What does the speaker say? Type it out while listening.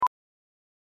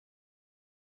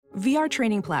VR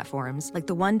training platforms, like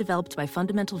the one developed by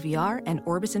Fundamental VR and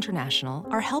Orbis International,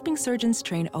 are helping surgeons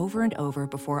train over and over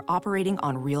before operating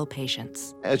on real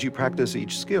patients. As you practice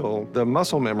each skill, the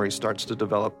muscle memory starts to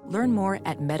develop. Learn more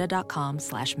at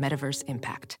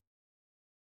meta.com/metaverseimpact.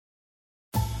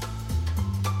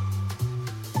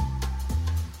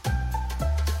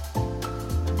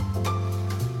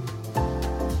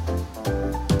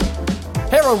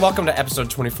 Hey everyone, welcome to episode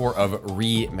 24 of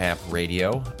Remap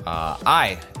Radio.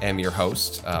 I am your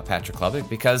host, Patrick Klubik,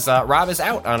 because Rob is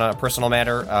out on a personal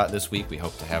matter this week. We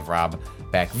hope to have Rob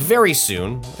back very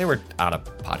soon. They were on a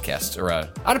podcast earlier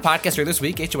this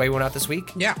week. HOA went out this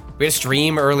week. Yeah. We had a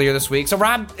stream earlier this week. So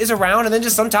Rob is around, and then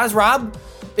just sometimes Rob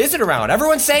isn't around.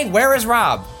 Everyone's saying, where is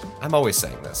Rob? I'm always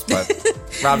saying this, but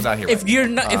Rob's not here. If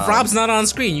Rob's not on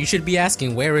screen, you should be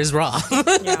asking, where is Rob?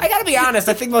 Yeah. I gotta be honest,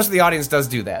 I think most of the audience does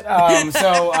do that.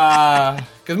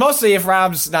 Because mostly if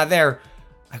Rob's not there,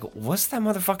 I go, what's that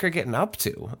motherfucker getting up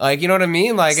to? Like, you know what I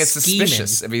mean? Like, it's Scheming.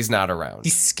 suspicious if he's not around.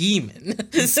 He's scheming.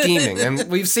 He's scheming. And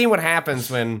we've seen what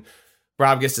happens when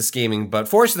Rob gets to scheming, but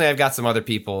fortunately I've got some other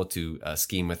people to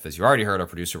scheme with, as you already heard, our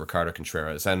producer, Ricardo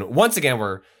Contreras. And once again,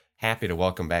 we're happy to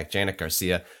welcome back Janet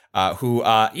Garcia, who,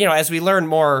 as we learn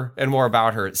more and more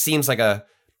about her, seems like a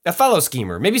fellow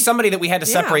schemer. Maybe somebody that we had to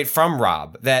separate from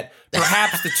Rob, that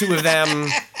perhaps the two of them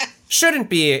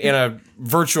shouldn't be in a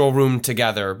virtual room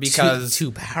together because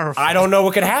too powerful. I don't know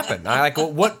what could happen.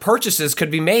 What purchases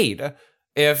could be made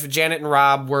if Janet and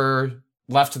Rob were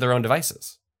left to their own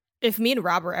devices? If me and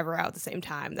Rob were ever out at the same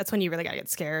time, that's when you really gotta get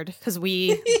scared, because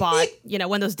we bought,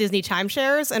 one of those Disney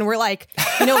timeshares, and we're like,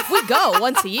 if we go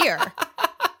once a year,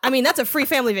 I mean, that's a free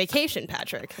family vacation,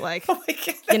 Patrick. Like, oh my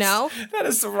God, that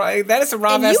is some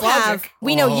Rob-ass logic.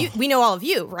 We know all of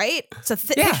you, right? So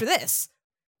picture this.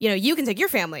 You can take your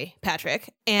family,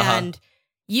 Patrick, and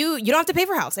you don't have to pay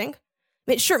for housing.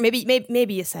 Sure,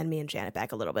 maybe you send me and Janet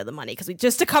back a little bit of the money, because we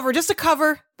just to cover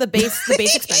the base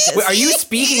expenses. Wait, are you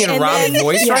speaking in Robin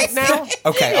voice right now?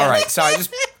 Okay, all right. Sorry,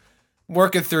 just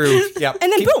working through. Yep.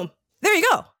 And then boom, there you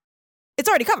go. It's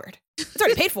already covered. It's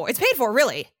already paid for. It's paid for,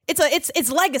 really.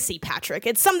 It's legacy, Patrick.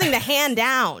 It's something to hand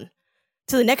down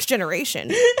to the next generation.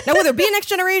 Now, will there be a next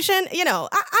generation? We're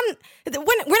not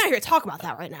here to talk about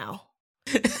that right now.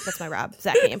 That's my Rob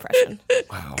Zachney impression.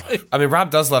 Wow. I mean,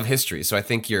 Rob does love history, so I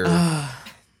think you're...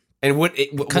 and what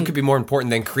could be more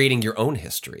important than creating your own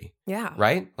history? Yeah.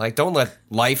 Right? Like, don't let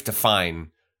life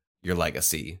define your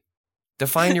legacy.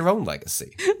 Define your own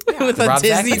legacy. Yeah. With a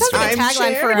Disney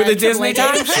timeshare? With a Disney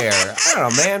timeshare. I don't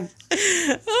know, man.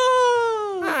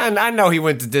 And I know he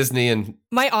went to Disney and...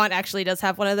 My aunt actually does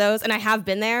have one of those, and I have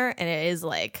been there, and it is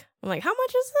like... I'm like, how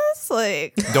much is this?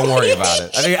 Like, don't worry about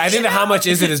it. I think that how much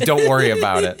is it is don't worry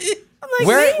about it. I'm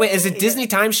like, wait, is it Disney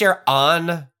timeshare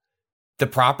on the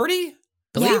property?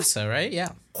 Believe so, right?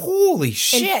 Yeah. Holy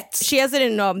shit! And she has it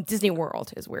in Disney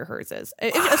World, is where hers is.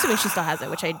 Assuming she still has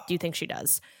it, which I do think she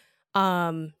does.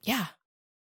 Yeah.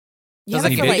 Does it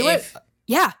big it?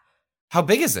 Yeah. How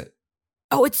big is it?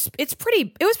 Oh, it was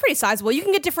pretty sizable. You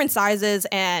can get different sizes,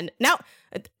 and now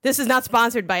this is not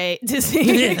sponsored by Disney.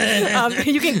 You can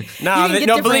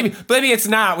believe me, it's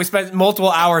not. We spent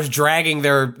multiple hours dragging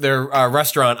their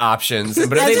restaurant options,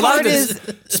 but if they'd love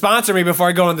to sponsor me before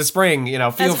I go in the spring,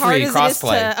 feel free.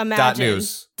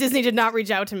 Crossplay.news. Disney did not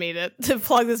reach out to me to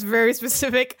plug this very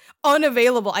specific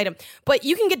unavailable item, but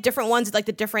you can get different ones, like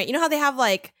the different. You know how they have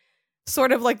like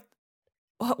sort of like.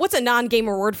 What's a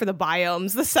non-gamer word for the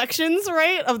biomes? The sections,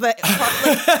 right? Of the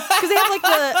because they have like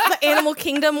the Animal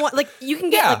Kingdom one. Like you can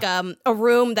get like a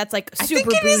room that's like super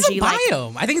bougie. Is a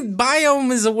biome. I think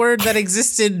biome is a word that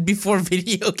existed before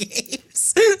video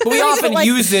games. But we often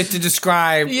use it to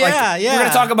describe. We're gonna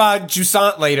talk about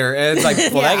Jusant later, and it's like,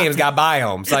 that game's got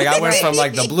biomes. Like I went from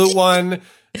like the blue one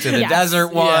to the desert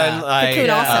one. Yeah. Like,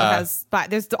 Cocoon also has.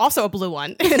 There's also a blue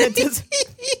one.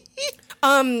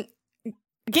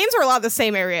 Games are a lot of the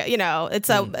same area, It's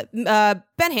Ben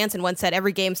Hansen once said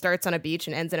every game starts on a beach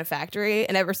and ends in a factory,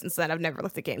 and ever since then I've never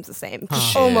looked at games the same.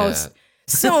 Almost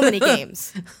so many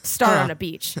games start on a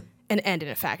beach and end in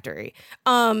a factory.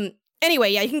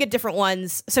 Anyway, you can get different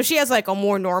ones. So she has like a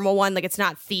more normal one, like it's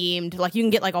not themed. Like you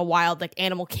can get like a wild like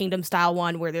Animal Kingdom style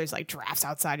one where there's like giraffes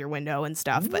outside your window and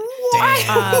stuff. But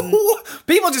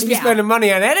people just be spending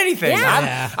money on anything.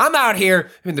 Yeah. I'm out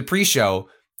here in the pre-show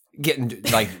getting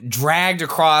like dragged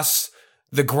across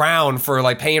the ground for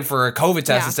like paying for a COVID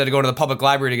test instead of going to the public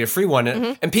library to get a free one.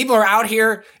 And people are out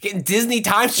here getting Disney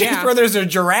timeshares where there's a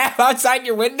giraffe outside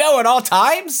your window at all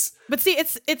times. But see,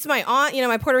 it's my aunt,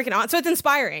 my Puerto Rican aunt. So it's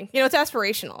inspiring. It's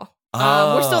aspirational.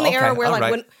 We're still in the era where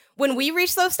like when we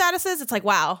reach those statuses, it's like,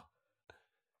 wow,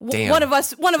 Damn. one of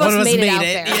us made it out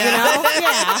there. You know,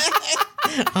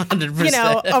 100%. you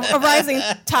know, a rising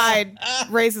tide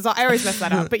raises all. I always mess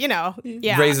that up, but you know,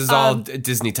 yeah, Raises all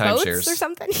Disney boats timeshares or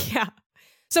something. Yeah.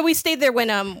 So we stayed there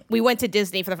when we went to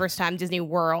Disney for the first time, Disney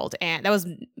World, and that was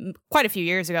quite a few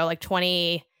years ago, like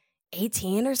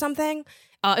 2018 or something.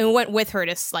 And we went with her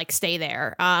to like stay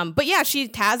there. But yeah,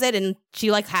 she has it, and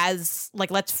she like has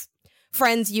like lets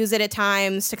friends use it at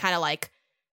times to kind of like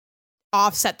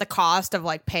offset the cost of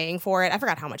like paying for it. I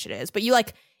forgot how much it is, but you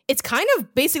like it's kind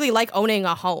of basically like owning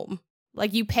a home.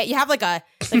 Like you have like a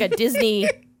Disney.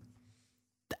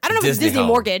 I don't know if it's Disney home.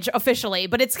 mortgage officially,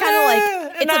 but it's kind of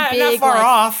like it's not, a big, not far like,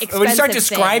 off. When you start expensive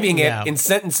describing thing. it in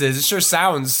sentences, it sure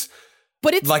sounds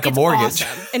But it's like a it's mortgage.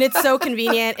 awesome. And it's so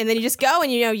convenient. And then you just go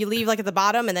and you leave like at the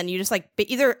bottom, and then you just like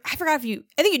either I forgot I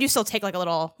think you do still take like a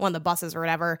little one of the buses or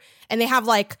whatever, and they have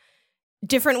like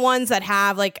different ones that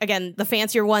have like again the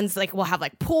fancier ones like will have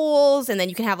like pools, and then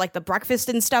you can have like the breakfast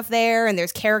and stuff there, and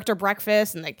there's character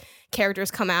breakfast, and like characters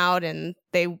come out and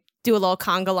they do a little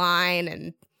conga line,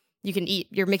 and you can eat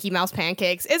your Mickey Mouse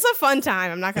pancakes. It's a fun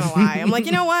time. I'm not gonna lie. I'm like,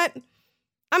 you know what?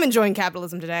 I'm enjoying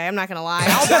capitalism today. I'm not gonna lie.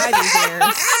 I'll buy these here.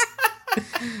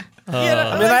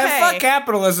 I mean, I fuck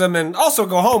capitalism and also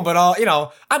go home, but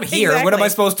I'm here. What am I Exactly.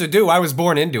 supposed to do? I was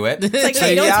born into it. It's like,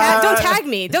 hey, don't tag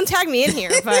me. Don't tag me in here.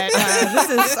 But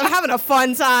I'm having a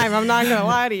fun time. I'm not gonna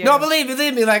lie to you. No, believe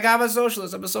me. Like I'm a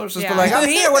socialist. Yeah. But like I'm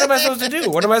here. What am I supposed to do?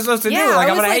 What am I supposed to do? Yeah, Like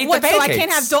I I'm was gonna like, eat what? the So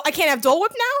pancakes. I can't have Dole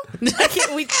Whip now. I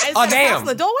can't. Oh, damn. Passing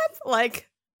the Dole Whip. Like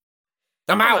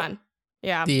I'm come out. on.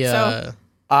 Yeah. The So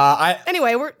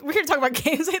anyway, we're here to talk about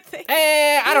games. I think.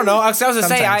 I don't know. I was gonna say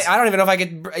Sometimes. I don't even know if I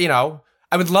could.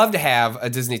 I would love to have a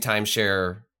Disney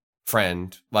timeshare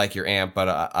friend like your aunt, but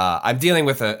I'm dealing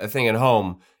with a thing at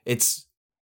home. It's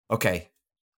okay.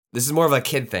 This is more of a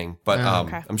kid thing, but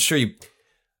Okay. I'm sure you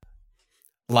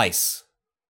lice.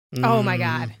 Oh my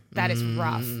god, that is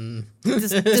rough.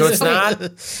 So it's not.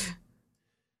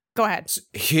 Go ahead.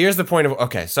 Here's the point of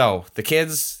okay. So the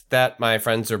kids that my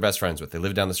friends are best friends with, they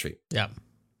live down the street. Yeah.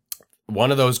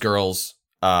 One of those girls,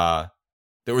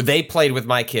 they played with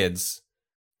my kids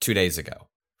 2 days ago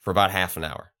for about half an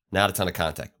hour. Not a ton of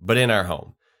contact, but in our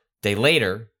home. Day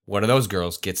later, one of those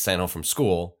girls gets sent home from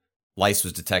school. Lice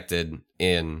was detected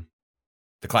in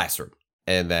the classroom,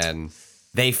 and then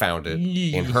they found it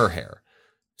in her hair.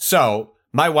 So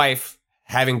my wife,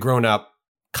 having grown up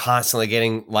constantly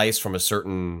getting lice from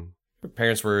her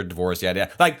parents were divorced, yeah.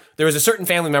 Like there was a certain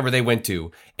family member they went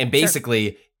to, and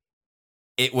basically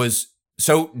it was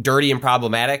so dirty and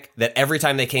problematic that every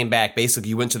time they came back, basically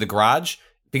you went to the garage,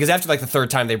 because after like the third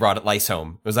time they brought lice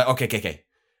home, it was like, okay.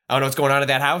 I don't know what's going on at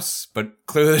that house, but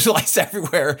clearly there's lice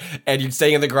everywhere, and you're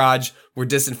staying in the garage. We're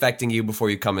disinfecting you before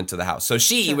you come into the house. So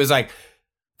she was like,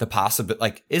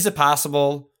 is it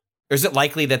possible, or is it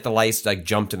likely that the lice like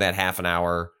jumped in that half an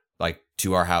hour like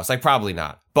to our house? Like probably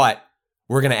not, but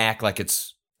we're gonna act like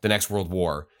it's the next World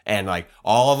War, and like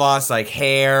all of us like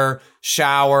hair,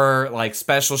 shower, like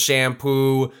special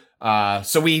shampoo.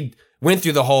 So we went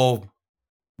through the whole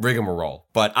rigmarole,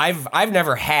 but I've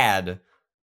never had.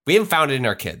 We haven't found it in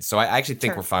our kids, so I actually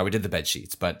think we're fine. We did the bed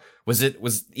sheets, but was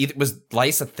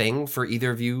lice a thing for either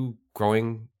of you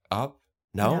growing up?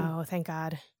 No, thank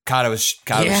God. God, I was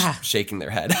shaking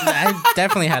their head. I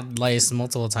definitely had lice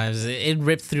multiple times. It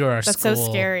ripped through our That's school.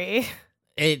 so scary.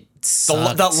 It The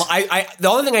sucked.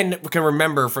 only thing I can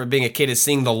remember from being a kid is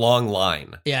seeing the long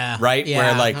line. Yeah. Right? Yeah.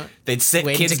 Where like they'd sit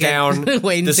Waiting kids to get- down.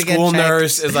 waiting The to get school checked.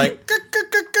 nurse is like,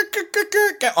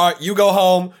 all right, you go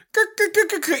home.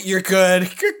 You're good.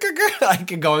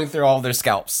 Like going through all their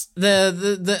scalps.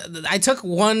 The I took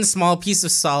one small piece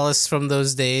of solace from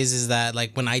those days is that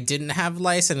like when I didn't have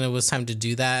lice and it was time to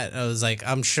do that, I was like,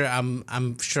 I'm sure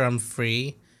I'm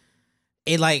free.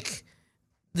 It like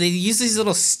they use these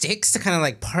little sticks to kind of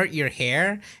like part your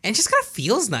hair, and it just kind of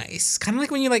feels nice. Kind of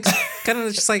like when you like kind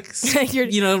of just like Were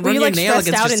run you your like nail stressed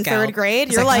against out your in scalp. third grade?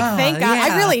 It's You're like, oh, thank God, I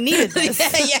yeah. really needed this.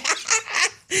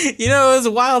 You know, it was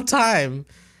a wild time.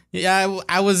 Yeah,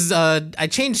 I was I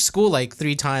changed school like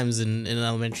 3 times in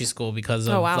elementary school because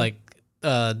of like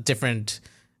different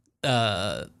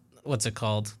what's it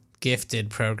called? Gifted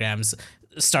programs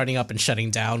starting up and shutting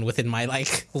down within my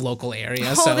like local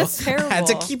area. Oh, So that's terrible. I had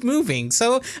to keep moving.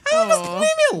 So I was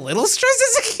maybe a little stressed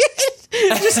as a kid.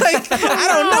 Just like I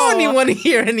don't know anyone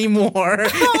here anymore.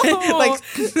 Like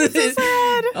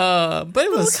but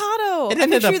it was Avocado. it I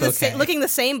ended picture up you okay. looking the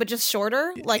same but just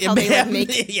shorter, like how they like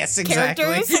make yes, exactly.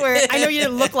 characters. Where I know you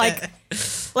didn't look like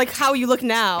how you look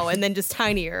now, and then just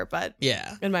tinier. But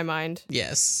Yeah. in my mind,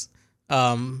 Yes.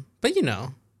 But you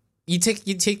know, you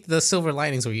take the silver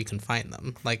linings where you can find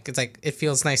them. Like it's like it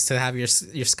feels nice to have your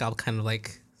scalp kind of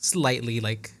like slightly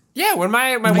like. Yeah, when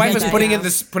my wife was putting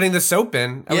the soap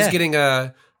in, I was getting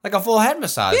a full head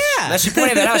massage. Yeah. And as she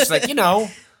pointed that out, she's like,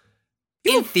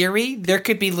 in theory, there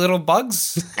could be little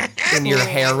bugs in your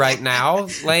hair right now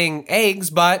laying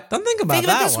eggs, but don't think about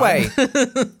that this way.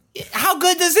 How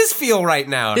good does this feel right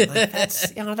now? Like,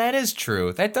 that is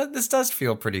true. This does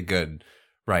feel pretty good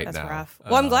right now. That's rough.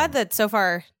 Well, I'm glad that so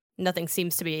far nothing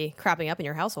seems to be cropping up in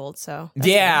your household. So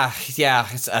yeah,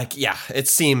 it's it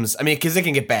seems. I mean, because it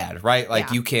can get bad, right?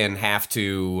 Like you can have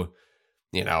to,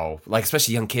 like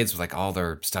especially young kids with like all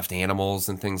their stuffed animals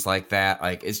and things like that.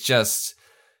 Like it's just.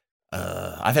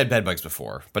 I've had bed bugs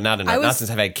before, but not since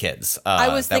I've had kids. I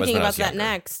was thinking about that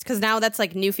next because now that's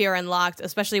like new fear unlocked,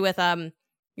 especially with for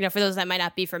those that might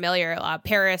not be familiar,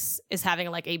 Paris is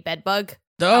having like a bed bug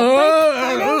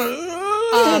outbreak,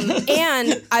 kind of.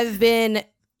 And I've been,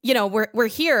 we're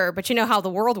here, but you know how the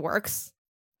world works.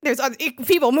 There's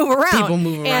people move around.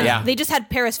 And they just had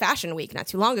Paris Fashion Week not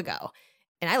too long ago,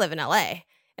 and I live in LA, and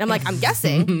I'm like, I'm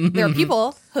guessing there are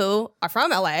people who are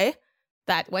from LA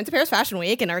that went to Paris Fashion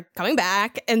Week and are coming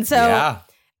back. And so,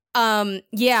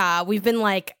 we've been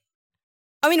like,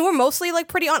 I mean, we're mostly like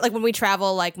pretty on, like when we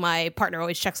travel, like my partner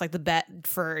always checks like the bed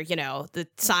for, the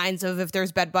signs of if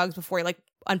there's bed bugs before we like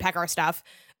unpack our stuff.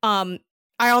 I,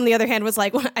 on the other hand, was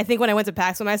like, I think when I went to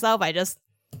PAX with myself, I just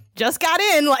got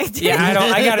in. Like,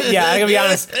 I gotta be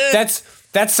honest.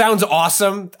 That sounds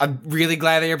awesome. I'm really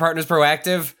glad that your partner's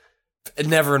proactive.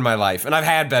 Never in my life. And I've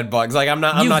had bed bugs. Like I'm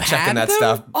not checking that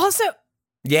stuff. Also,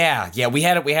 Yeah, we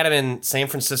had it in San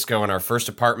Francisco in our first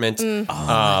apartment. Oh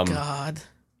my God.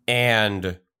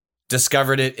 And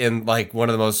discovered it in like one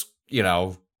of the most,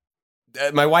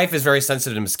 my wife is very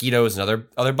sensitive to mosquitoes and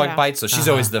other bug bites, so she's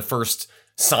always the first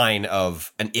sign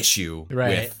of an issue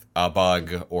with a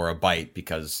bug or a bite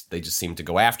because they just seem to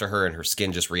go after her and her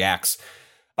skin just reacts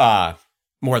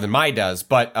more than mine does.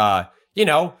 But you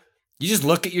just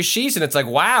look at your sheets and it's like,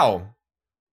 wow.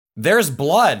 There's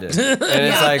blood. And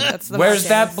it's like, where's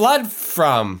that blood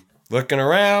from? Looking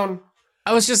around.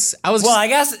 Well, I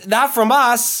guess not from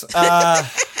us.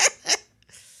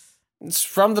 It's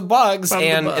from the bugs.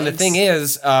 And the thing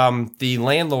is, the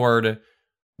landlord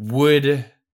would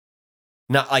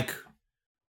not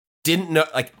didn't know,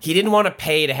 he didn't want to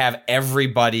pay to have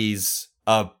everybody's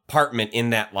apartment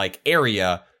in that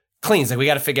area clean. He's like, we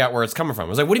got to figure out where it's coming from. I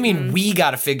was like, what do you mean we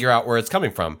got to figure out where it's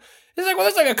coming from? He's like,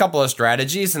 well, there's a couple of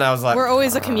strategies. And I was like, we're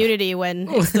always a community when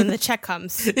the check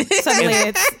comes.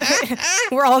 Suddenly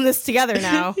we're all in this together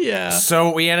now. Yeah. So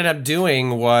what we ended up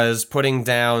doing was putting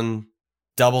down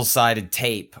double-sided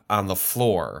tape on the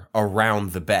floor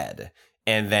around the bed.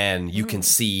 And then you can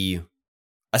see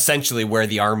essentially where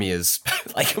the army is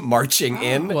marching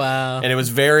in. Wow. And it was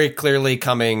very clearly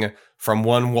coming from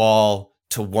one wall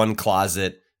to one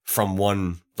closet from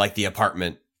one, the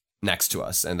apartment next to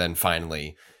us. And then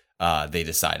finally... they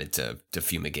decided to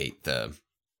fumigate the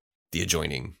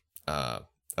adjoining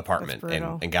apartment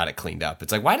and got it cleaned up.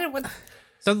 It's like,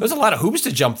 so there's a lot of hoops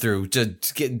to jump through to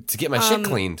get my shit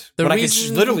cleaned. But I could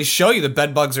literally show you the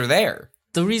bed bugs are there.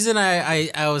 The reason I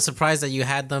was surprised that you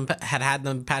had them,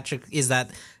 Patrick, is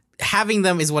that having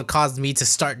them is what caused me to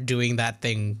start doing that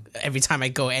thing. Every time I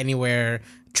go anywhere,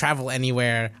 travel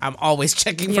anywhere, I'm always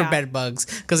checking for bed bugs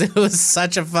because it was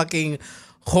such a fucking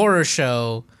horror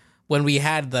show. When we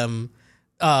had them,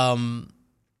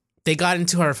 they got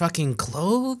into our fucking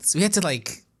clothes. We had to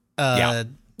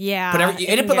then you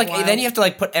have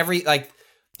to put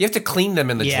you have to clean them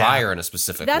in the dryer in a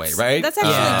specific way, right? That's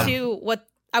actually too what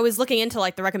I was looking into,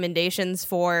 the recommendations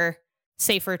for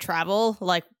safer travel,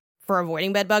 for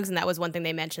avoiding bed bugs, and that was one thing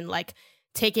they mentioned,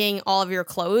 taking all of your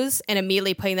clothes and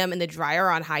immediately putting them in the dryer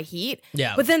on high heat.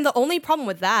 Yeah. But then the only problem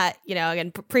with that,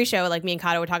 again, pre-show, me and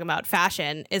Kato were talking about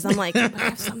fashion, is I'm like, I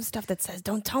have some stuff that says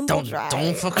don't tumble dry.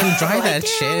 Don't fucking dry that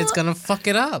shit. It's gonna fuck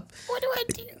it up. What do I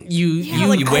do?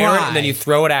 You wear it and then you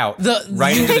throw it out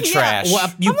right into the trash.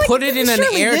 Well, you put it in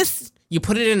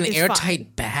an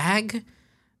airtight bag,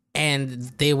 and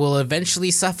they will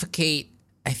eventually suffocate.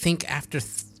 I think after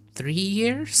 3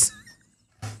 years.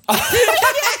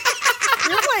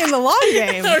 You're playing the long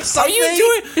game. Are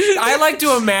you doing? I like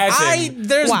to imagine.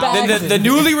 The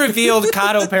newly revealed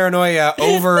Kato paranoia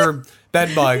over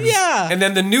bed bugs. Yeah. And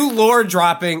then the new lore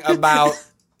dropping about,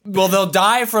 they'll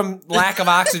die from lack of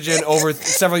oxygen over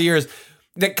several years.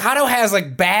 That Kato has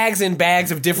bags and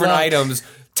bags of different items.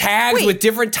 Tags with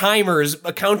different timers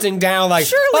counting down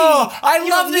surely I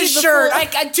love this shirt. I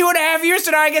 2.5 years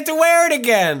from now I get to wear it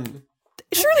again.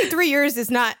 Surely 3 years is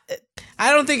not...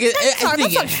 I don't think it. That's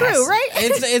not true, right?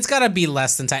 It's got to be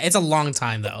less than time. It's a long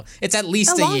time though. It's at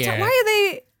least a year.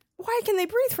 Why why can they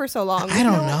breathe for so long? I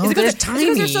don't know. Is it They're because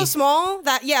tiny. they're so small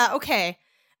that okay,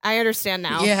 I understand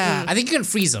now. Yeah, I think you can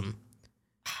freeze them.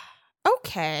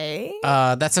 Okay.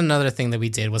 That's another thing that we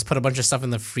did was put a bunch of stuff in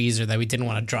the freezer that we didn't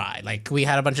want to dry. Like we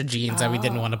had a bunch of jeans that we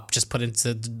didn't want to just put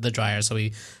into the dryer, so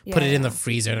we put it in the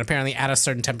freezer. And apparently, at a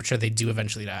certain temperature, they do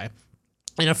eventually die.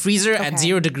 In a freezer at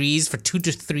 0 degrees for 2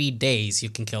 to 3 days, you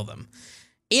can kill them.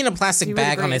 In a plastic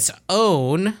bag on its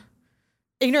own.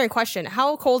 Ignorant question: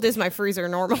 how cold is my freezer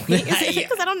normally?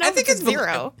 Because I don't know. I think it's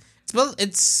 0.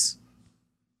 It's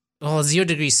 0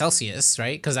 degrees Celsius,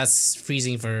 right? Because that's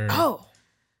freezing for. Oh.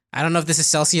 I don't know if this is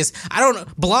Celsius. I don't know.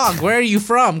 Blog, where are you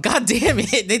from? God damn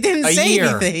it. They didn't say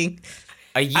anything.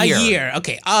 A year.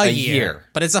 Okay, a year.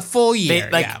 But it's a full year.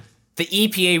 The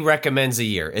EPA recommends a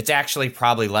year. It's actually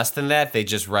probably less than that. They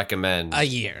just recommend a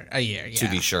year, to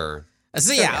be sure.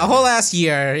 So a whole ass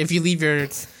year if you leave your...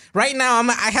 Right now,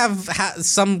 I have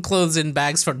some clothes in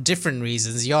bags for different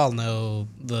reasons. Y'all know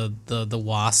the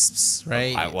wasps,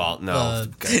 right? No.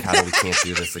 God, we can't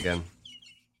do this again.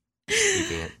 We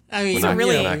can't. I mean, it's a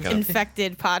really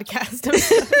infected podcast.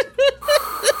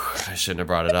 I shouldn't have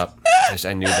brought it up. I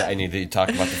knew that I needed to talk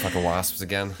about the fucking wasps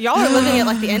again. Y'all are living at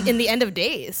like in the end of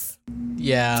days.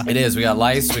 Yeah, it is. We got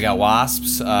lice. We got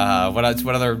wasps. What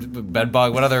other bed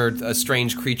bug? What other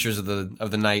strange creatures of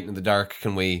the night and the dark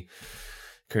can we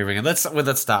bring in? Let's stop.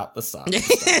 Let's stop. let's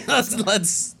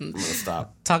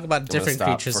stop. Talk about different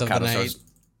creatures of the night.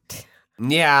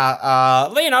 Yeah,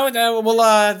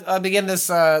 we'll begin this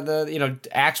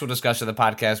actual discussion of the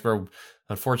podcast where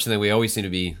unfortunately we always seem to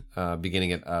be beginning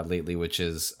it lately, which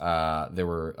is there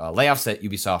were layoffs at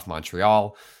Ubisoft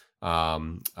Montreal.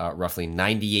 Roughly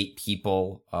 98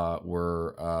 people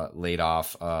were laid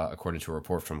off, according to a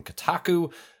report from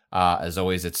Kotaku. As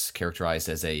always, it's characterized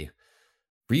as a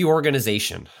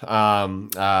reorganization.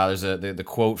 There's the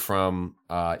quote from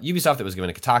Ubisoft that was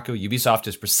given to Kotaku. Ubisoft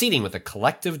is proceeding with a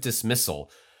collective dismissal.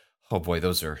 Oh boy,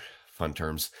 those are fun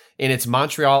terms. In its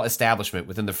Montreal establishment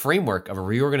within the framework of a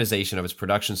reorganization of its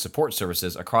production support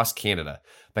services across Canada.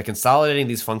 By consolidating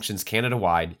these functions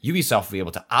Canada-wide, Ubisoft will be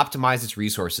able to optimize its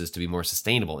resources to be more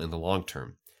sustainable in the long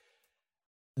term.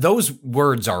 Those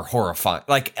words are horrifying.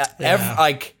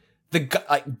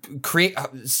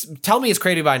 Tell me it's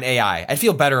created by an AI. I'd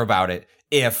feel better about it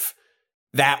if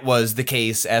that was the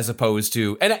case as opposed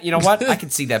to, and you know what? I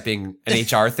could see that being an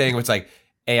HR thing. Where it's like,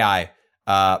 AI,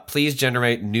 please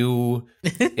generate new,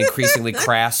 increasingly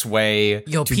crass way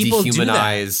to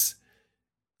dehumanize.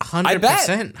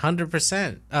 100%.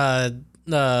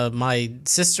 100%. My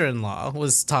sister-in-law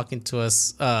was talking to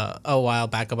us a while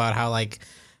back about how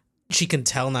she can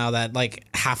tell now that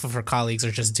half of her colleagues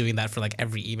are just doing that for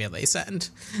every email they send.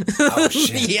 Oh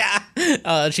shit.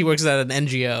 Yeah. She works at an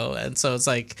NGO, and so it's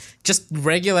just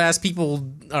regular ass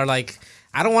people are I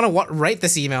don't want to write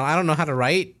this email. I don't know how to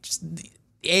write. Just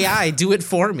AI, do it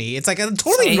for me. It's a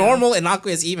totally normal,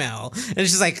 innocuous email, and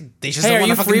it's just they just don't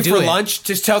want to fucking do it. Are you free for lunch?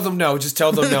 Just tell them no.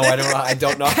 I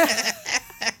don't know.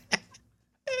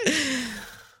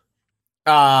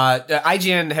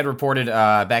 IGN had reported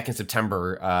back in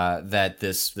September that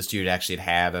the studio actually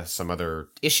had some other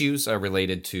issues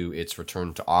related to its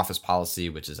return to office policy,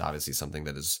 which is obviously something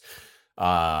that has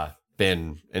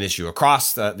been an issue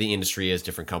across the industry as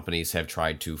different companies have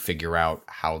tried to figure out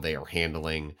how they are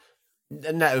handling.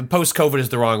 Post-COVID is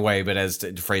the wrong way, but as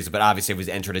to phrase it, but obviously we've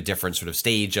entered a different sort of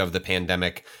stage of the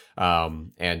pandemic,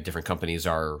 and different companies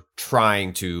are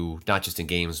trying to, not just in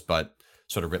games, but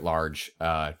sort of writ large,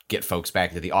 get folks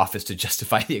back into the office to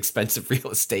justify the expensive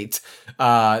real estate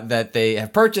that they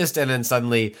have purchased, and then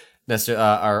suddenly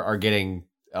are getting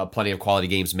plenty of quality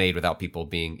games made without people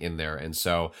being in there. And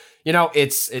so,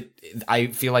 I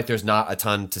feel like there's not a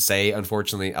ton to say,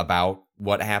 unfortunately, about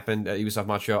what happened at Ubisoft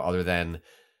Montreal, other than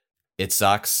it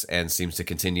sucks and seems to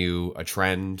continue a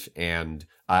trend. And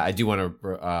I do want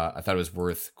to, I thought it was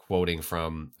worth quoting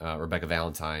from Rebecca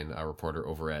Valentine, a reporter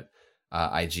over at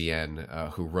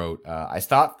IGN, who wrote, I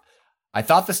thought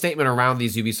the statement around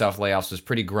these Ubisoft layoffs was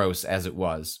pretty gross as it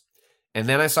was. And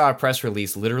then I saw a press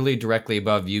release literally directly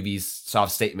above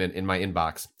Ubisoft's statement in my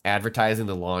inbox, advertising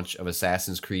the launch of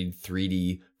Assassin's Creed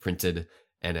 3D printed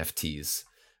NFTs,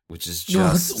 which is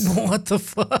just... What the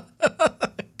fuck?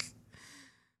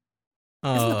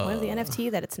 Isn't the point of the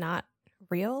NFT that it's not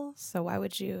real? So why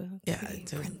would you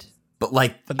print? But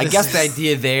I guess the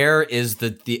idea there is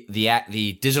that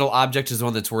the digital object is the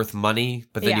one that's worth money,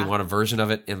 but then you want a version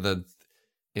of it in the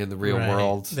real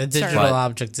world. The digital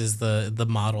object is the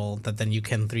model that then you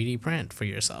can 3D print for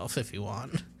yourself if you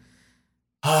want.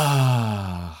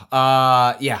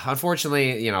 Yeah,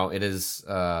 unfortunately, it is,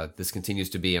 this continues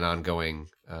to be an ongoing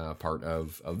part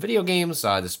of video games,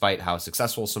 despite how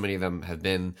successful so many of them have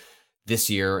been this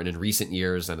year and in recent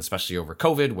years, and especially over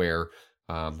COVID, where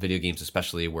video games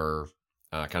especially were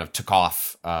kind of took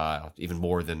off even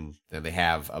more than they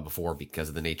have before because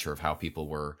of the nature of how people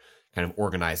were kind of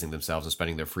organizing themselves and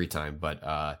spending their free time.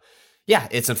 But yeah,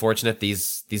 it's unfortunate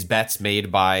these bets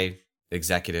made by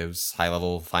executives,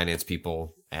 high-level finance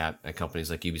people at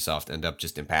companies like Ubisoft end up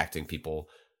just impacting people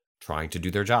trying to do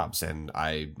their jobs. And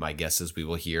my guess is we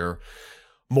will hear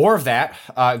more of that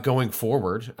going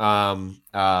forward.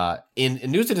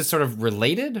 In news that is sort of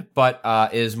related, but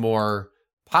is more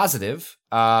positive,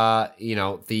 the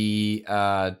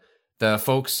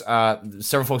folks,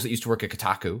 several folks that used to work at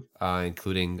Kotaku,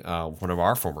 including one of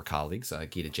our former colleagues,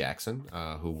 Gita Jackson,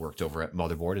 who worked over at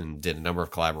Motherboard and did a number of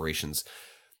collaborations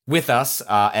with us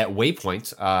at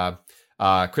Waypoint.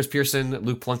 Chris Pearson,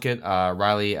 Luke Plunkett,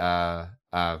 Riley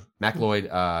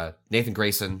McLeod, Nathan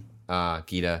Grayson,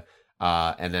 Gita,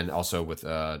 and then also with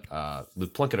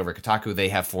Luke Plunkett over at Kotaku, they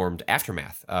have formed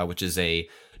Aftermath, which is a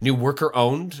new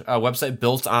worker-owned website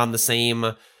built on the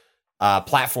same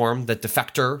platform that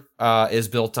Defector is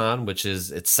built on, which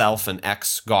is itself an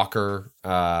ex-Gawker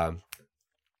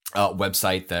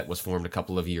website that was formed a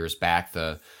couple of years back.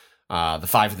 The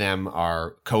five of them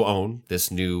are co-own this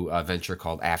new venture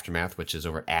called Aftermath, which is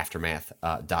over at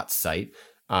aftermath.site.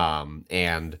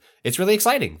 And it's really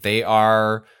exciting. They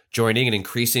are joining an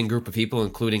increasing group of people,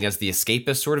 including as The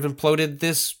Escapist sort of imploded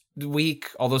this week.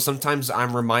 Although sometimes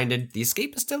I'm reminded The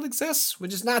Escapist still exists,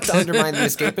 which is not to undermine The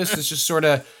Escapist. It's just sort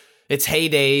of, its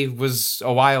heyday was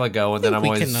a while ago, and then I'm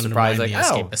always surprised, like, The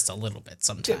Escapist a little bit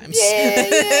sometimes. Yeah.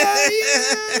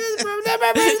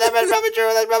 That's probably true.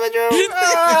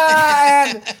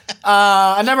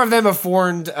 A number of them have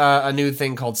formed a new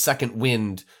thing called Second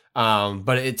Wind,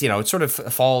 but it sort of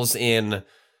falls in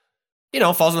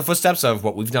the footsteps of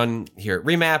what we've done here at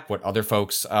Remap, what other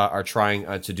folks are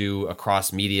trying to do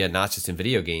across media, not just in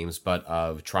video games, but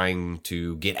of trying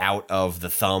to get out of the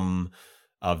thumb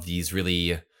of these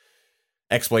really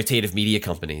exploitative media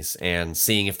companies and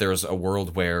seeing if there's a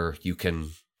world where you can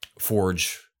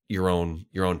forge your own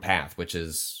path, which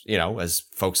is, as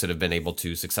folks that have been able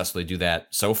to successfully do that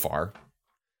so far.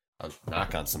 I'll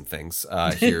knock on some things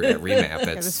here at Remap.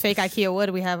 It's this fake IKEA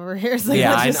wood we have over here. Like,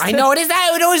 yeah, I know it is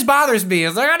that. It always bothers me.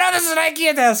 It's like, I know this is an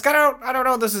IKEA desk. I don't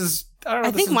know. This is.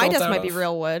 I think my desk might be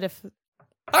real wood. If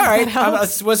all right,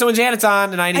 so when Janet's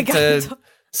on and I need to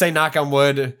say knock on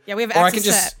wood, yeah, we have or access I can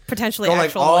just to potentially go like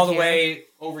actual all wood the here. way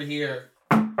over here.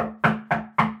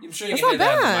 I'm sure you That's can hear not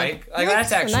that on the bad. mic. Like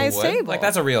that's actual a nice wood. table. Like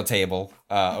that's a real table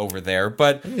over there.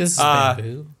 But This is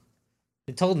bamboo.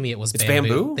 They told me it was It's bamboo.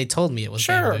 bamboo? They told me it was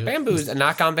sure, bamboo. bamboo's a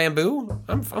knock on bamboo.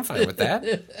 I'm fine with that.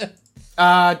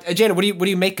 Janet, what do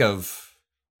you make of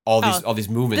all these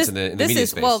movements in the media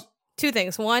space? Well, two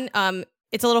things. One,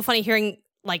 it's a little funny hearing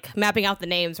like mapping out the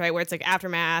names, right? Where it's like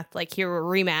Aftermath, like here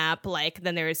Remap, like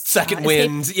then there's Second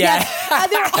Wind, yeah.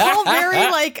 They're all very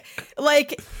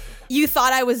like you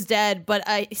thought I was dead, but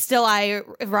I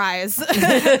rise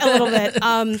a little bit.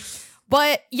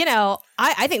 But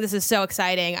I think this is so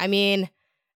exciting. I mean,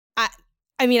 I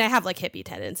have like hippie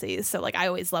tendencies, so like I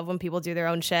always love when people do their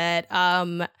own shit.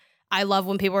 I love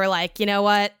when people are like, you know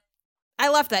what? I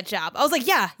left that job. I was like,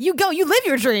 yeah, you go, you live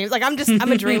your dreams. Like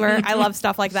I'm a dreamer. I love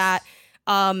stuff like that.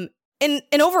 And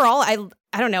overall, I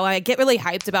don't know. I get really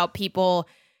hyped about people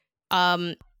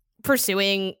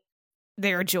pursuing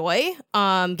their joy,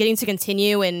 getting to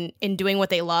continue in doing what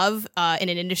they love in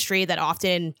an industry that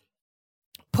often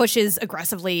pushes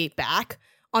aggressively back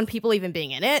on people even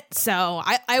being in it. So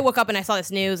I woke up and I saw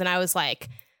this news and I was like,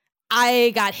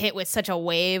 I got hit with such a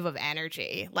wave of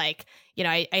energy. Like,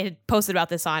 I had posted about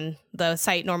this on the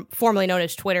site formerly known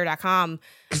as twitter.com.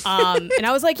 And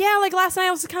I was like, yeah, like last night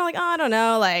I was kind of like, oh, I don't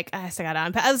know. Like I still got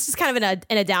on. I was just kind of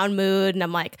in a down mood. And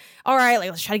I'm like, all right, like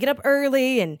let's try to get up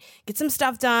early and get some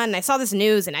stuff done. And I saw this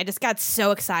news and I just got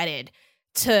so excited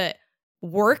to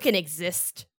work and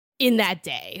exist in that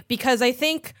day, because I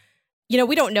think,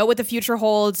 we don't know what the future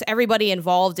holds. Everybody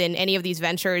involved in any of these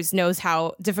ventures knows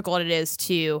how difficult it is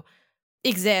to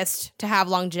exist, to have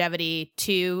longevity,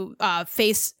 to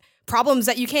face problems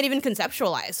that you can't even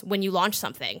conceptualize when you launch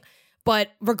something.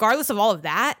 But regardless of all of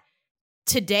that,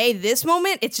 today, this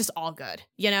moment, it's just all good,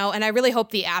 And I really hope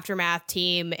the Aftermath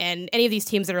team and any of these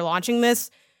teams that are launching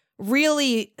this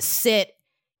really sit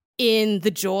in the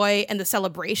joy and the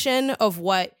celebration of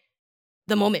what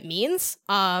the moment means,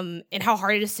 and how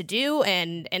hard it is to do.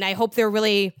 And I hope they're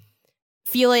really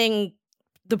feeling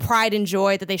the pride and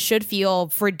joy that they should feel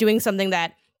for doing something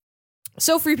that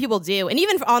so few people do. And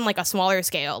even on like a smaller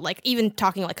scale, like even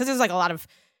talking like, because there's like a lot of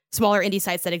smaller indie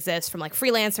sites that exist from like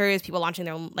freelancers, people launching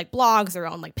their own like blogs, their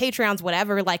own like Patreons,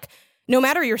 whatever. Like no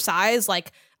matter your size,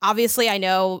 like obviously I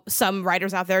know some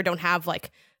writers out there don't have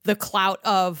like the clout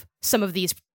of some of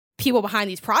these people behind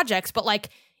these projects, but like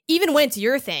even when it's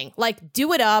your thing, like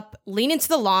do it up, lean into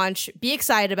the launch, be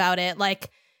excited about it. Like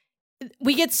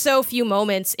we get so few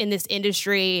moments in this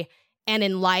industry and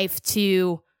in life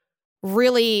to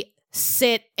really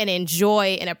sit and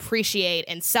enjoy and appreciate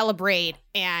and celebrate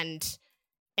and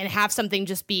have something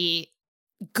just be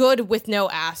good with no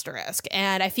asterisk.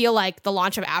 And I feel like the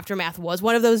launch of Aftermath was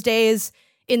one of those days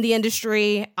in the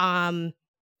industry. And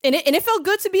it felt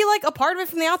good to be like a part of it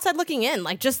from the outside looking in,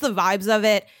 like just the vibes of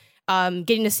it,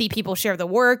 getting to see people share the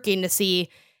work, getting to see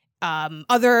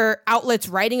other outlets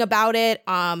writing about it.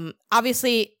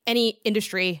 Obviously, any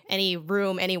industry, any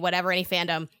room, any whatever, any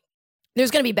fandom, there's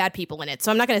going to be bad people in it.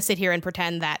 So I'm not going to sit here and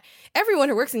pretend that everyone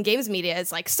who works in games media is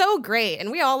like so great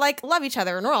and we all like love each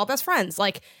other and we're all best friends.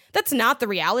 Like that's not the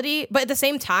reality. But at the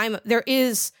same time, there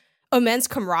is immense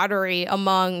camaraderie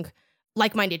among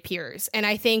like-minded peers. And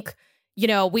I think, you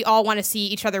know, we all want to see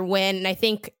each other win. And I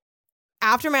think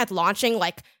Aftermath launching,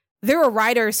 like there were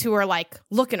writers who are like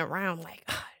looking around like,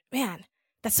 oh, man,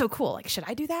 that's so cool. Like, should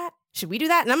I do that? Should we do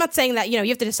that? And I'm not saying that, you know,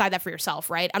 you have to decide that for yourself,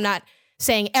 right? I'm not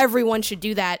saying everyone should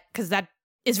do that because that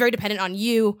is very dependent on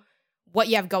you, what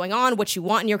you have going on, what you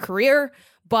want in your career.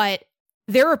 But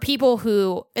there are people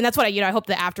who, and that's what I hope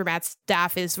the Aftermath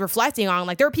staff is reflecting on.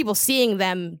 Like there are people seeing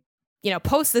them, you know,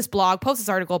 post this blog, post this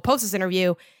article, post this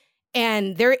interview,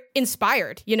 and they're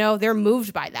inspired, you know, they're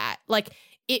moved by that. Like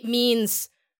it means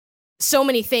so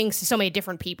many things to so many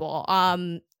different people.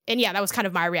 And yeah, that was kind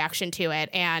of my reaction to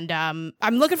it. And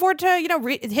I'm looking forward to, you know,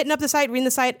 hitting up the site, reading the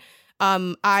site.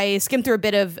 I skimmed through a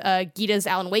bit of Gita's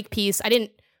Alan Wake piece. I didn't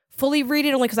fully read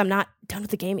it only because I'm not done with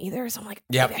the game either. So I'm like,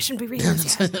 maybe I shouldn't be reading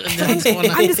this yet.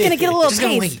 I'm just going to get a little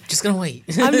taste. Just gonna wait.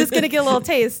 I'm just going to get a little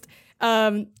taste.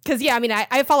 Because yeah, I mean,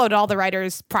 I followed all the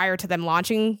writers prior to them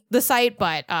launching the site.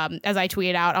 But as I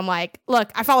tweeted out, I'm like,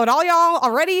 look, I followed all y'all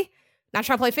already. Not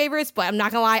trying to play favorites, but I'm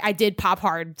not going to lie. I did pop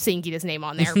hard seeing Gita's name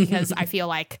on there because I feel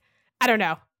like, I don't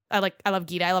know. I love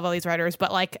Gita. I love all these writers,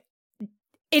 but like,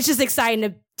 it's just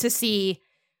exciting to see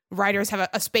writers have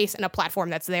a space and a platform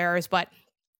that's theirs. But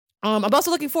I'm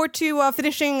also looking forward to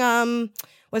finishing,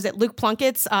 was it Luke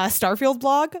Plunkett's Starfield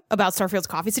blog about Starfield's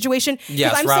coffee situation?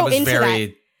 Yes, I'm Rob so was into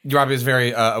very, Rob was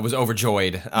very, was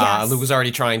overjoyed. Yes. Luke was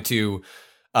already trying to,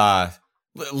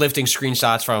 lifting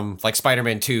screenshots from like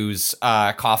Spider-Man 2's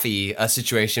coffee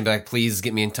situation, be like, please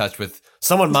get me in touch with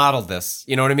someone modeled this.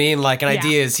 You know what I mean? Like an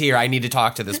idea is here. I need to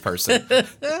talk to this person.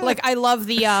 Like I love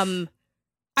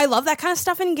I love that kind of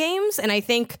stuff in games. And I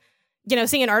think, you know,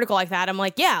 seeing an article like that, I'm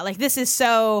like, yeah, like this is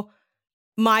so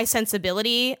my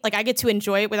sensibility. Like I get to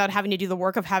enjoy it without having to do the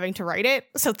work of having to write it.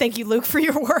 So thank you, Luke, for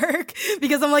your work.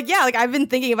 Because I'm like, yeah, like I've been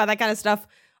thinking about that kind of stuff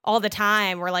all the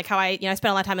time. Or like how I spent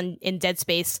a lot of time in Dead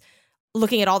Space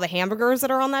looking at all the hamburgers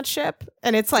that are on that ship.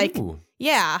 And it's like,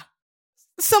 yeah,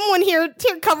 someone here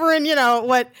covering, you know,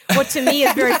 what to me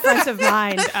is very front of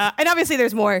mind. And obviously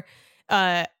there's more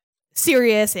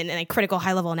serious and like critical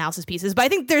high level analysis pieces, but I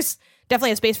think there's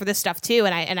definitely a space for this stuff too.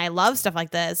 And I love stuff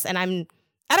like this, and I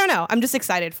don't know, I'm just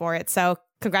excited for it. So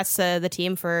congrats to the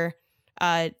team for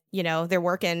you know, their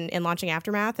work in launching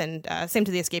Aftermath, and same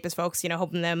to the Escapist folks, you know,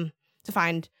 hoping them to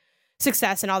find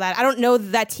success and all that. I don't know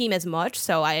that team as much,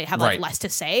 so I have like less to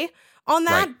say on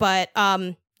that. But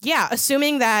yeah,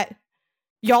 assuming that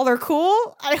y'all are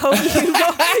cool, I hope you do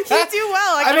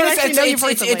well. Like, I don't actually know you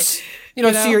personally. It's you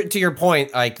know, to your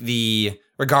point, like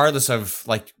regardless of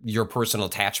like your personal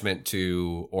attachment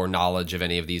to or knowledge of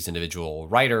any of these individual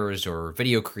writers or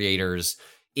video creators,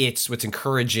 it's what's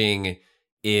encouraging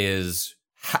is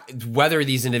whether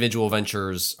these individual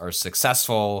ventures are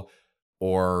successful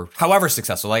or however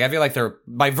successful. Like I feel like they're,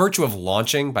 by virtue of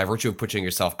launching, by virtue of putting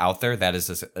yourself out there, that is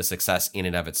a success in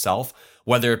and of itself.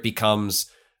 Whether it becomes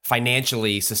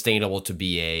financially sustainable to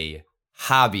be a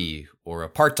hobby or a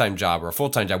part-time job or a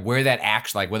full-time job, where that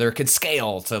actually, like whether it could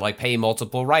scale to like pay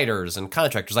multiple writers and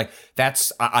contractors, like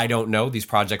that's, I don't know. These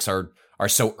projects are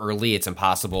so early, it's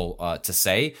impossible to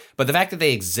say. But the fact that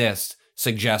they exist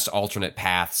suggests alternate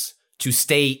paths to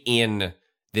stay in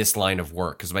this line of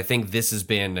work. Because I think this has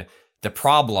been the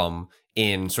problem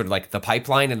in sort of like the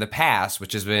pipeline in the past,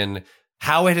 which has been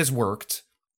how it has worked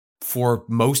for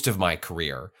most of my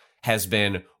career, has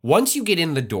been once you get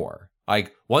in the door,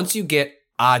 like once you get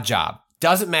a job,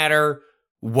 doesn't matter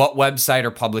what website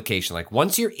or publication, like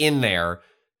once you're in there,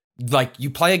 like you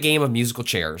play a game of musical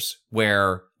chairs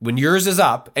where when yours is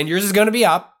up, and yours is going to be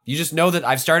up, you just know that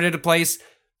I've started a place,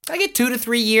 I get 2 to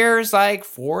 3 years, like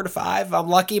 4 to 5. I'm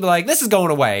lucky, but like this is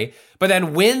going away. But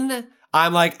then when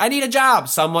I'm like, I need a job,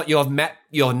 you'll have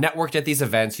networked at these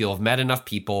events, you'll have met enough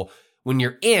people. When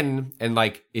you're in, and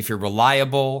like if you're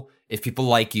reliable, if people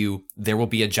like you, there will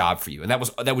be a job for you. And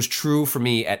that was true for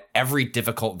me at every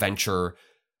difficult venture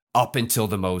up until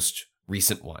the most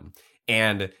recent one.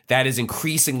 And that has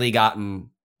increasingly gotten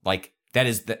like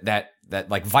that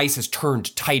like Vice has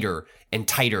turned tighter and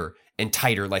tighter and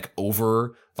tighter, like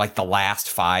over like the last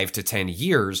 5 to 10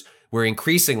 years, where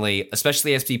increasingly,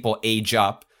 especially as people age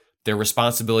up, their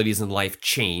responsibilities in life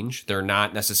change. They're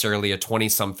not necessarily a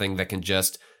 20-something that can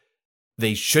just,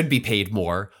 they should be paid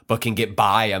more, but can get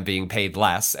by on being paid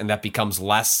less. And that becomes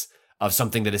less of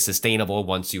something that is sustainable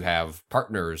once you have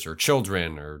partners or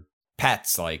children or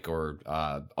pets, like, or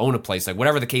own a place, like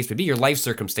whatever the case may be, your life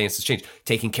circumstances change.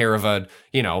 Taking care of a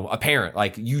parent,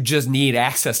 like you just need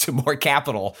access to more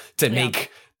capital to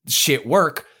make shit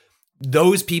work.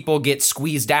 Those people get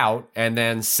squeezed out and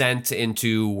then sent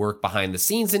into work behind the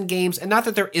scenes in games. And not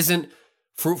that there isn't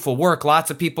fruitful work. Lots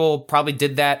of people probably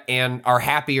did that and are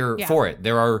happier for it.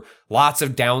 There are lots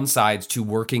of downsides to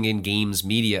working in games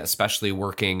media, especially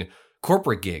working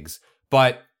corporate gigs.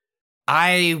 But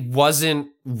I wasn't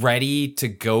ready to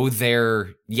go there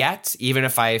yet, even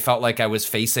if I felt like I was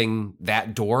facing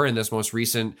that door in this most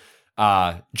recent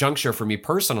juncture for me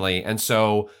personally. And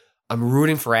so I'm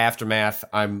rooting for Aftermath.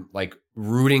 I'm like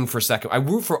rooting for Second. I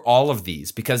root for all of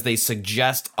these because they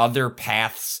suggest other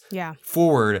paths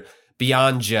forward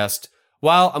beyond just,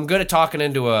 well, I'm good at talking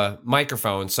into a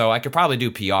microphone, so I could probably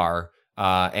do PR.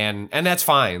 And that's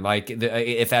fine. Like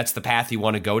if that's the path you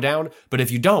want to go down. But if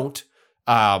you don't,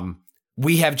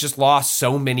 we have just lost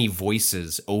so many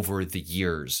voices over the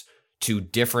years to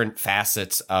different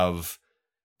facets of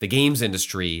the games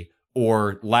industry,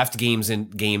 or left games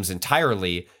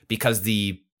entirely because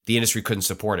the industry couldn't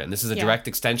support it. And this is a direct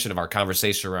extension of our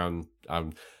conversation around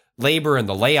labor and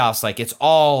the layoffs. Like it's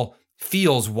all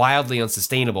feels wildly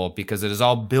unsustainable because it is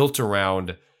all built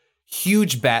around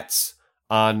huge bets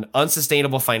on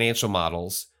unsustainable financial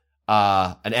models,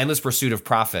 an endless pursuit of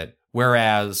profit.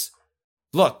 Whereas,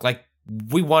 look, like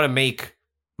we want to make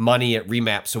money at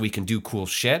Remap so we can do cool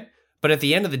shit. But at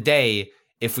the end of the day,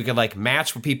 if we could like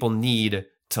match what people need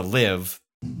to live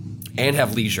and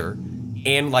have leisure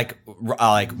and like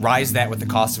rise that with the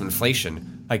cost of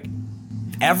inflation, like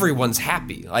everyone's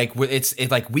happy. Like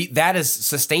that is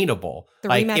sustainable. The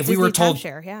like Remap if we were Disney told,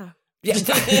 share, yeah. It's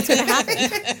gonna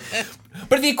happen.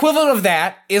 But the equivalent of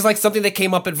that is like something that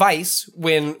came up at Vice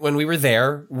when we were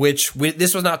there,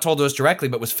 this was not told to us directly,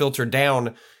 but was filtered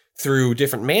down through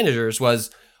different managers.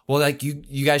 Was, well, like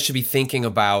you guys should be thinking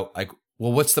about like,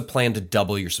 well, what's the plan to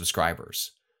double your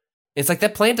subscribers? It's like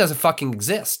that plan doesn't fucking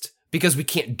exist because we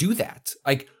can't do that.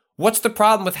 Like, what's the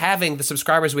problem with having the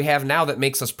subscribers we have now that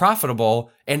makes us profitable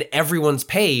and everyone's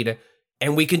paid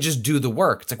and we can just do the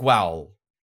work? It's like, well,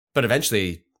 but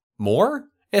eventually more?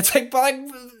 It's like, but like,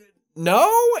 no.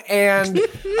 And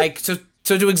like, so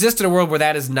to exist in a world where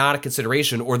that is not a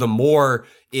consideration, or the more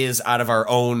is out of our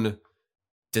own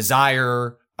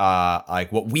desire,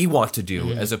 like what we want to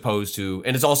do, as opposed to,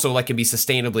 and it's also like can be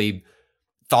sustainably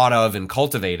thought of and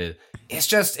cultivated.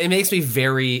 It makes me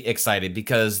very excited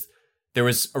because there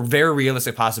was a very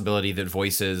realistic possibility that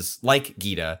voices like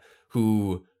Gita,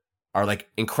 who are like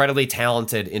incredibly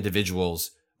talented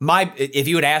individuals, if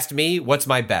you had asked me, what's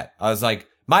my bet? I was like,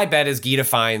 my bet is Gita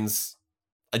finds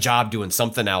a job doing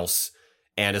something else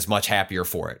and is much happier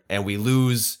for it. And we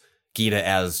lose Gita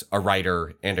as a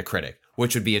writer and a critic,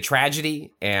 which would be a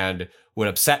tragedy and would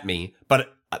upset me.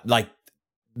 But like,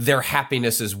 their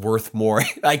happiness is worth more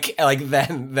than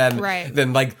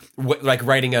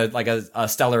writing a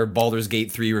stellar Baldur's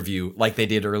Gate 3 review like they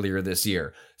did earlier this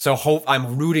year. So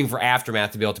I'm rooting for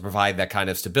Aftermath to be able to provide that kind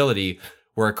of stability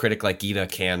where a critic like Gita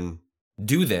can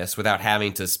do this without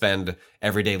having to spend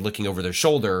every day looking over their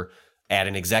shoulder at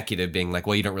an executive being like,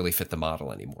 well, you don't really fit the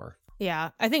model anymore.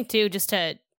 Yeah, I think too, just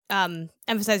to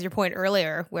emphasize your point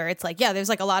earlier, where it's like, yeah, there's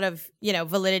like a lot of,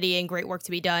 validity and great work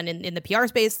to be done in the PR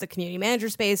space, the community manager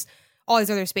space, all these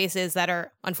other spaces that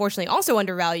are unfortunately also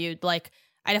undervalued. Like,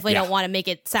 I definitely don't want to make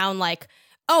it sound like,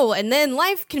 oh, and then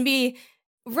life can be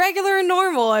regular and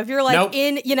normal if you're like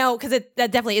because that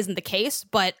definitely isn't the case.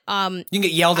 But you can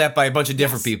get yelled at by a bunch of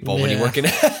different people when you work in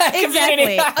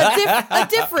exactly a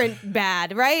different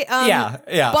bad, right?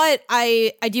 But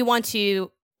I do want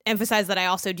to emphasize that I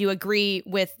also do agree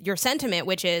with your sentiment,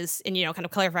 which is, and kind of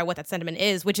clarify what that sentiment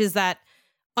is, which is that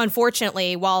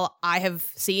unfortunately, while I have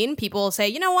seen people say,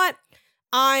 you know what,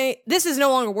 this is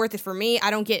no longer worth it for me, I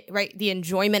don't get the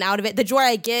enjoyment out of it. The joy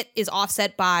I get is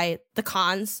offset by the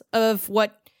cons of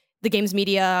what the games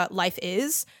media life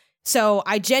is. So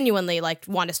I genuinely like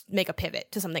want to make a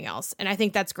pivot to something else. And I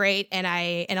think that's great. And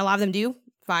a lot of them do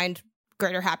find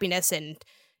greater happiness and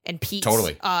peace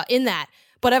in that.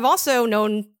 But I've also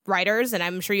known writers, and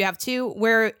I'm sure you have too,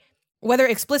 where whether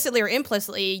explicitly or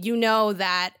implicitly, you know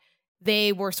that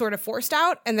they were sort of forced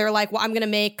out and they're like, well, I'm going to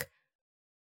make,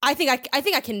 I think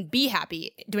I can be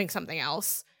happy doing something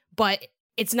else, but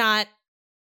it's not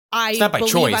by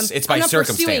choice. It's by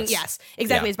circumstance. Yes,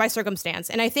 exactly. Yeah. It's by circumstance.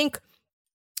 And I think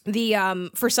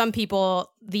for some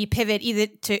people, the pivot either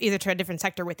to a different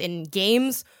sector within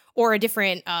games or a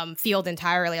different field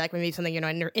entirely, like maybe something, in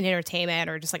entertainment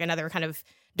or just like another kind of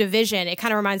division. It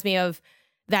kind of reminds me of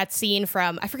that scene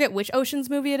from, I forget which Ocean's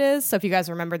movie it is. So if you guys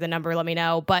remember the number, let me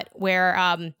know. But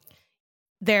where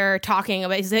they're talking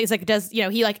about, he's like,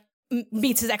 he like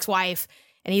meets his ex-wife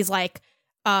and he's like,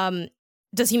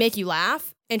 does he make you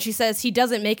laugh? And she says, he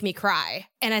doesn't make me cry.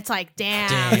 And it's like,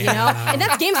 damn. And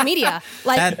that's games media.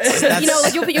 Like,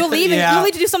 like you'll leave and you'll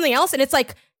leave to do something else. And it's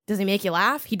like, does he make you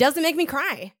laugh? He doesn't make me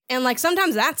cry. And like,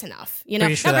 sometimes that's enough, Sure,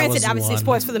 now, granted, obviously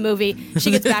spoilers for the movie.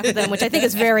 She gets back with him, which I think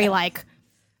is very like,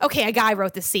 okay, a guy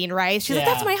wrote this scene, right? She's like,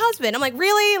 that's my husband. I'm like,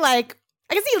 really? Like,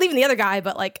 I can see you leaving the other guy,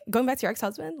 but like going back to your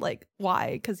ex-husband, like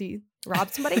why? Because he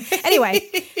robbed somebody? Anyway,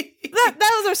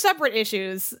 those are separate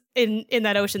issues in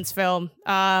that Ocean's film.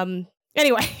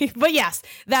 Anyway, but yes,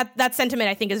 that sentiment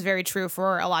I think is very true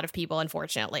for a lot of people,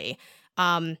 unfortunately.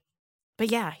 But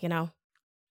yeah,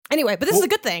 Anyway, but this is a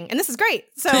good thing, and this is great.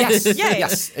 So yes, yay.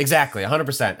 Yes, exactly,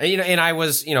 100%. And I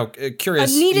was,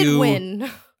 curious. A needed win.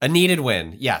 A needed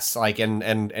win, yes. Like,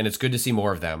 and it's good to see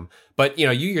more of them. But you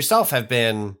yourself have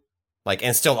been like,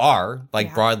 and still are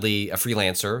like broadly a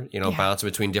freelancer. Bouncing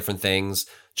between different things,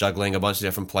 juggling a bunch of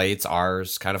different plates,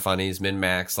 R's, kind of funnies, min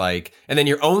max, like, and then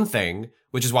your own thing,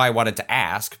 which is why I wanted to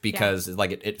ask because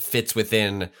like it fits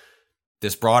within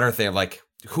this broader thing of like,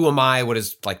 who am I? What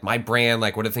is like my brand?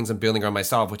 Like, what are the things I'm building around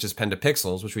myself, which is Pen to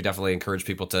Pixels, which we definitely encourage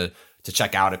people to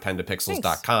check out at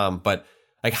pentopixels.com. But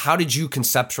like, how did you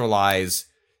conceptualize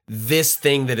this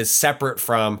thing that is separate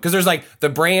from, because there's like the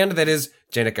brand that is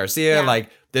Janet Garcia, like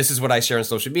this is what I share on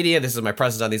social media. This is my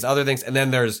presence on these other things. And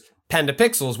then there's Pen to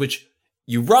Pixels, which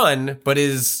you run, but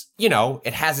is,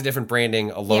 it has a different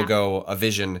branding, a logo, a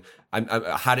vision.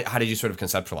 How did you sort of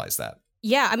conceptualize that?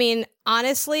 Yeah. I mean,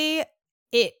 honestly,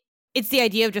 it's the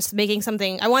idea of just making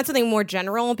something, I want something more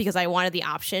general because I wanted the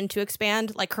option to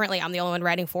expand. Like currently I'm the only one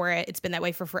writing for it. It's been that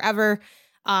way for forever.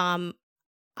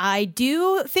 I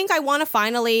do think I want to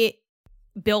finally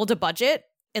build a budget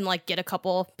and like get a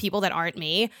couple people that aren't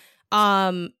me.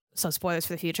 So spoilers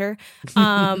for the future.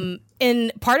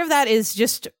 And part of that is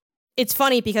just, it's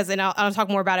funny because, and I'll talk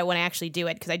more about it when I actually do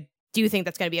it, because I do think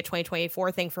that's going to be a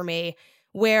 2024 thing for me,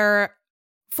 where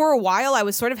for a while, I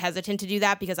was sort of hesitant to do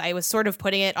that because I was sort of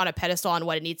putting it on a pedestal on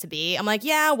what it needs to be. I'm like,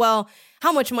 yeah, well,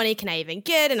 how much money can I even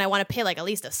get? And I want to pay like at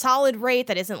least a solid rate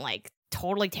that isn't like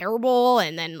totally terrible.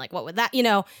 And then like, what would that,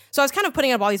 So I was kind of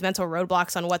putting up all these mental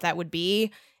roadblocks on what that would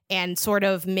be and sort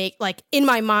of make like in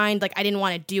my mind, like I didn't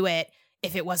want to do it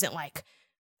if it wasn't like,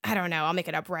 I don't know, I'll make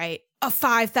it up right, a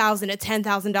 $5,000 to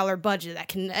 $10,000 budget that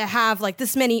can have like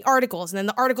this many articles, and then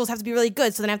the articles have to be really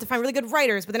good, so then I have to find really good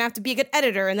writers, but then I have to be a good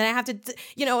editor, and then I have to,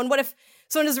 and what if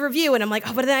someone does a review and I'm like,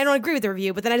 oh, but then I don't agree with the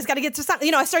review, but then I just got to get to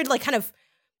something, I started like kind of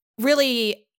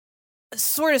really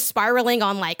sort of spiraling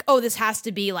on like, oh, this has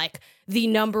to be like the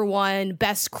number one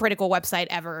best critical website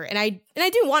ever, and I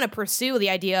do want to pursue the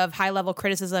idea of high level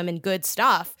criticism and good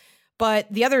stuff, but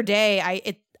the other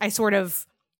day I sort of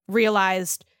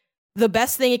realized the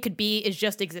best thing it could be is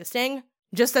just existing.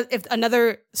 Just that if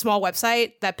another small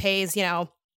website that pays,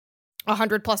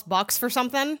 $100+ for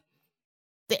something,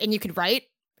 and you could write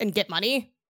and get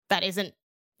money that isn't,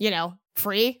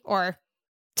 free or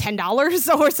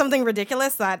 $10 or something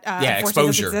ridiculous that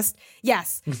exposure exist.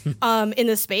 Yes, in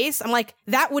the space, I'm like,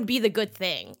 that would be the good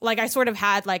thing. Like I sort of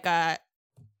had like a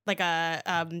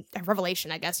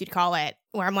revelation, I guess you'd call it,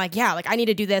 where I'm like, yeah, like I need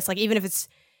to do this. Like even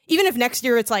if next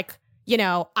year it's like,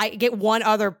 I get one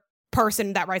other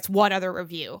person that writes one other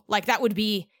review. Like that would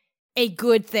be a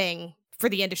good thing for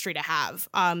the industry to have. So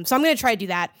I'm going to try to do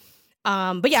that.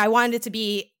 But yeah, I wanted it to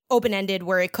be open-ended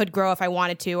where it could grow if I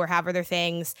wanted to or have other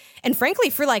things. And frankly,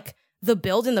 for like the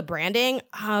build and the branding,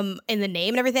 and the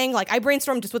name and everything, like I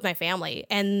brainstormed just with my family,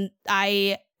 and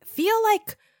I feel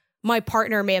like my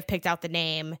partner may have picked out the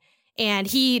name, and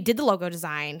he did the logo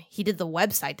design. He did the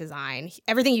website design.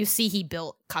 Everything you see, he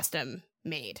built custom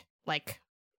made. Like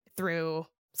through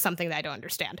something that I don't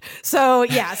understand. So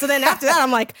yeah. So then after that,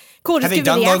 I'm like, cool. Just Have they give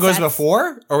done me the logos assets.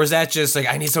 before, or was that just like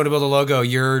I need someone to build a logo?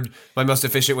 You're my most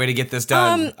efficient way to get this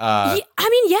done. He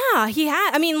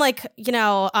had. I mean, like,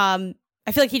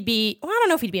 I feel like he'd be. Well, I don't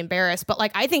know if he'd be embarrassed, but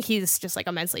like, I think he's just like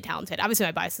immensely talented. Obviously,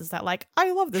 my bias is that like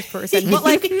I love this person, but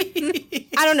like,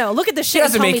 I don't know. Look at the shit and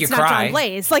doesn't tell make me you it's not cry. John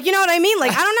Blaze. Like, you know what I mean?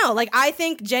 Like, I don't know. Like, I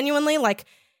think genuinely, like,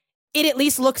 it at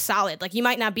least looks solid. Like, you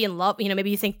might not be in love.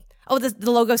 Maybe you think, oh,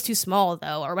 the logo's too small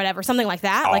though, or whatever, something like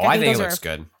that. Oh, Like, I think it those looks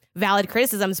are good. valid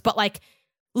criticisms, but like,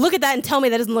 look at that and tell me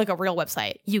that doesn't look like a real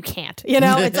website. You can't.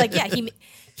 It's like, yeah, he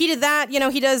did that.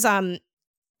 He does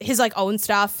his like own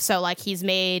stuff. So like he's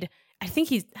made. I don't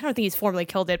think he's formally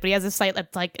killed it, but he has a site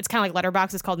that's like, it's kind of like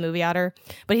Letterboxd. It's called Movie Outer,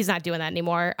 but he's not doing that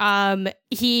anymore.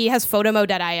 He has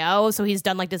Photomo.io, so he's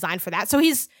done like design for that. So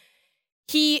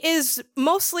he is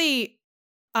mostly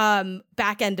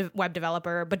back end web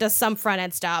developer, but does some front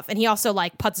end stuff, and he also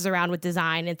like putzes around with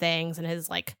design and things, and has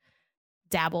like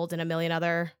dabbled in a million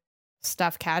other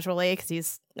stuff casually because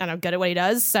he's good at what he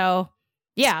does. So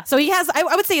yeah, so he has. I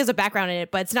would say he has a background in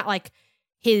it, but it's not like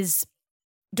his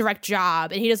direct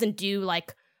job, and he doesn't do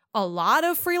like a lot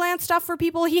of freelance stuff for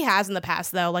people. He has in the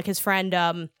past though, like his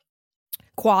friend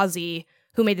Quasi,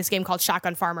 who made this game called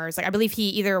Shotgun Farmers. Like I believe he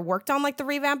either worked on like the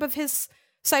revamp of his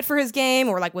site for his game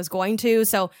or like was going to.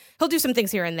 So he'll do some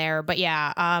things here and there. But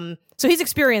yeah, so he's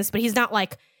experienced, but he's not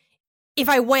like, if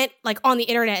I went like on the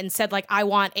internet and said like I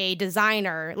want a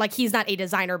designer, like he's not a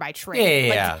designer by trade.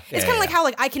 Yeah. It's kind of like how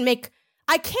like I can make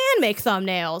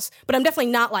thumbnails, but I'm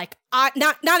definitely not like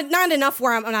not enough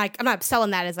where I'm not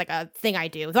selling that as like a thing I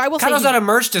do. Though I will Kato's say not a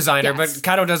merch designer, Yes. but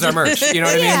Kato does our merch. You know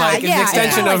what I mean? Like it's an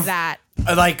extension it's of that.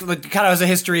 like Kato has a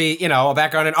history, a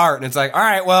background in art, and it's like, all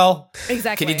right, well,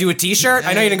 Exactly. can you do a T-shirt?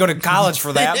 I know you didn't go to college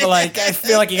for that, but like I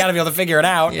feel like you got to be able to figure it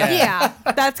out. Yeah,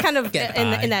 that's kind of Get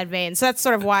in by. that vein. So that's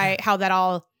sort of how that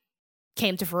all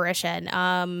came to fruition.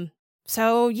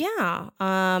 So yeah,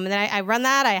 and then I run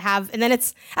that. And then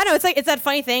it's it's that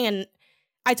funny thing, and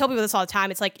I tell people this all the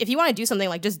time. It's like if you want to do something,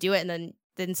 like just do it, and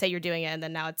then say you're doing it, and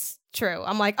then now it's true.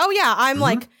 I'm like, oh yeah, I'm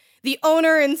like the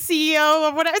owner and CEO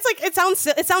of whatever. It's like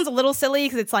it sounds a little silly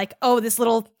because it's like, oh, this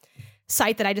little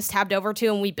site that I just tabbed over to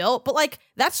and we built, but like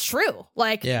that's true.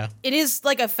 Like Yeah. it is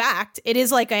like a fact. It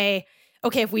is like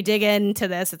okay, if we dig into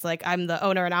this, it's like I'm the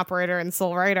owner and operator and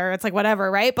sole writer. It's like whatever,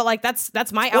 right? But like that's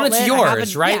my outlet. Well, it's I yours,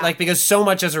 have right? yeah. Like because so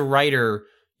much as a writer,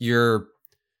 you're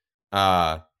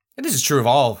and this is true of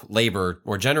all labor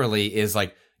more generally, is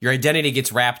like your identity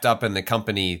gets wrapped up in the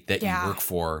company that Yeah. you work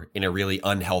for in a really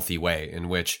unhealthy way, in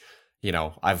which,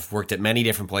 I've worked at many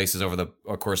different places over the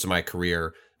course of my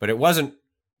career, but it wasn't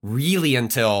really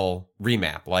until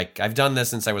Remap. Like I've done this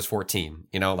since I was 14,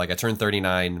 like I turned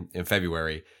 39 in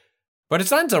February, but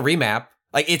it's not until Remap,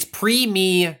 like it's pre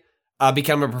me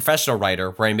becoming a professional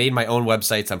writer where I made my own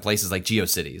websites on places like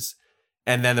GeoCities.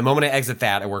 And then the moment I exit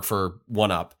that, I work for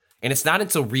 1UP. And it's not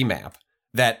until Remap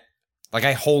that like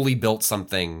I wholly built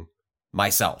something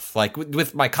myself, like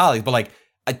with my colleagues, but like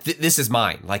this is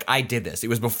mine. Like I did this. It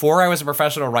was before I was a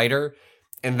professional writer.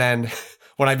 And then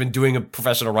when I've been doing a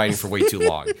professional writing for way too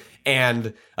long.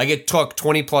 And like it took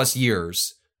 20 plus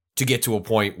years to get to a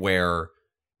point where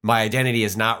my identity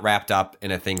is not wrapped up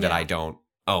in a thing that I don't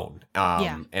own.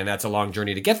 And that's a long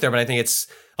journey to get there. But I think it's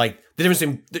like the difference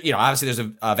in, obviously there's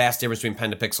a vast difference between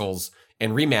Pen to Pixels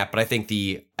and Remap, but I think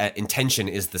the intention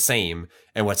is the same.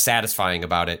 And what's satisfying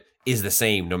about it is the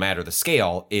same no matter the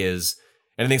scale is,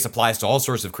 and I think this applies to all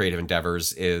sorts of creative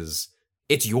endeavors, is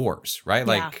it's yours, right?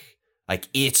 Yeah. Like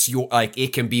it's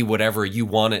it can be whatever you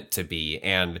want it to be.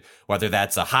 And whether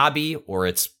that's a hobby or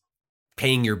it's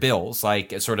paying your bills,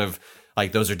 like it's sort of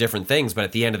like those are different things. But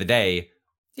at the end of the day,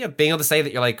 being able to say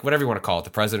that you're like, whatever you want to call it, the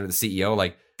president or the CEO,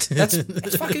 like that's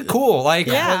fucking cool. Like,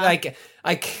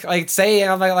 like say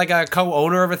I'm like a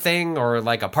co-owner of a thing or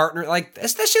like a partner, like that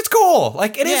shit's cool.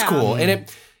 Like it is cool. And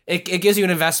it gives you an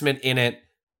investment in it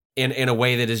in a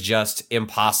way that is just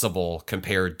impossible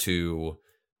compared to,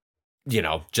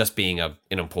 just being an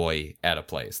employee at a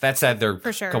place. That said, there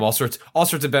For sure. come all sorts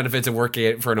of benefits of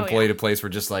working for an employee at a place where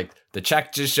just like the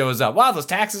check just shows up. Wow, those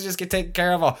taxes just get taken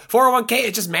care of. 401k,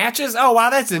 it just matches. Oh wow,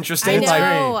 that's interesting. I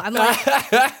know. Like,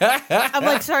 I'm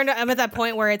like I'm at that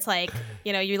point where it's like,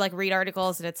 you like read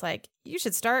articles and it's like, you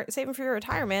should start saving for your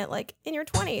retirement like in your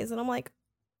 20s. And I'm like,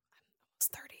 I'm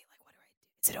almost 30. Like, what do I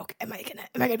do? Is it okay?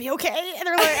 Am I gonna be okay? And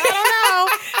they're like, I don't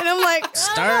know. And I'm like,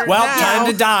 Start well, now.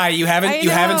 time to die. You haven't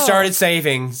know. started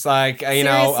saving. It's like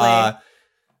Seriously.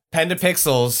 Pen to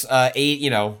Pixels,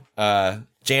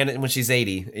 Janet when she's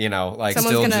 80, like Someone's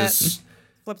still gonna just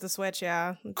flip the switch.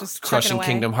 Yeah, just crushing away.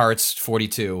 Kingdom Hearts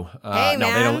 42. Hey, No,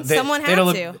 man, someone they had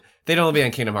don't to. they'd only be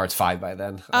on Kingdom Hearts 5 by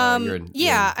then.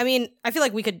 I mean, I feel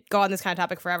like we could go on this kind of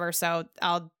topic forever, so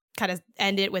I'll kind of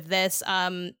end it with this.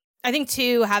 I think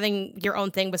too, having your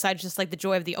own thing besides just like the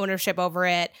joy of the ownership over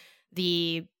it,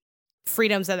 the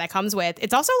freedoms that comes with,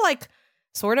 it's also like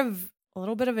sort of a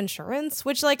little bit of insurance,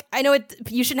 which like I know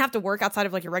you shouldn't have to work outside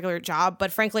of like your regular job,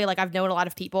 but frankly, like I've known a lot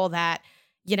of people that,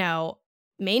 you know,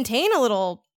 maintain a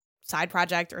little side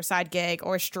project or side gig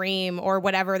or stream or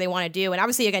whatever they want to do. And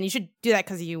obviously, again, you should do that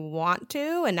because you want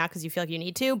to and not because you feel like you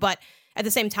need to. But at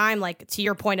the same time, like to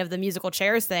your point of the musical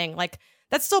chairs thing, like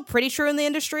that's still pretty true in the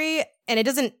industry. And it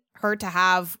doesn't hurt to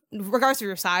have, regardless of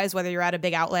your size, whether you're at a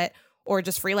big outlet or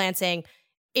just freelancing,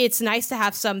 it's nice to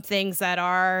have some things that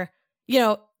are, you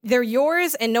know, they're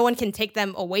yours and no one can take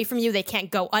them away from you. They can't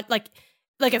go like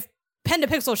if Pen to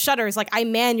Pixel shutters, like I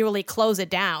manually close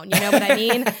it down. You know what I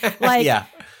mean? Like, yeah.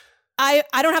 I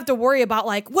don't have to worry about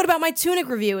like, what about my Tunic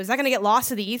review? Is that going to get lost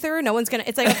to the ether? No one's going to,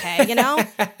 it's like, okay, you know?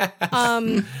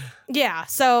 Yeah.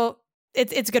 So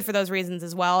it's good for those reasons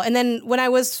as well. And then when I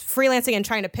was freelancing and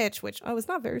trying to pitch, which I was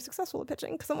not very successful at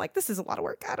pitching because I'm like, this is a lot of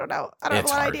work. I don't know. I don't have a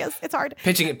lot of ideas. It's hard.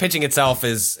 Pitching itself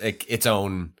is its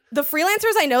own. The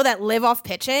freelancers I know that live off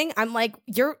pitching, I'm like,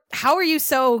 how are you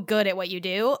so good at what you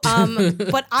do?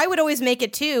 But I would always make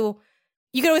it too.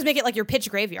 You could always make it like your pitch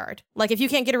graveyard. Like if you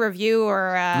can't get a review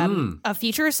or a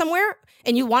feature somewhere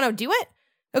and you want to do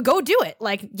it, go do it.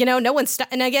 Like, you know, no one's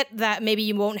and I get that maybe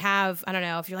you won't have, I don't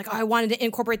know, if you're like, oh, I wanted to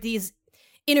incorporate these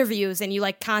interviews and you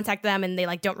like contact them and they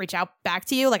like don't reach out back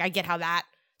to you. Like I get how that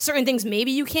certain things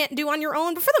maybe you can't do on your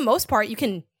own, but for the most part you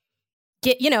can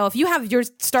get, you know, if you have your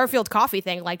Starfield coffee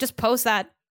thing, like just post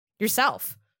that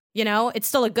yourself. You know, it's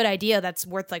still a good idea that's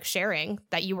worth like sharing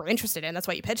that you were interested in. That's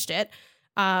why you pitched it.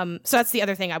 So that's the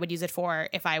other thing I would use it for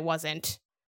if I wasn't,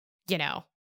 you know,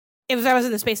 if I was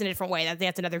in the space in a different way. I think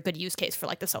that's another good use case for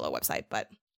like the solo website. But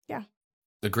yeah,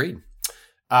 agreed.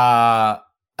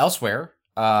 Elsewhere,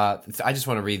 I just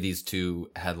want to read these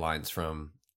two headlines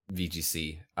from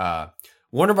VGC.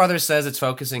 Warner Brothers says it's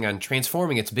focusing on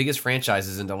transforming its biggest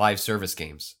franchises into live service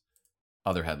games.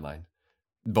 Other headline,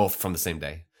 both from the same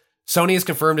day. Sony has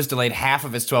confirmed it's delayed half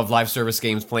of its 12 live service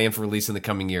games planned for release in the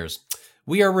coming years.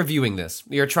 We are reviewing this.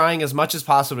 We are trying as much as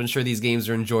possible to ensure these games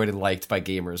are enjoyed and liked by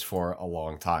gamers for a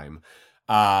long time.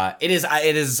 It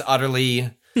is utterly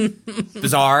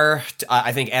bizarre.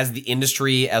 I think as the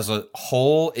industry as a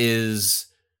whole is,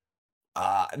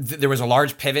 there was a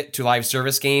large pivot to live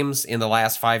service games in the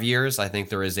last 5 years. I think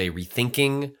there is a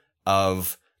rethinking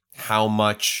of how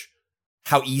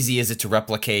easy is it to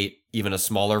replicate even a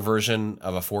smaller version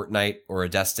of a Fortnite or a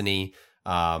Destiny.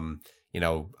 With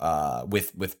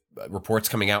reports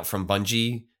coming out from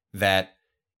Bungie that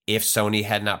if Sony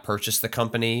had not purchased the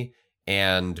company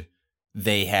and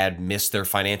they had missed their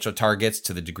financial targets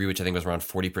to the degree which I think was around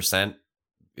 40%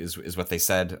 is what they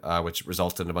said, which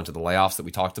resulted in a bunch of the layoffs that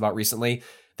we talked about recently,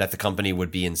 that the company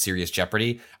would be in serious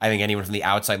jeopardy. I think anyone from the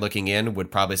outside looking in would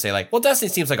probably say like, well, Destiny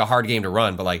seems like a hard game to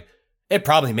run, but like it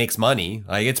probably makes money.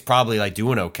 Like it's probably like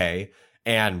doing okay.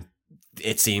 And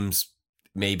it seems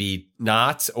maybe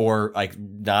not, or like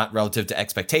not relative to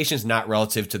expectations, not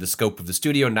relative to the scope of the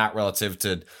studio, not relative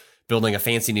to building a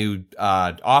fancy new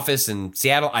office in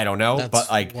Seattle. I don't know,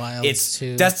 but like it's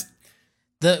too.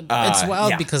 It's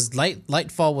wild because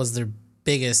Lightfall was their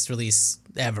biggest release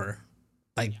ever.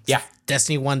 Like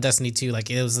Destiny 1, Destiny 2, like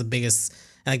it was the biggest.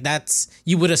 And like that's,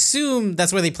 you would assume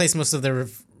that's where they place most of their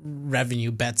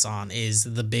revenue bets on, is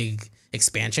the big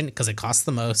expansion because it costs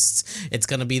the most. It's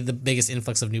going to be the biggest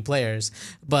influx of new players.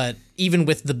 But even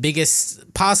with the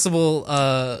biggest possible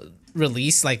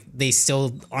release, like they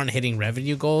still aren't hitting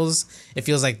revenue goals. It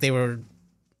feels like they were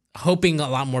hoping a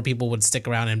lot more people would stick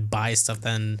around and buy stuff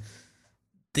than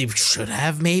they should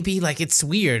have, maybe. Like it's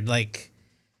weird. Like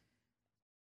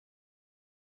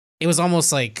it was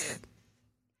almost like,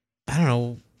 I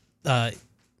don't know,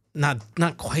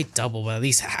 not quite double, but at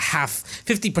least half,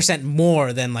 50%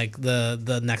 more than like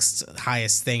the next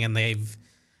highest thing, and they've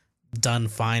done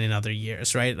fine in other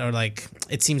years, right? Or like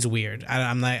it seems weird.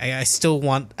 I still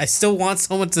want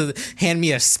someone to hand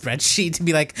me a spreadsheet to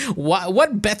be like,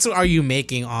 what bets are you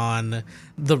making on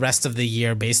the rest of the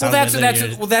year based on that's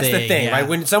the thing, right?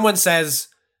 When someone says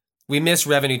we miss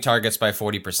revenue targets by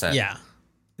 40%,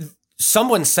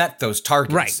 someone set those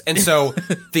targets, right? And so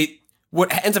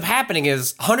what ends up happening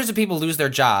is hundreds of people lose their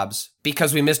jobs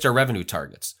because we missed our revenue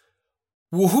targets.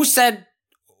 Well,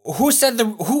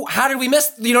 how did we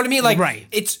miss? You know what I mean? Like, right.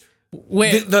 It's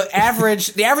the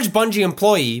average Bungie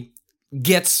employee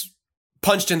gets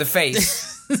punched in the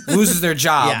face, loses their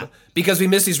job because we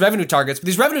missed these revenue targets. But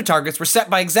these revenue targets were set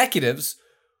by executives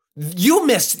you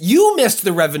missed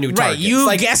the revenue targets.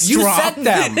 You guessed you wrong. set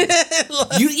them.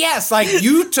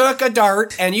 You took a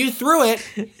dart and you threw it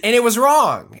and it was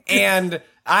wrong. And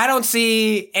I don't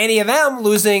see any of them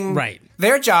losing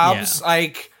their jobs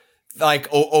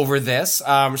over this.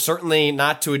 Certainly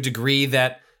not to a degree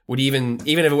that would even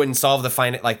if it wouldn't solve the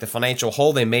financial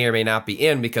hole they may or may not be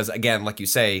in, because again, like you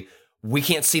say, we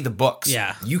can't see the books.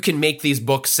 Yeah. You can make these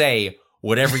books say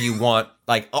whatever you want,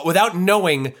 without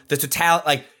knowing the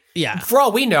totality. For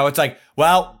all we know, it's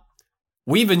well,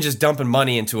 we've been just dumping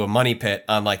money into a money pit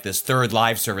on this third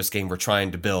live service game we're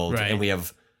trying to build, and we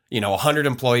have 100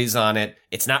 employees on it.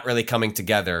 It's not really coming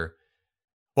together.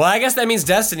 Well, I guess that means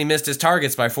Destiny missed his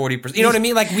targets by 40%. You know what I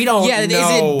mean? We don't know. Is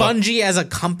it Bungie as a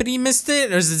company missed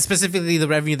it, or is it specifically the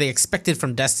revenue they expected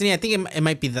from Destiny? I think it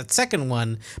might be that second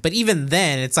one. But even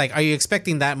then, it's are you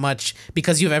expecting that much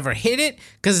because you've ever hit it?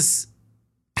 Because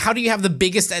how do you have the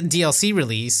biggest DLC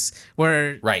release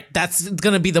where that's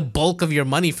going to be the bulk of your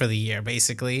money for the year,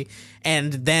 basically,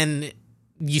 and then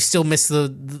you still miss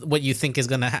what you think is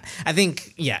going to I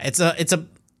think,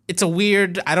 it's a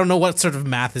weird, I don't know what sort of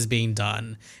math is being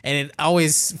done. And it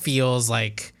always feels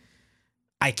like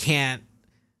I can't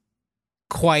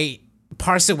quite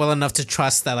parse it well enough to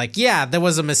trust that, there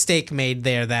was a mistake made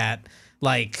there that,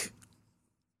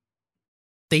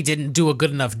 they didn't do a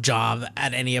good enough job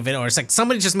at any of it, or it's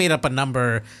somebody just made up a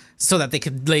number so that they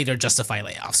could later justify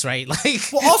layoffs, right?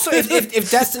 Well, also, if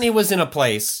Destiny was in a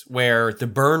place where the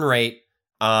burn rate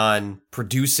on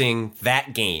producing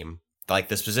that game,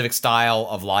 the specific style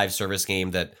of live service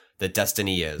game that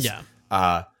Destiny is,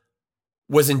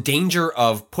 was in danger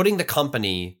of putting the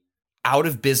company out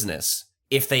of business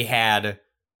if they had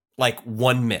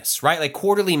one miss, right?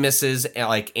 Quarterly misses,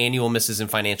 annual misses in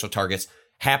financial targets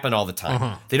happen all the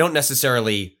time. They don't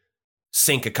necessarily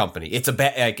sink a company. It's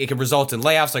it can result in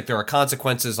layoffs. There are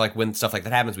consequences when stuff like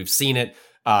that happens. We've seen it.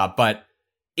 But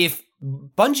if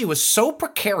Bungie was so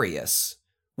precarious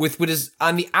with what is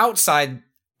on the outside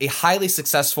a highly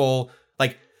successful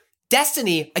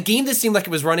Destiny, a game that seemed like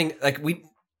it was running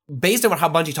based on how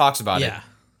Bungie talks about it,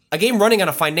 a game running on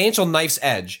a financial knife's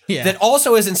edge that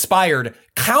also has inspired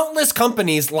countless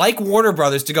companies like Warner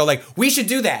Brothers to go we should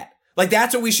do that.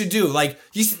 That's what we should do.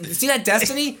 You see that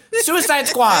Destiny? Suicide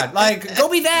Squad. Go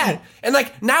be that. And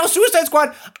now Suicide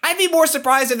Squad, I'd be more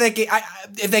surprised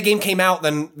if that game came out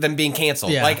than being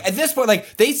canceled. At this point,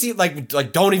 they see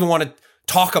don't even want to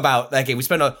talk about that game. We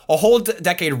spent a whole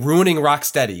decade ruining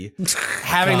Rocksteady,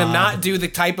 having them not do the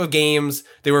type of games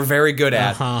they were very good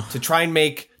at to try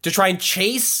and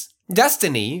chase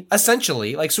Destiny.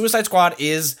 Essentially, Suicide Squad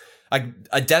is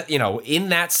in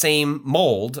that same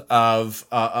mold of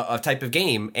a type of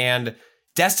game, and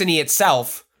Destiny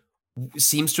itself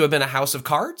seems to have been a house of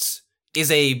cards.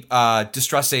 Is a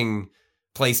distressing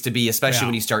place to be, especially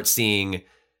when you start seeing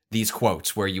these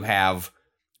quotes where you have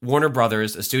Warner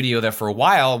Brothers, a studio that for a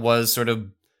while was sort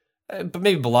of,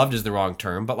 maybe beloved is the wrong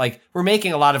term, but we're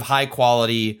making a lot of high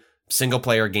quality single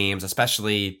player games,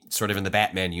 especially sort of in the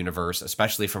Batman universe,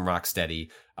 especially from Rocksteady.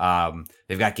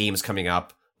 They've got games coming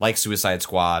up like Suicide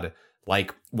Squad,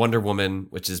 like Wonder Woman,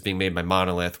 which is being made by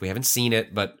Monolith. We haven't seen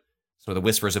it, but some of the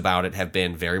whispers about it have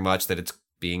been very much that it's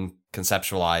being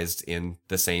conceptualized in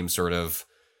the same sort of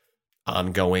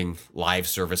ongoing live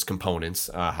service components,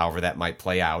 however that might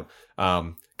play out.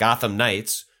 Gotham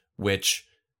Knights, which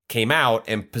came out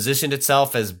and positioned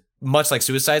itself as much like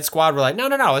Suicide Squad. We're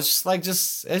no, it's just like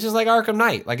Arkham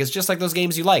Knight. It's just like those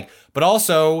games you like, but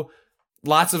also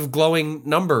lots of glowing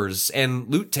numbers and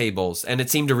loot tables, and it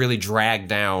seemed to really drag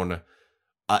down.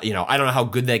 I don't know how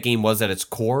good that game was at its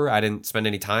core. I didn't spend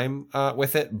any time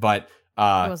with it, but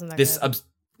it wasn't that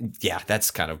good.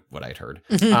 That's kind of what I'd heard.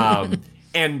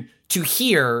 And to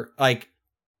hear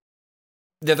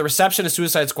that the reception of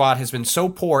Suicide Squad has been so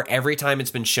poor every time it's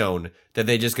been shown that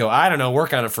they just go, I don't know,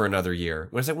 work on it for another year.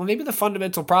 When it's well, maybe the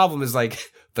fundamental problem is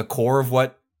the core of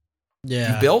what you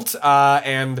built,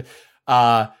 and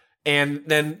then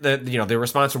the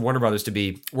response from Warner Brothers to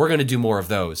be, we're going to do more of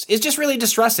those, is just really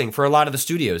distressing for a lot of the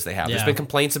studios they have. There's been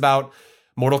complaints about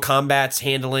Mortal Kombat's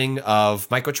handling of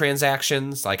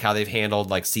microtransactions, how they've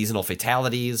handled seasonal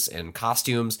fatalities and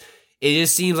costumes. It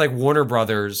just seems like Warner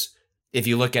Brothers, if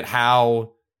you look at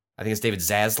how, I think it's David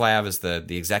Zaslav is the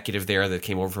executive there that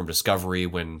came over from Discovery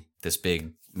when this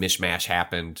big mishmash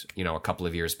happened, a couple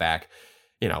of years back,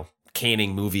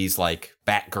 canning movies like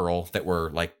Batgirl that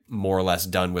were more or less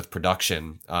done with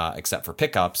production, except for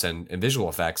pickups and visual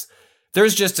effects.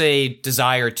 There's just a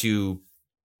desire to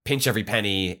pinch every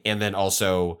penny and then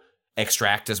also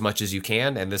extract as much as you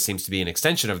can. And this seems to be an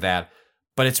extension of that.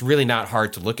 But it's really not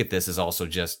hard to look at this as also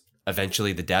just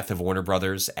eventually the death of Warner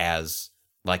Brothers as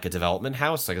like a development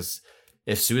house. Like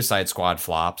if Suicide Squad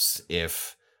flops,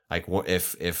 if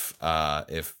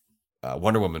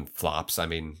Wonder Woman flops, I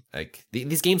mean, like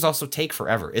these games also take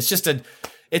forever. It's just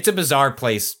it's a bizarre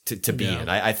place to be in.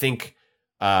 I think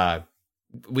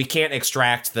we can't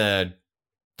extract the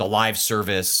live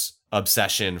service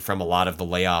obsession from a lot of the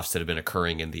layoffs that have been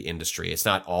occurring in the industry. It's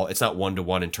not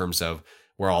 1-to-1 in terms of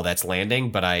where all that's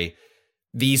landing, but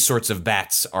these sorts of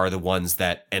bets are the ones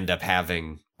that end up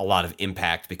having a lot of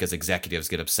impact because executives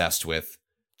get obsessed with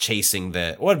chasing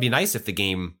it'd be nice if the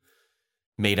game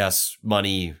made us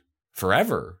money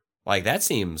forever. Like, that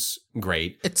seems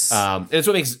great. It's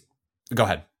what makes. Go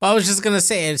ahead. I was just gonna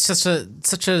say, it's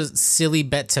such a silly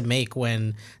bet to make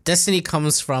when Destiny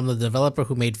comes from the developer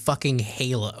who made fucking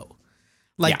Halo.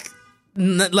 Like,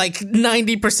 like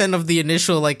 90% of the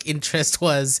initial like interest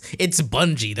was it's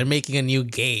Bungie. They're making a new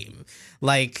game.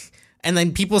 Like. And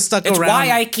then people stuck around. It's why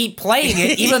I keep playing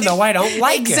it, even though I don't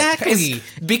like exactly. it.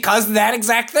 Exactly. Because of that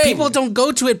exact thing. People don't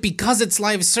go to it because it's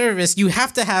live service. You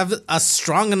have to have a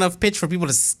strong enough pitch for people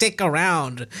to stick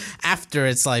around after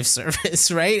it's live service,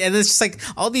 right? And it's just like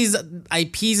all these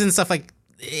IPs and stuff, like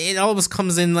it always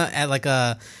comes in at like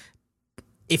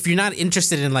if you're not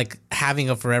interested in like having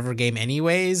a forever game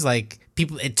anyways, like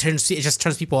it just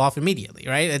turns people off immediately,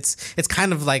 right? It's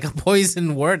kind of like a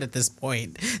poison word at this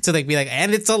point to like be like,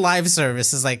 and it's a live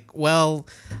service. It's like, well,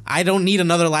 I don't need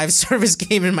another live service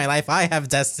game in my life. I have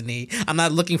Destiny. I'm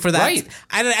not looking for that. Right.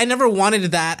 I never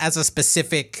wanted that as a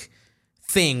specific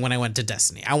thing when I went to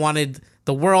Destiny. I wanted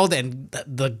the world and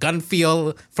the gun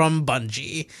feel from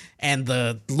Bungie and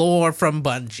the lore from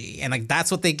Bungie, and like that's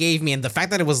what they gave me. And the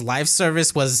fact that it was live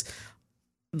service was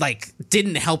like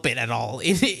didn't help it at all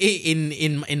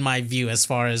in my view, as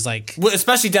far as like, well,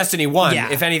 especially Destiny 1. Yeah.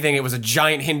 If anything, it was a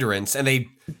giant hindrance, and they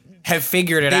have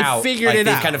figured it out. Figured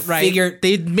kind of right? figured.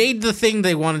 They made the thing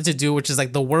they wanted to do, which is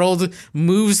like the world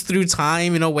moves through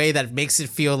time in a way that makes it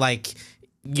feel like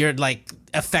you're like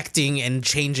affecting and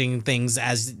changing things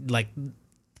as like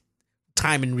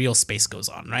time and real space goes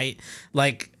on, right?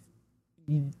 Like,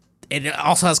 it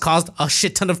also has caused a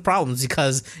shit ton of problems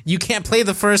because you can't play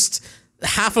the first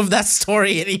half of that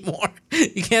story anymore.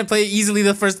 You can't play easily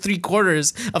the first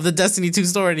 3/4 of the Destiny 2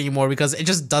 story anymore because it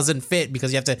just doesn't fit,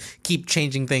 because you have to keep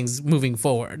changing things moving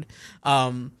forward.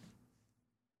 But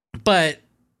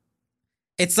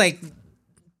it's like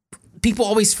people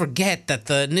always forget that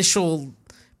the initial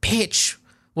pitch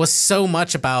was so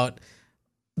much about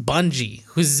Bungie,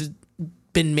 who's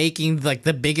been making like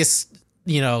the biggest,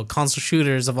 console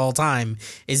shooters of all time,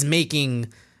 is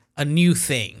making a new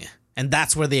thing. And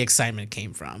that's where the excitement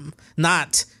came from.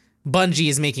 Not Bungie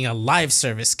is making a live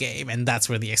service game, and that's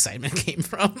where the excitement came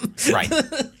from. Right.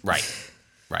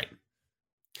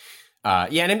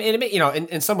 Yeah, and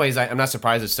in some ways, I'm not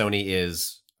surprised that Sony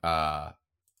is kind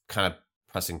of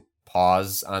pressing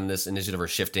pause on this initiative or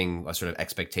shifting sort of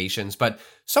expectations. But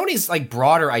Sony's like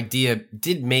broader idea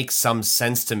did make some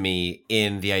sense to me,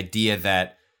 in the idea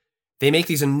that they make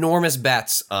these enormous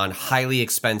bets on highly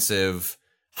expensive,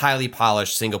 highly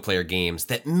polished single player games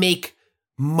that make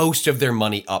most of their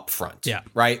money up front. Yeah.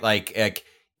 Right? Like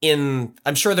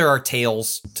I'm sure there are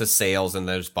tails to sales, and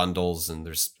there's bundles and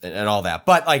all that.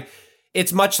 But like,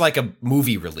 it's much like a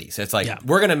movie release. It's like,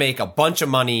 we're going to make a bunch of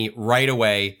money right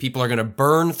away. People are going to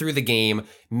burn through the game.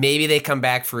 Maybe they come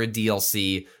back for a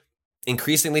DLC.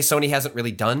 Increasingly, Sony hasn't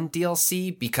really done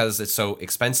DLC because it's so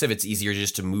expensive. It's easier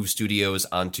just to move studios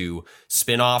onto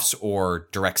spin-offs or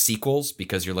direct sequels,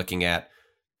 because you're looking at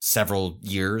several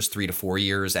years, 3 to 4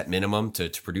 years at minimum to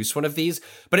produce one of these.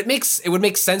 But it would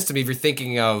make sense to me if you're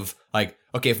thinking of like,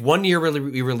 okay, if 1 year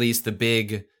we release the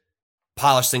big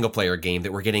polished single player game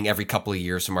that we're getting every couple of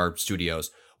years from our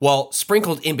studios, well,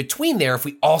 sprinkled in between there, if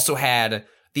we also had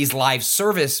these live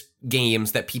service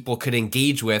games that people could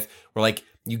engage with, where like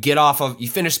you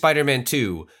finish Spider-Man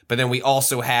 2, but then we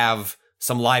also have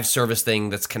some live service thing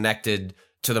that's connected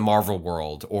to the Marvel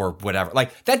world or whatever.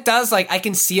 Like, that does, like, I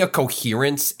can see a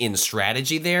coherence in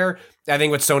strategy there. I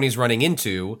think what Sony's running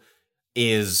into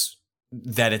is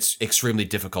that it's extremely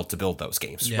difficult to build those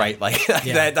games, right? Like,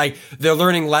 that, like, they're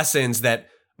learning lessons that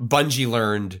Bungie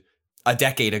learned a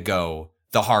decade ago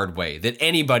the hard way, that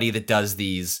anybody that does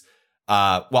these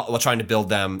while trying to build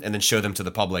them and then show them to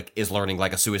the public is learning,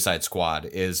 like a Suicide Squad,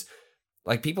 is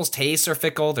like, people's tastes are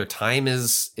fickle, their time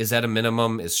is at a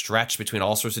minimum, is stretched between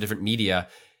all sorts of different media,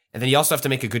 and then you also have to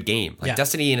make a good game. Like,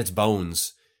 Destiny in its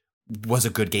bones was a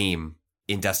good game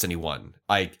in Destiny 1.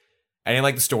 Like, I didn't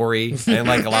like the story. I didn't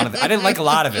like a lot of it. I didn't like a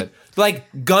lot of it. But,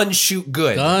 like, gun shoot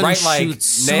good, Gun right? Like, shoot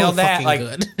so nailed that. fucking Like,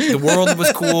 good. the world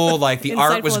was cool. Like, the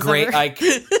art Insightful was as great. ever. Like,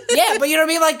 yeah, but you know what I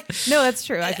mean? Like, No, that's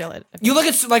true. I feel it. you look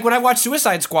at, like, when I watch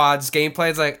Suicide Squad's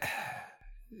gameplay, it's like,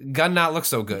 gun not look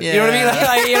so good. You know what I mean? Yeah.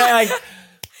 Like, you know, like,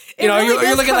 It really you're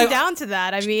does looking come like down to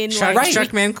that. I mean, Shark, like,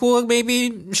 Sharkman cool,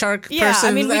 maybe? Shark yeah, person?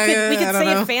 I mean, we could I don't say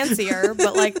know. it fancier,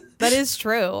 but like that is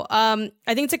true. I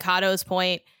think to Kato's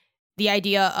point, the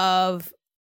idea of,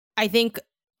 I think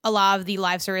a lot of the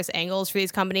live service angles for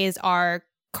these companies are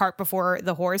cart before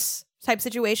the horse type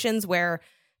situations where,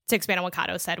 to expand on what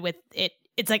Kato said with it,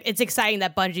 it's like, it's exciting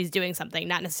that Bungie's doing something,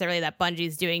 not necessarily that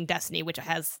Bungie's doing Destiny, which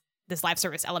has this live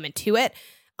service element to it.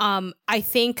 I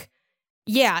think,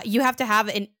 yeah, you have to have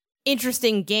an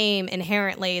interesting game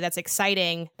inherently that's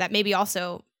exciting that maybe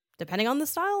also, depending on the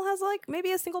style, has like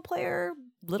maybe a single player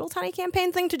little tiny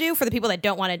campaign thing to do for the people that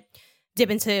don't want to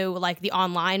dip into like the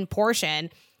online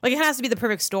portion. Like, it has to be the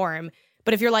perfect storm.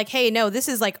 But if you're like, hey, no, this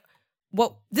is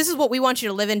what we want you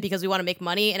to live in because we want to make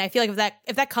money. And I feel like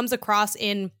if that comes across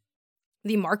in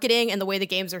the marketing and the way the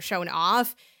games are shown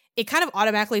off, it kind of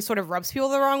automatically sort of rubs people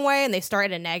the wrong way and they start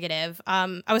at a negative.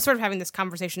 I was sort of having this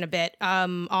conversation a bit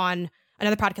on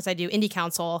another podcast I do, Indie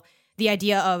Council, the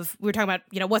idea of, we were talking about,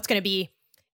 you know, what's going to be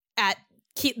at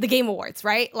the Game Awards,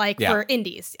 right? Like, for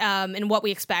indies, and what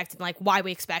we expect and like why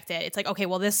we expect it. It's like, okay,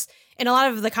 well, this, and a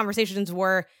lot of the conversations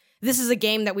were, this is a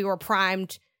game that we were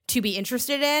primed to be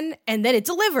interested in, and then it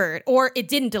delivered, or it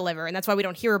didn't deliver, and that's why we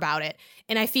don't hear about it.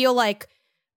 And I feel like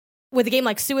with a game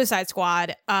like Suicide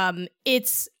Squad,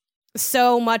 it's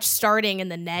so much starting in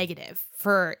the negative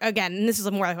for, again, and this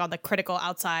is more like on the critical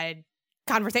outside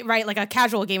conversation, right? Like, a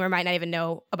casual gamer might not even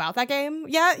know about that game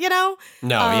yet, you know?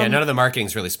 no, none of the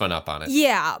marketing's really spun up on it.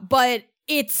 Yeah, but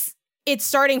it's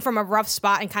starting from a rough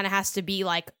spot and kind of has to be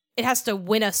like, it has to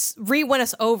re-win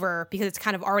us over because it's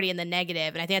kind of already in the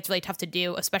negative. And I think that's really tough to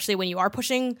do, especially when you are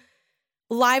pushing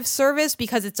live service,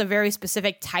 because it's a very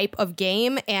specific type of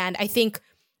game. And I think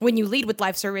when you lead with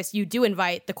live service, you do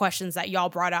invite the questions that y'all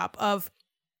brought up of,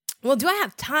 well, do I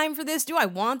have time for this? Do I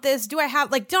want this? Do I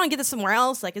have, like, don't I get this somewhere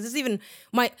else? Like, is this even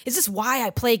is this why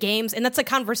I play games? And that's a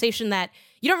conversation that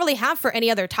you don't really have for any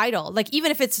other title. Like,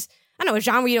 even if it's, I don't know, a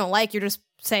genre you don't like, you're just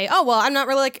say, oh, well, I'm not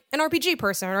really like an RPG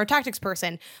person or a tactics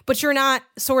person, but you're not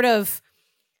sort of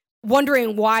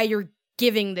wondering why you're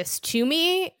giving this to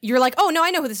me. You're like, oh, no, I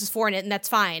know who this is for, and that's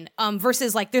fine.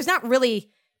 Versus, like, there's not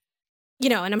really, you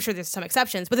know, and I'm sure there's some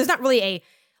exceptions, but there's not really a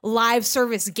live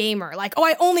service gamer. Like, oh,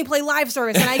 I only play live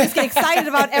service, and I just get excited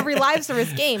about every live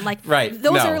service game. Like,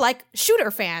 those are like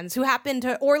shooter fans who happen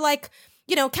to, or like,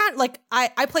 you know,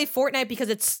 I play Fortnite because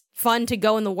it's fun to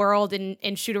go in the world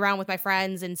and shoot around with my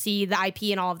friends and see the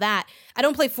IP and all of that. I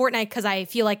don't play Fortnite because I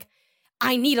feel like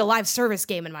I need a live service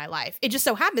game in my life. It just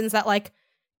so happens that, like,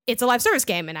 it's a live service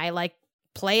game and I like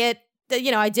play it, you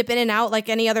know, I dip in and out like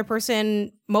any other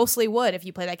person mostly would if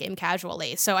you play that game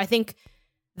casually. So I think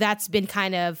that's been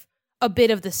kind of a bit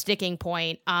of the sticking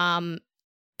point. But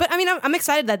I mean, I'm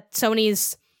excited that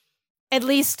Sony's at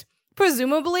least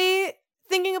presumably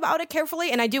thinking about it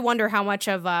carefully. And I do wonder how much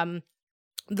of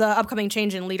the upcoming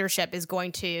change in leadership is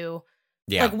going to,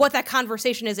 like, what that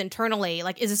conversation is internally.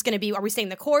 Like, is this going to be, are we staying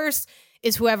the course?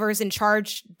 Is whoever's in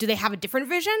charge, do they have a different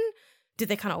vision? Did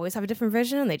they kind of always have a different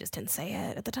vision and they just didn't say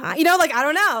it at the time? You know, like, I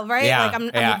don't know, right? Yeah, like, I'm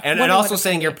and also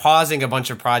saying you're pausing a bunch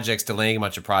of projects, delaying a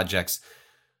bunch of projects.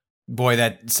 Boy,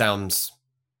 that sounds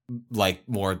like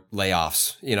more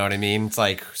layoffs. You know what I mean? It's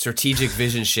like strategic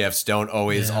vision shifts don't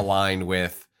always align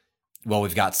with, well,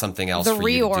 we've got something else the for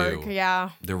you to reorg, do. yeah.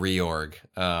 The reorg.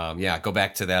 Go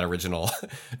back to that original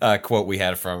quote we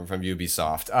had from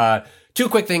Ubisoft. Two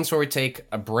quick things before we take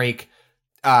a break.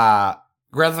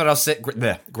 Grand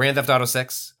Theft Auto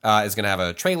 6 is going to have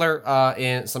a trailer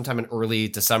in sometime in early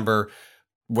December.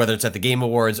 Whether it's at the Game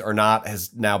Awards or not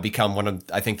has now become one of,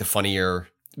 I think, the funnier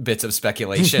bits of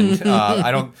speculation.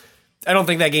 I don't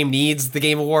think that game needs the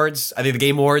Game Awards. I think the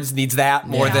Game Awards needs that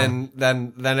more than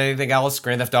anything else.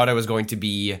 Grand Theft Auto is going to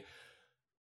be,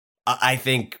 I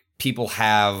think people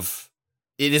have,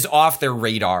 it is off their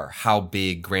radar how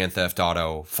big Grand Theft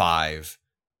Auto 5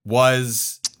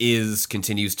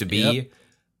 continues to be. Yep.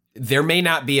 There may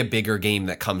not be a bigger game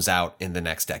that comes out in the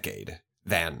next decade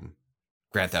than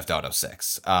Grand Theft Auto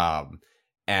 6.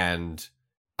 And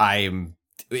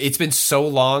it's been so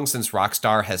long since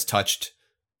Rockstar has touched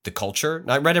the culture.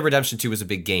 Now, Red Dead Redemption 2 was a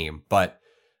big game, but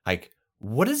like,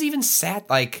 what is even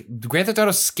like Grand Theft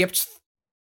Auto skipped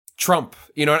Trump?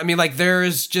 You know what I mean? Like,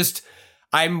 there's just,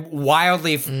 I'm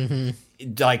wildly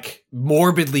like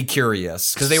morbidly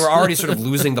curious because they were already sort of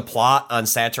losing the plot on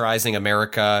satirizing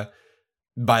America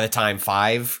by the time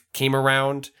 5 came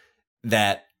around,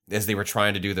 that as they were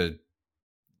trying to do the,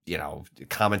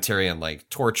 commentary on like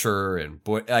torture and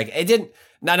like it didn't,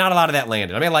 not a lot of that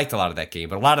landed. I mean, I liked a lot of that game,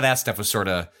 but a lot of that stuff was sort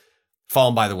of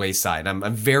fallen by the wayside.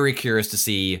 I'm very curious to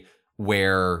see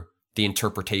where the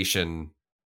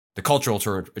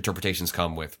cultural interpretations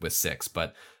come with 6.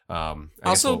 But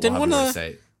also, didn't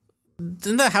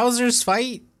the Housers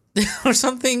fight or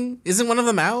something? Isn't one of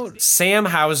them out? Sam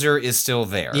Houser is still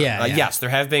there. Yeah. Yes, there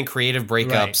have been creative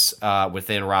breakups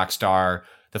within Rockstar.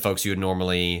 The folks you would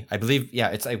normally, I believe,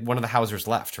 it's like one of the Housers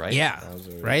left, right? Yeah,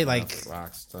 Houser right. Left,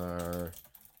 Like Rockstar.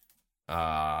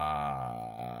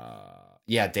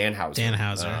 Dan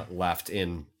Houser. Left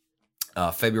in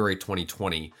February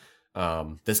 2020.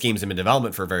 This game's been in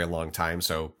development for a very long time,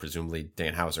 so presumably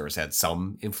Dan Houser has had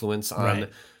some influence on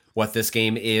what this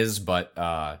game is, but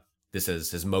this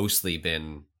has mostly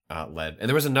been led. And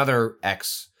there was another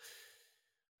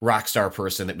Rockstar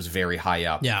person that was very high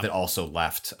up that also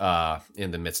left in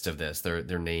the midst of this.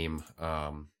 Their name,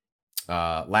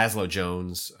 Laszlo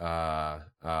Jones,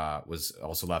 was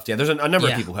also left. Yeah, there's a number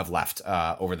of people who have left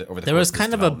over the. There was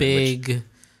kind of a big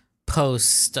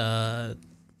post Red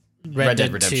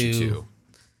Dead Redemption 2,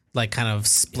 like kind of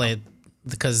split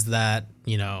because that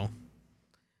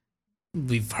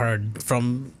we've heard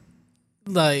from.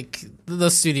 Like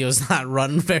the studio's not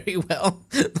run very well.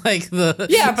 Some of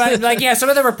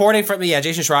the reporting from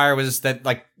Jason Schreier was that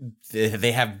like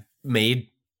they have made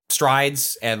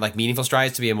strides and like meaningful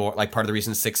strides to be a more like part of the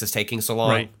reason 6 is taking so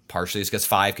long. Right. Partially is because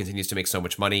 5 continues to make so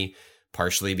much money.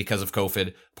 Partially because of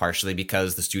COVID. Partially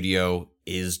because the studio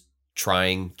is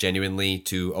trying genuinely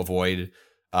to avoid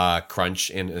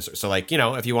crunch. And so like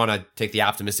if you want to take the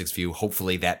optimistic view,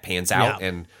 hopefully that pans out.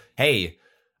 And hey,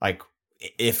 like.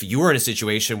 If you were in a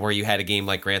situation where you had a game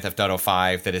like Grand Theft Auto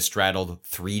 5 that has straddled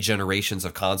 3 generations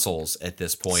of consoles at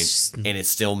this point and it's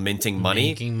still minting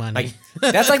money, like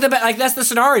that's like that's the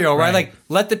scenario, right? Like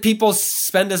let the people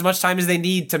spend as much time as they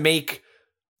need to make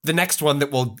the next one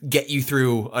that will get you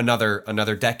through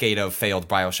another decade of failed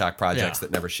BioShock projects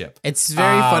that never ship. It's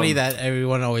very funny that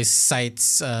everyone always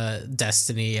cites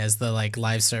Destiny as the like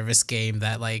live service game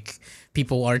that like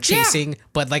people are chasing,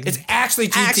 but like it's actually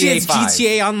GTA 5.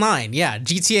 GTA Online. Yeah,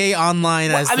 GTA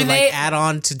Online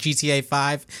add-on to GTA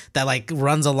 5 that like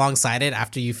runs alongside it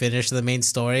after you finish the main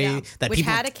story. That which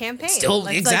people had a campaign. Still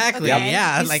exactly.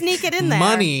 Yeah, you like sneak it in there.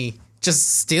 Money.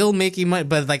 Just still making money,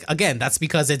 but like again, that's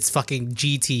because it's fucking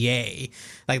GTA.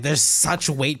 Like there's such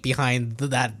weight behind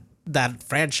that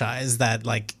franchise that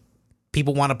like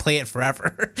people want to play it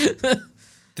forever.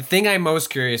 The thing I'm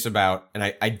most curious about, and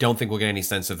I don't think we'll get any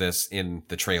sense of this in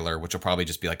the trailer, which will probably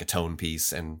just be like a tone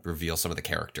piece and reveal some of the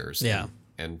characters. Yeah.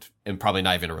 And probably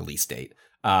not even a release date.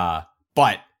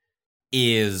 But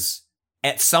is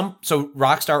so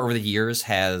Rockstar over the years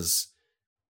has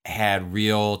had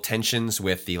real tensions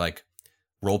with the like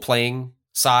role-playing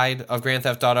side of Grand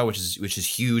Theft Auto, which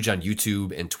is huge on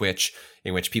YouTube and Twitch,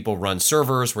 in which people run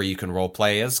servers where you can role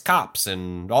play as cops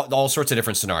and all sorts of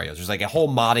different scenarios. There's like a whole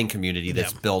modding community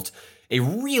that's built a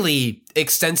really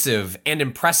extensive and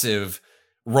impressive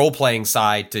role-playing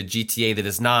side to GTA that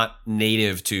is not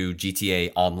native to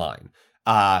GTA Online.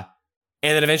 And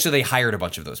then eventually they hired a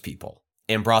bunch of those people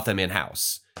and brought them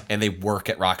in-house, and they work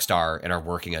at Rockstar and are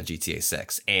working on GTA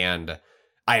 6. And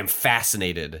I am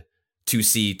fascinated to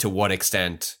see to what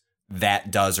extent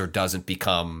that does or doesn't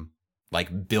become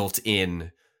like built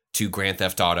in to Grand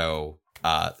Theft Auto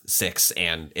 6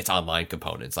 and its online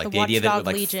components. Like the idea that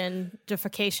like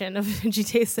Legion-ification of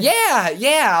GTA 6.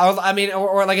 Yeah. I mean,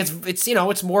 or like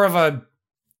it's more of a,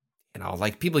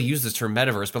 like people use this term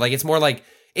metaverse, but like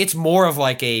it's more of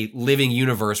like a living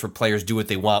universe where players do what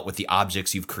they want with the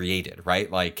objects you've created, right?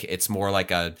 Like it's more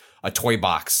like a toy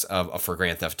box for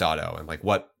Grand Theft Auto, and like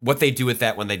what they do with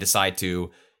that when they decide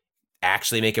to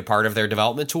actually make it part of their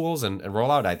development tools and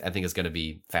roll out, I think is going to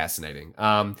be fascinating.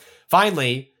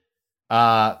 Finally,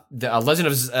 the Legend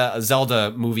of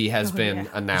Zelda movie has been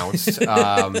announced.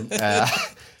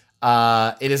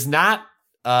 It is not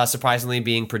surprisingly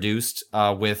being produced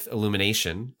with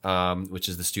Illumination, which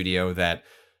is the studio that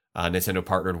Nintendo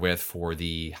partnered with for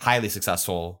the highly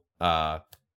successful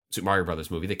Super Mario Brothers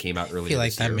movie that came out earlier. I feel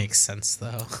like this year. that makes sense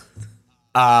though.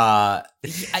 Yeah.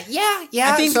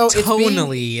 I think so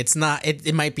tonally, it's not.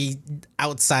 It might be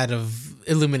outside of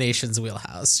Illumination's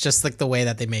wheelhouse, just like the way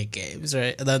that they make games,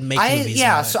 right? Movies.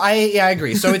 Yeah, so I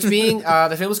agree. So it's being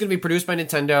the film is going to be produced by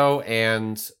Nintendo,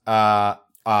 and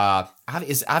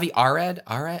is Avi Arad?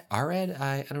 Arad?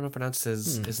 I don't know how to pronounce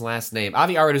his last name.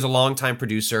 Avi Arad is a longtime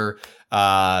producer.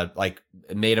 Like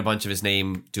made a bunch of his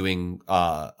name doing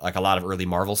like a lot of early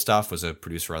Marvel stuff. Was a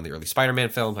producer on the early Spider-Man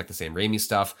films, like the Sam Raimi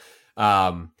stuff.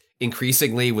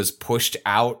 Increasingly was pushed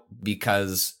out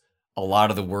because a lot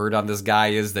of the word on this guy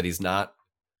is that he's not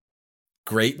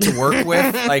great to work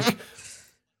with.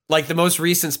 like the most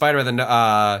recent Spider-Man,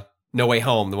 No Way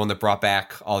Home, the one that brought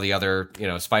back all the other,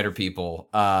 Spider people,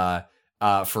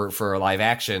 for a live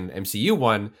action MCU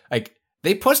one, like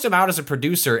they pushed him out as a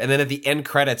producer, and then at the end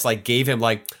credits, like gave him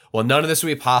like, well, none of this would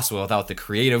be possible without the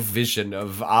creative vision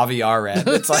of Avi Arad.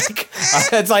 It's like,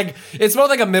 it's both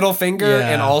like a middle finger,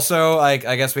 and also like,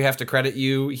 I guess we have to credit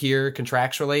you here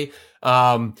contractually.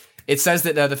 It says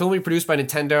that the film will be produced by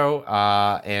Nintendo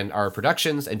and our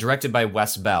productions and directed by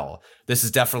Wes Bell. This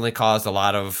has definitely caused a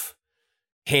lot of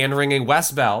hand-wringing.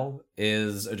 Wes Bell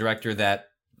is a director that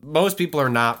most people are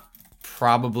not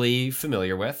probably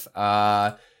familiar with.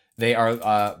 They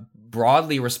are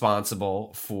broadly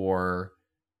responsible for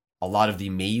a lot of the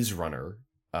Maze Runner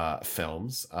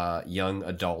films, young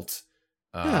adult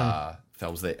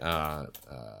films.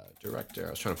 Director, I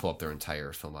was trying to pull up their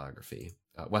entire filmography.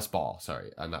 Wes Ball,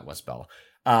 sorry, not Wes Bell.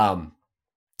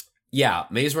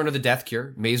 Maze Runner: The Death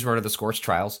Cure, Maze Runner: The Scorched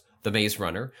Trials, The Maze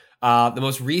Runner. The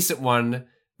most recent one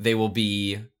they will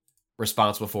be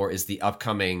responsible for is the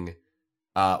upcoming,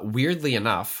 weirdly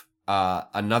enough,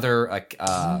 another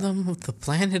Kingdom of the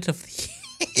Planet of the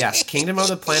Apes. Yes, Kingdom of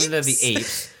the Planet of the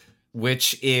Apes,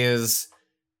 which is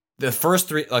the first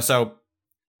three. So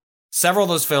several of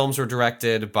those films were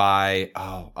directed by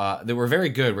they were very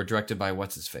good. Were directed by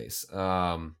what's his face.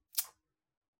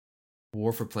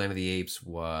 War for Planet of the Apes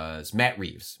was Matt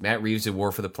Reeves. Matt Reeves did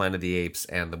War for the Planet of the Apes,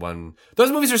 and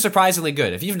those movies are surprisingly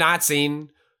good. If you've not seen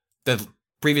the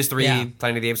previous three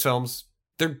Planet of the Apes films,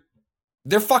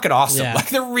 they're fucking awesome. Yeah. Like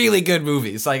they're really good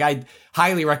movies. Like I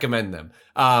highly recommend them.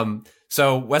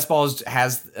 So Wes Ball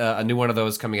has a new one of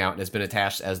those coming out and has been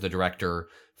attached as the director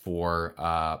for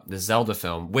the Zelda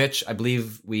film, which I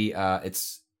believe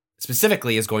it's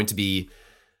specifically is going to be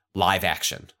live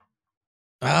action.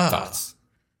 Thoughts?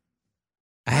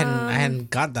 I hadn't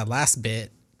got that last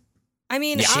bit. I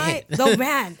mean,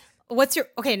 man.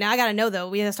 Now I gotta know though.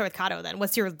 We have to start with Kato then.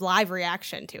 What's your live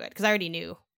reaction to it? Because I already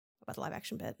knew about the live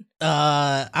action bit.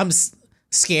 I'm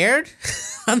scared.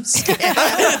 I'm scared.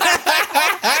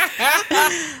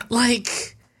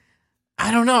 Like,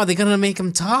 I don't know. Are they gonna make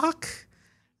him talk?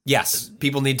 Yes,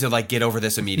 people need to like get over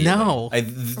this immediately. No,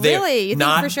 really? You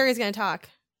think for sure he's gonna talk?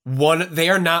 They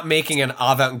are not making an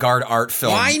avant-garde art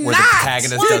film Why where not? the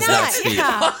protagonist does not speak.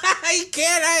 Yeah. Why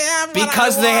can't I have what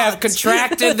Because I they want? have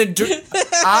contracted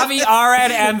Avi Arad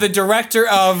and the director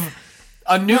of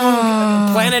a new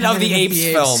Planet of the Apes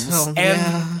films. And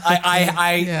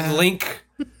I link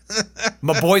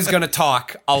my boy's gonna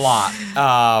talk a lot.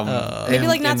 Maybe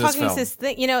like not talking film. is his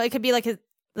thing. It could be like his.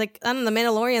 Like, I don't know, the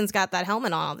Mandalorian's got that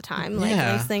helmet on all the time. Like,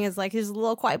 his thing is like, he's a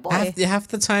little quiet boy. Half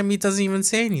the time, he doesn't even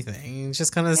say anything. He's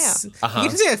just kind of. He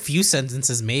can say a few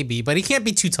sentences, maybe, but he can't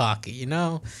be too talky.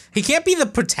 He can't be the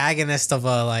protagonist of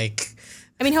a like.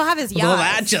 I mean, he'll have his Well,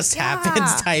 that just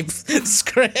happens type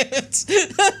script.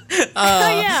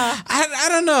 I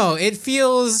don't know. It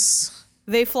feels.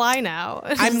 They fly now.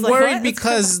 I'm worried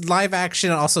because live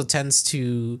action also tends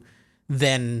to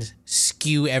then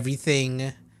skew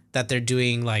everything that they're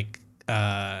doing like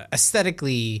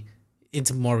aesthetically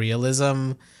into more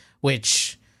realism,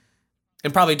 which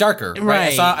and probably darker, right?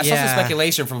 Right, I saw some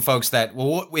speculation from folks that,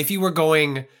 well, if you were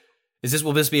going,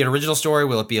 will this be an original story?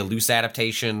 Will it be a loose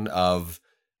adaptation of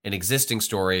an existing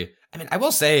story? I mean, I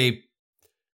will say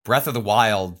Breath of the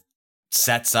Wild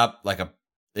sets up like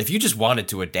if you just wanted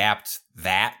to adapt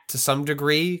that to some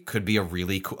degree, could be a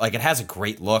really cool, like it has a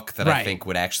great look that I think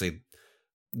would actually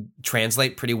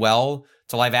translate pretty well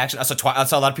to live action. I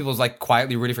saw a lot of people like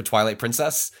quietly rooting for Twilight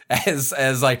Princess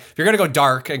as like, if you're gonna go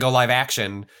dark and go live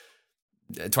action,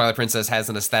 Twilight Princess has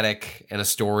an aesthetic and a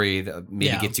story that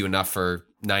maybe gets you enough for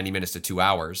 90 minutes to 2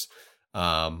 hours.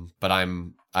 But I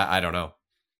don't know.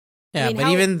 Yeah, I mean, but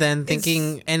even then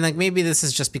thinking, and like maybe this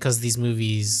is just because these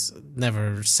movies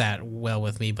never sat well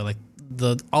with me, but like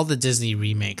all the Disney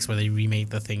remakes where they remake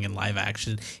the thing in live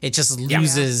action, it just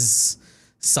loses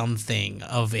something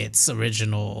of its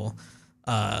original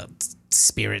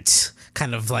spirit.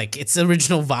 Kind of like its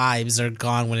original vibes are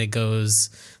gone when it goes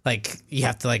like you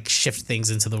have to like shift things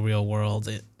into the real world.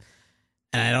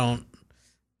 I'm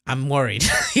worried.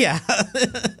 Yeah.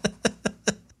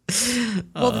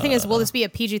 Well, the thing is, will this be a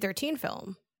PG-13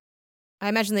 film? I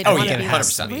imagine they don't want to be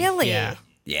 100%. Really? Yeah.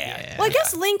 Well, I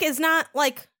guess Link is not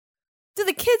like Do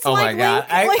the kids Oh like my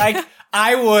god, Link?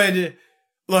 I would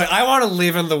look. I want to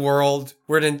live in the world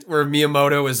where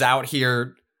Miyamoto is out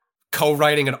here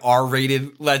co-writing an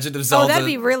R-rated Legend of Zelda. Oh, that'd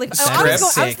be really fun. I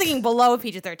was thinking below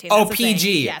PG-13. Oh,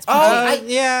 PG. Yes,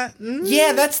 PG. Yeah.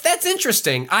 Yeah, that's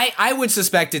interesting. I would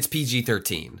suspect it's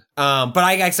PG-13. But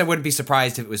I guess I wouldn't be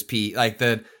surprised if it was like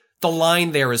the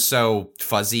line there is so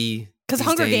fuzzy. Because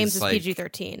Hunger Games is like,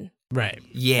 PG-13. Right.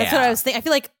 Yeah. That's what I was thinking. I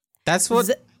feel like that's what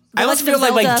I almost feel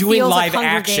like doing live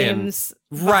action.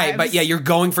 Right, vibes. but yeah, you're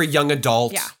going for young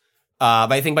adult. Yeah.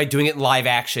 But I think by doing it in live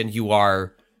action, you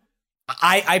are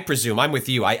I presume, I'm with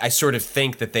you. I sort of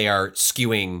think that they are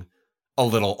skewing a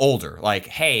little older. Like,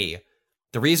 hey,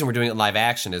 the reason we're doing it in live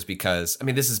action is because, I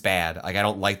mean, this is bad. Like, I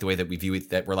don't like the way that we view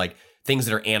it, that we're like, things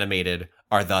that are animated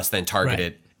are thus then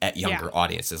targeted at younger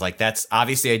audiences. Like, that's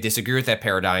obviously, I disagree with that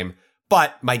paradigm,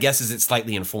 but my guess is it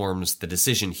slightly informs the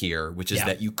decision here, which is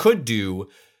that you could do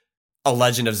a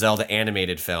Legend of Zelda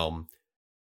animated film,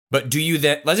 but do you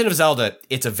that Legend of Zelda,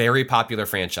 it's a very popular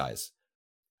franchise.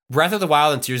 Breath of the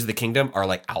Wild and Tears of the Kingdom are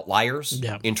like outliers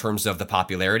in terms of the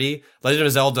popularity. Legend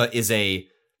of Zelda is a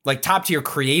like top tier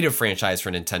creative franchise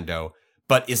for Nintendo,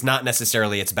 but is not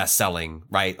necessarily its best selling,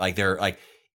 right? Like they're like,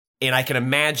 and I can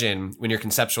imagine when you're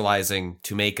conceptualizing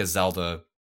to make a Zelda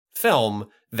film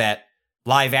that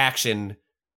live action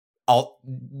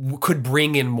could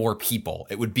bring in more people.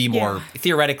 It would be more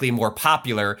theoretically more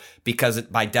popular because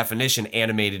by definition,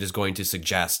 animated is going to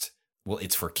suggest, well,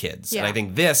 it's for kids. And I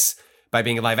think this, by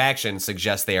being a live action,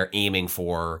 suggests they are aiming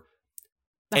for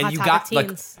the and hot you topic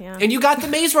got teens. and you got the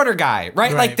Maze Runner guy,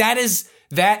 right? Like that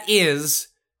is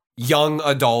young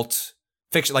adult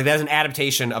fiction. Like that is an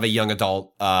adaptation of a young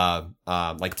adult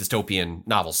like dystopian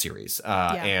novel series.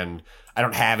 And I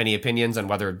don't have any opinions on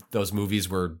whether those movies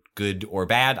were good or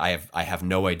bad. I have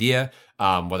no idea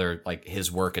whether like his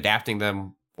work adapting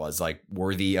them was like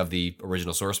worthy of the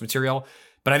original source material.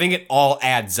 But I think it all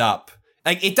adds up.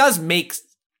 Like it does make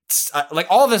like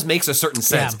all of this makes a certain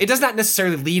sense. It does not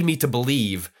necessarily lead me to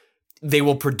believe they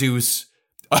will produce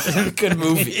a good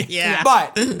movie.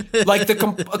 But like the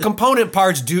component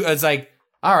parts do. It's like,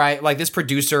 all right, like this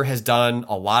producer has done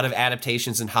a lot of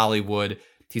adaptations in Hollywood.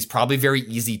 He's probably very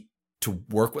easy to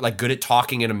work with, like good at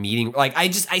talking in a meeting. Like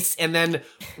and then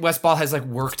Wes Ball has like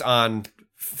worked on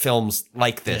films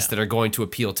like this that are going to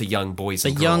appeal to young boys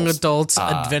and girls. Young adult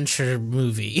adventure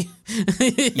movie.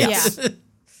 Yes.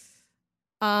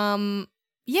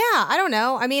 I don't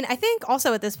know. I mean, I think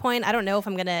also at this point, I don't know if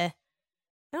I'm gonna.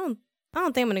 I don't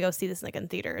think I'm gonna go see this like in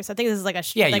theaters. I think this is like a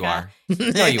you are.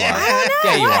 No, you are.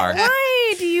 Yeah, you are.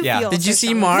 Why do you feel? Did you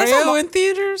see Mario in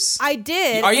theaters? I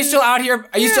did. Are you still out here?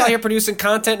 Are you still out here producing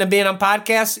content and being on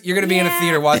podcasts? You're gonna be in a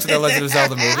theater watching the Legend of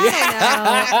Zelda movie.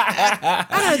 I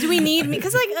don't know. Do we need me?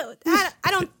 Because like I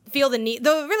don't feel the need.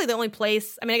 Though really the only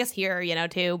place. I mean, I guess here,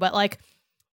 too. But like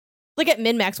at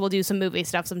MinMax, we'll do some movie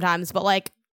stuff sometimes. But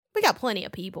like. We got plenty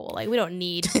of people. Like, we don't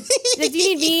need. Like, do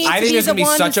you need me? I think there's gonna be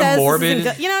such a morbid.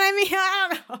 You know what I mean? I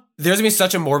don't know. There's gonna be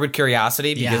such a morbid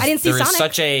curiosity because I didn't see there is Sonic.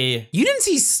 such a. You didn't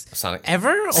see Sonic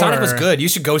ever? Sonic was good. You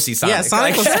should go see Sonic. Yeah,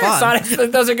 Sonic was fun.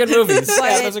 Sonic, those are good movies.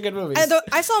 Those are good movies.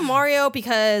 I saw Mario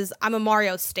because I'm a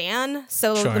Mario stan,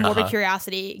 so the morbid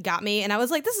curiosity got me, and I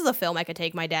was like, this is a film I could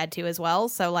take my dad to as well.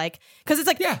 So like, because it's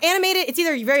like animated, it's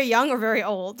either very young or very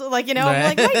old. Like I'm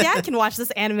like, my dad can watch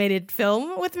this animated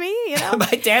film with me.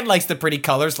 My dad likes the pretty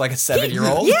colors like a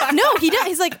 7-year-old. No, he does.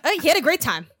 He's like, he had a great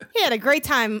time. He had a great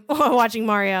time watching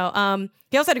Mario.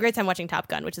 He also had a great time watching Top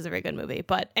Gun, which is a very good movie.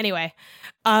 But anyway,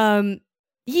 and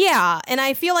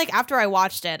I feel like after I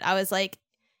watched it, I was like,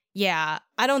 I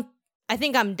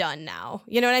think I'm done now.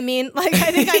 You know what I mean? Like,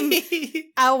 I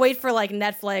think I'll wait for like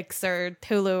Netflix or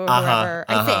Hulu or whatever.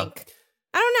 I think.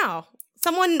 I don't know.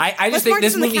 Someone. I just think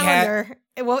this movie had.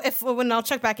 Well, when I'll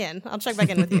check back in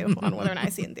with you on whether or not I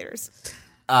see it in theaters.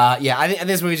 I think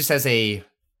this movie just has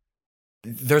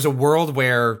there's a world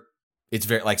where it's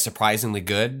very like surprisingly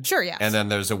good. Sure, yes. And then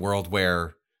there's a world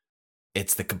where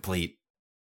it's the complete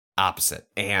opposite.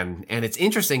 And it's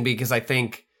interesting because I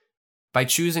think by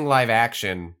choosing live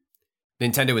action,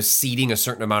 Nintendo is ceding a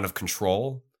certain amount of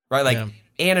control, right? Like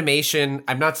animation,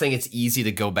 I'm not saying it's easy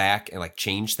to go back and like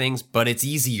change things, but it's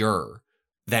easier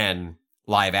than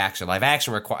live action. Live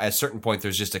action requires, at a certain point,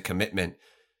 there's just a commitment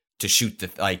to shoot the,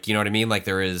 like, you know what I mean? Like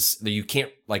you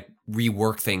can't like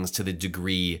rework things to the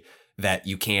degree that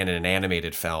you can in an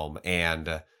animated film.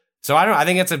 And so I don't know. I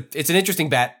think it's an interesting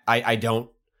bet. I don't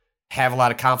have a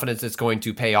lot of confidence it's going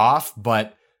to pay off,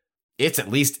 but it's at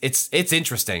least it's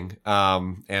interesting.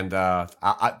 My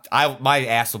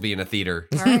ass will be in a theater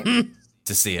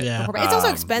to see it. Yeah. It's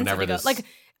also expensive to go. Like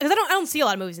because I don't see a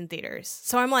lot of movies in theaters.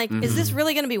 So I'm like, is this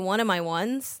really going to be one of my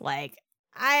ones? Like,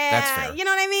 That's fair. You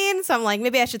know what I mean? So I'm like,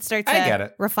 maybe I should start to I get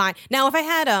it. refine. Now, if I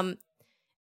had,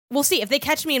 we'll see if they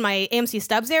catch me in my AMC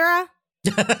Stubs era.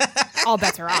 All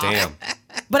bets are off. Damn.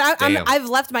 But Damn. I've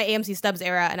left my AMC Stubs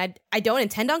era, and I don't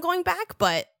intend on going back.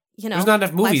 But you know, There's not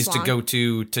enough movies life's to long. go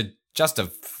to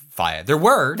justify it. There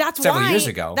were several years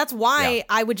ago. That's why Yeah.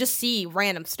 I would just see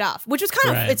random stuff, which was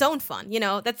kind of Right. its own fun. You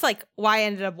know, that's like why I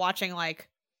ended up watching like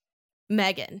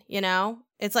Megan. You know,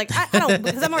 it's like I don't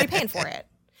because I'm already paying for it.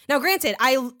 Now, granted,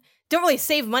 I don't really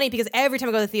save money because every time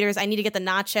I go to the theaters, I need to get the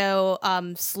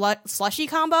nacho slushy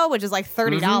combo, which is like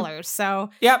 $30. So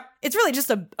Yep. it's really just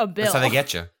a bill. That's how they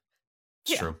get you.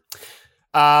 It's Yeah. true.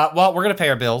 Well, we're going to pay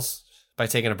our bills by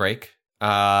taking a break.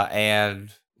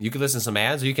 And you can listen to some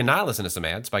ads, or you can not listen to some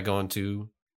ads by going to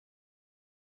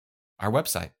our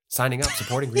website, signing up,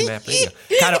 supporting Remap Radio.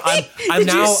 Kind of, I'm Did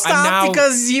now, you stop I'm now,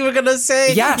 because you were gonna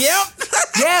say yes, Yep.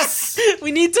 yes.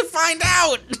 We need to find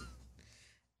out.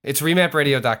 It's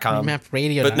remapradio.com.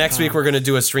 Remapradio.com. But next week we're going to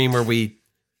do a stream where we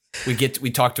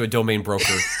talk to a domain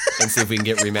broker and see if we can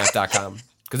get remap.com,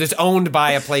 because it's owned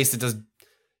by a place that does.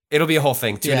 It'll be a whole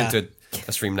thing. Tune into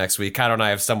a stream next week. Kyle and I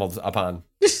have stumbled upon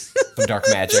some dark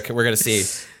magic. We're going to see.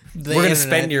 We're going to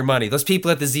spend your money. Those people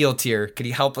at the Zeal tier, can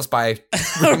you help us buy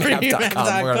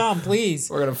remap.com? Please.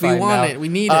 We're going to find out. We want it. We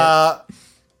need it.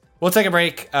 We'll take a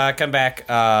break, come back,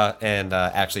 and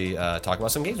actually talk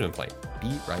about some games we've been playing.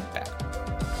 Be right back.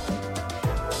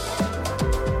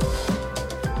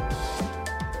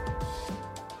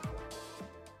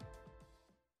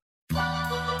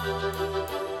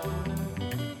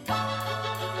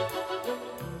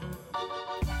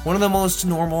 One of the most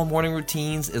normal morning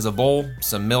routines is a bowl,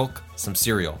 some milk, some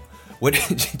cereal. What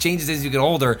changes as you get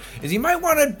older is you might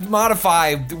want to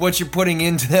modify what you're putting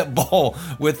into that bowl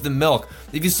with the milk.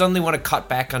 If you suddenly want to cut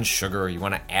back on sugar, or you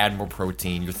want to add more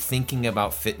protein, you're thinking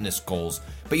about fitness goals,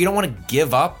 but you don't want to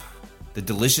give up the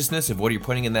deliciousness of what you're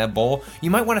putting in that bowl, you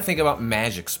might want to think about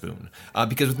Magic Spoon.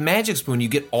 Because with Magic Spoon, you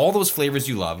get all those flavors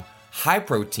you love, high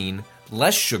protein,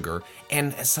 less sugar,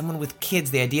 and as someone with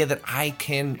kids, the idea that I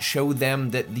can show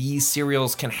them that these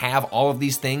cereals can have all of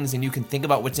these things and you can think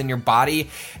about what's in your body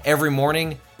every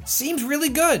morning seems really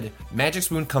good. Magic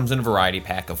Spoon comes in a variety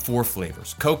pack of 4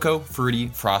 flavors: cocoa, fruity,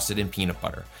 frosted, and peanut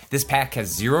butter. This pack has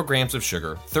 0 grams of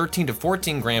sugar, 13 to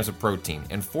 14 grams of protein,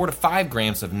 and 4 to 5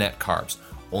 grams of net carbs.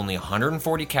 Only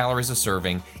 140 calories a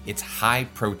serving. It's high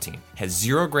protein, has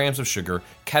 0 grams of sugar,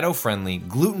 keto-friendly,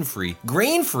 gluten-free,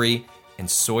 grain-free, and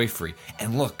soy-free.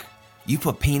 And look, you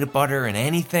put peanut butter in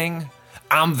anything,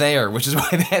 I'm there, which is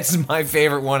why that's my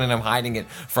favorite one, and I'm hiding it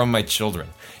from my children.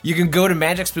 You can go to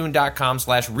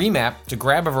magicspoon.com/remap to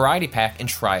grab a variety pack and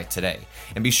try it today.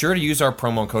 And be sure to use our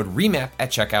promo code REMAP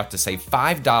at checkout to save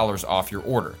 $5 off your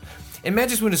order. And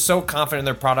Magic Spoon is so confident in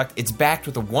their product, it's backed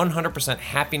with a 100%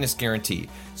 happiness guarantee.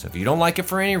 So if you don't like it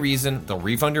for any reason, they'll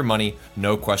refund your money,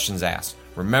 no questions asked.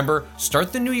 Remember,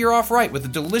 start the new year off right with a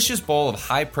delicious bowl of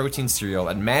high-protein cereal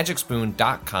at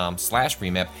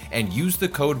magicspoon.com/remap and use the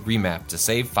code REMAP to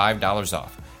save $5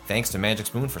 off. Thanks to Magic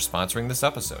Spoon for sponsoring this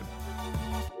episode.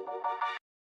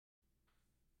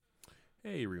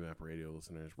 Hey, Remap Radio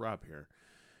listeners, Rob here.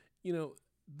 You know,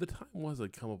 the time was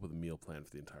I'd come up with a meal plan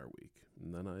for the entire week,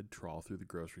 and then I'd trawl through the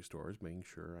grocery stores, making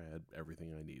sure I had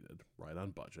everything I needed, right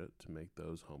on budget, to make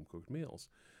those home-cooked meals.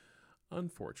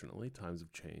 Unfortunately, times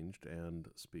have changed, and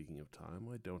speaking of time,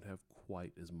 I don't have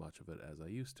quite as much of it as I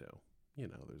used to. You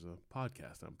know, there's a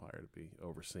podcast empire to be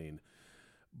overseen.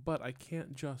 But I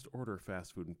can't just order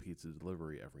fast food and pizza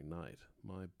delivery every night.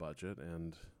 My budget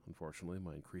and, unfortunately,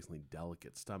 my increasingly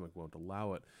delicate stomach won't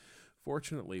allow it.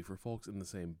 Fortunately, for folks in the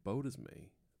same boat as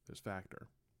me, there's Factor.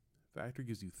 Factor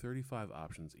gives you 35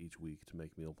 options each week to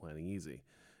make meal planning easy.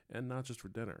 And not just for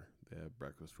dinner. They have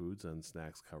breakfast foods and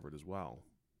snacks covered as well.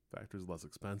 Factor is less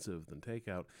expensive than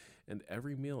takeout, and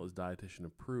every meal is dietitian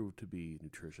approved to be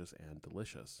nutritious and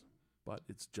delicious. But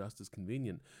it's just as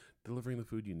convenient, delivering the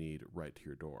food you need right to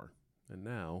your door. And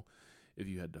now, if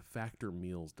you head to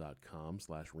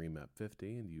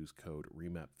factormeals.com/remap50 and use code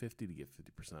remap50 to get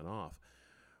 50% off.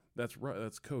 That's right,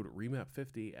 that's code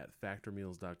remap50 at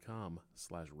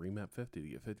factormeals.com/remap50 to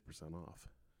get 50% off.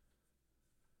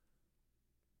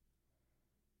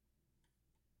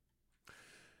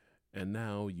 And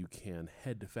now you can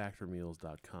head to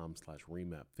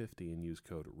factormeals.com/remap50 and use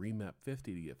code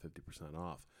remap50 to get 50%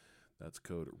 off. That's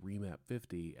code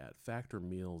remap50 at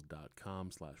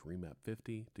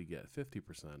factormeals.com/remap50 to get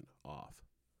 50% off.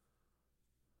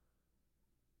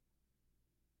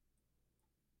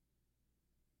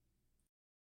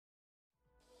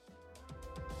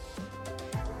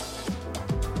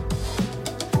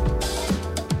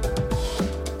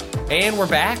 And we're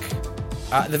back.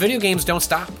 The video games don't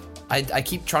stop. I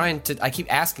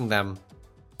keep asking them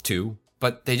to,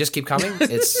 but they just keep coming.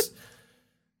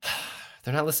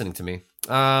 They're not listening to me.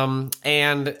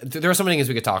 And there are so many things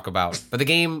we could talk about, but the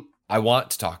game I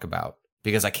want to talk about,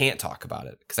 because I can't talk about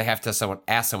it, because I have to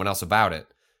ask someone else about it,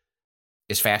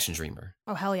 is Fashion Dreamer.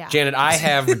 Oh, hell yeah. Janet, I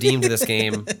have redeemed this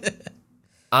game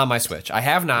on my Switch. I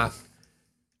have not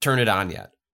turned it on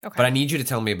yet, but I need you to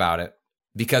tell me about it,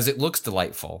 because it looks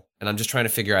delightful, and I'm just trying to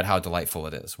figure out how delightful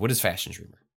it is. What is Fashion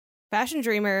Dreamer? Fashion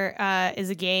Dreamer is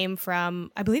a game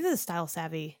from, I believe, the Style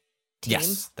Savvy team.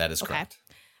 Yes, that is correct.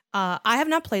 I have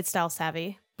not played Style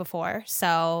Savvy before,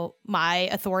 so my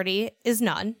authority is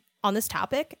none on this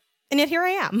topic, and yet here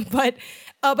I am. But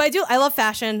I love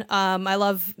fashion. I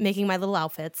love making my little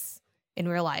outfits in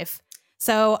real life.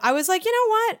 So I was like, you know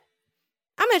what?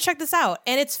 I'm going to check this out.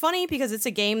 And it's funny because it's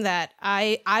a game that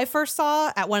I first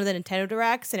saw at one of the Nintendo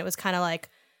Directs, and it was kind of like,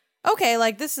 okay,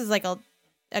 like this is like a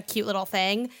cute little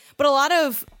thing. But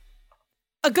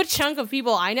a good chunk of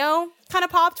people I know kind of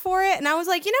popped for it. And I was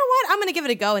like, you know what? I'm going to give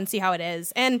it a go and see how it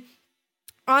is. And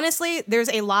honestly, there's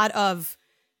a lot of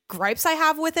gripes I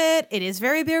have with it. It is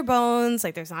very bare bones.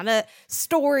 Like there's not a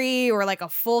story or like a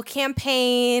full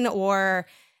campaign, or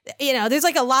there's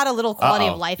like a lot of little quality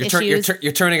of life issues.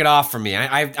 You're turning it off for me.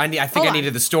 I think I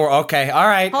needed the store. Okay. All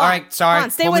right. Sorry.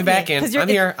 Pull me back in. I'm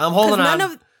here. I'm holding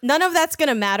on. None of that's going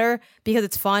to matter because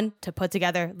it's fun to put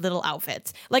together little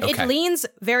outfits. Like it leans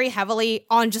very heavily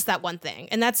on just that one thing.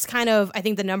 And that's kind of, I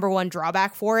think, the number one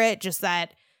drawback for it. Just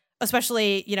that,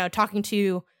 especially, talking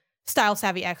to style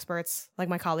savvy experts like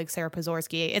my colleague Sarah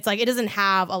Pozorski, it's like it doesn't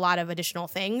have a lot of additional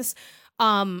things.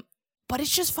 But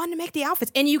it's just fun to make the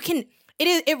outfits. And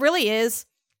it really is.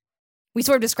 We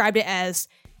sort of described it as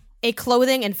a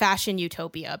clothing and fashion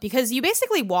utopia, because you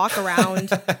basically walk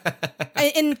around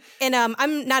and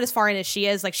I'm not as far in as she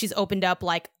is. Like she's opened up,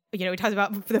 like, we talked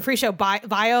about the pre-show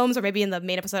biomes, or maybe in the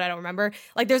main episode, I don't remember.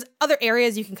 Like there's other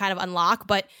areas you can kind of unlock,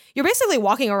 but you're basically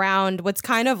walking around what's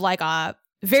kind of like a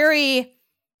very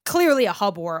clearly a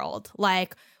hub world,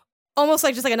 like almost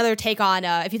like just like another take on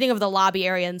if you think of the lobby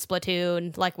area in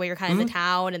Splatoon, like where you're kind of in the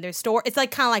town and there's store. It's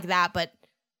like kind of like that, but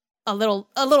a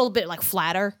little bit like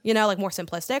flatter, like more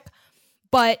simplistic.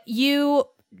 But you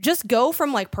just go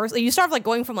from like you start like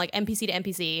going from like NPC to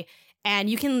NPC, and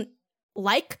you can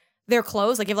like their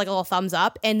clothes, like give like a little thumbs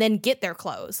up, and then get their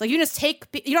clothes. Like you just you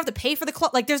don't have to pay for the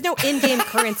clothes. Like there's no in-game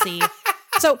currency.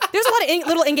 So there's a lot of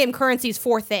little in-game currencies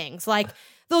for things. Like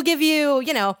they'll give you,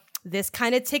 this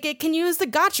kind of ticket can use the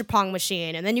gachapon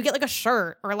machine, and then you get like a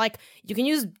shirt, or like you can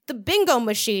use the bingo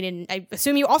machine, and I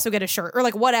assume you also get a shirt, or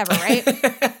like whatever, right?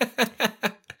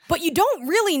 But you don't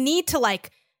really need to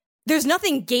like, there's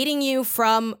nothing gating you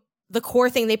from the core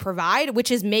thing they provide,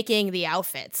 which is making the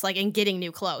outfits, like, and getting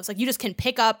new clothes. Like you just can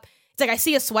pick up, it's like I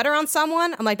see a sweater on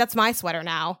someone, I'm like, that's my sweater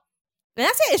now. And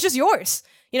that's it, it's just yours.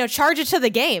 Charge it to the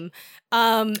game.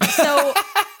 So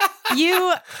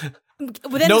you...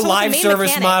 No live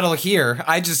service model here.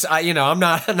 I'm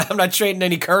not trading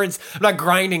any currency. I'm not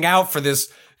grinding out for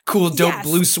this cool, dope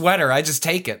blue sweater. I just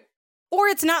take it. Or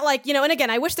it's not like, and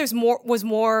again, I wish was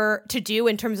more to do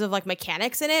in terms of like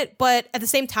mechanics in it, but at the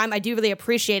same time, I do really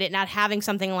appreciate it not having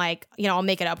something like, I'll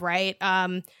make it up, right?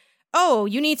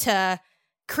 You need to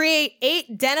create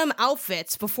 8 denim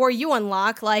outfits before you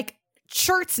unlock like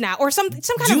shirts now, or some kind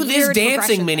do of this weird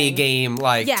dancing mini thing. Game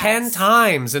like 10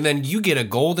 times, and then you get a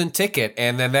golden ticket,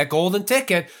 and then that golden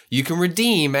ticket you can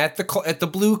redeem at the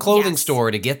blue clothing store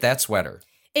to get that sweater.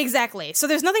 Exactly. So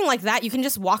there's nothing like that. You can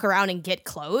just walk around and get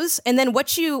clothes. And then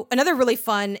another really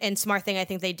fun and smart thing I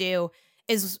think they do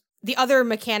is the other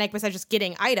mechanic besides just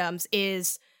getting items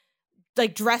is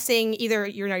like dressing either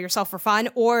yourself for fun,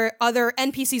 or other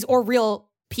NPCs or real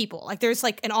people. Like there's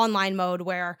like an online mode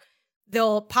where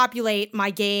they'll populate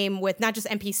my game with not just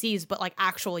NPCs, but like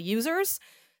actual users.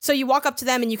 So you walk up to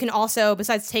them, and you can also,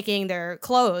 besides taking their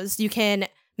clothes, you can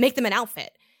make them an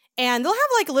outfit. And they'll have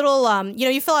like little,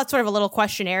 you fill out sort of a little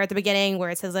questionnaire at the beginning where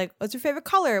it says like, what's your favorite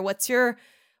color? What's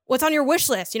on your wish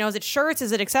list? Is it shirts?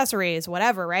 Is it accessories?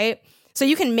 Whatever, right? So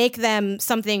you can make them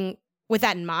something with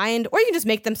that in mind, or you can just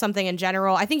make them something in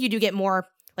general. I think you do get more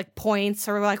like points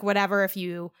or like whatever if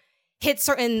you hit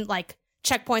certain like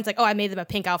checkpoints, like, I made them a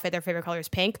pink outfit, their favorite color is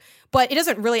pink, but it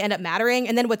doesn't really end up mattering.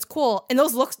 And then what's cool, and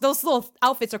those little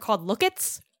outfits are called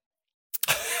lookits.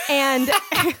 And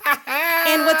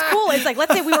and what's cool is like,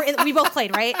 let's say we both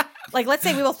played, right? Like, let's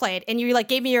say we both played, and you like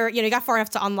gave me your, you got far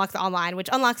enough to unlock the online, which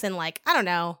unlocks in like, I don't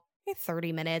know, maybe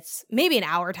 30 minutes, maybe an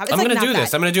hour. I'm going to do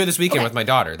this. I'm going to do it this weekend with my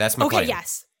daughter. That's my plan. Okay,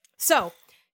 yes. So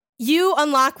you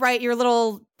unlock, right, your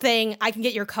little thing, I can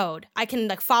get your code. I can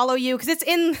like follow you because it's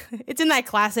in that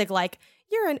classic like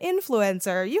you're an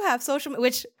influencer, you have social,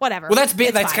 which whatever. Well,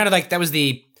 that's kind of like that was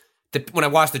the when I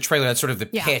watched the trailer, that's sort of the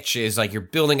Yeah. pitch is like you're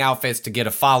building outfits to get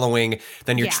a following,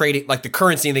 then you're trading, like the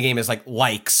currency in the game is like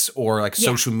likes or like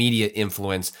social media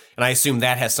influence. And I assume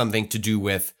that has something to do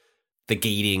with the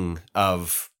gating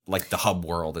of like the hub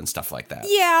world and stuff like that.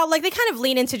 Yeah, like they kind of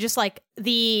lean into just like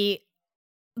the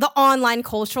online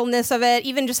culturalness of it,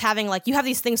 even just having like, you have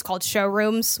these things called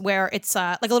showrooms where it's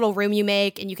like a little room you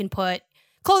make and you can put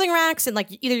clothing racks and like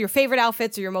either your favorite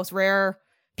outfits or your most rare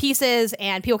pieces,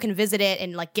 and people can visit it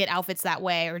and like get outfits that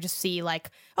way, or just see like,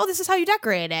 oh, this is how you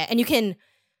decorate it. And you can,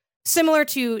 similar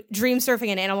to Dream Surfing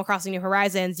and Animal Crossing New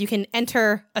Horizons, you can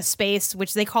enter a space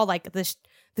which they call like the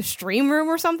stream room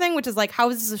or something, which is like, how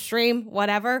is this a stream?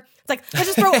 Whatever. It's like, let's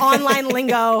just throw online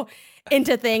lingo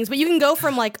into things. But you can go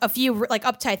from like a few, like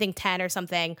up to I think 10 or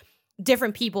something,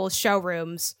 different people's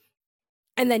showrooms,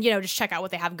 and then, you know, just check out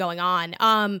what they have going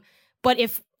on. But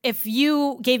if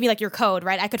you gave me like your code,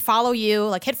 right, I could follow you,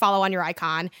 like hit follow on your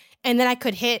icon, and then I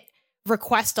could hit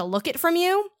request a look it from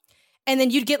you, and then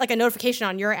you'd get like a notification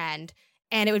on your end,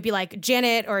 and it would be like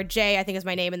Janet or Jay, I think is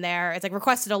my name in there. It's like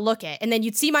requested a look it, and then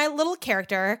you'd see my little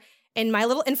character and my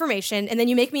little information, and then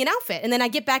you make me an outfit, and then I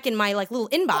get back in my like little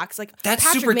inbox, like That's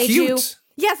Patrick super made cute. you.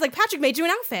 Yes, like Patrick made you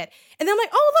an outfit, and then I'm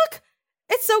like, oh look.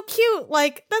 It's so cute.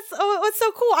 Like, it's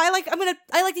so cool. I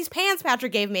like these pants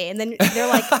Patrick gave me. And then they're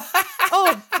like,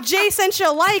 oh, Jay sent you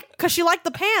a like because she liked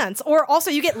the pants. Or also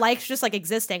you get likes just like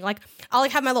existing. Like, I'll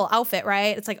like have my little outfit,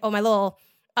 right? It's like, oh, my little,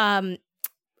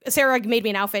 Sarah made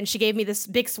me an outfit and she gave me this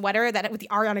big sweater that with the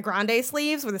Ariana Grande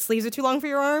sleeves where the sleeves are too long for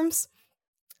your arms.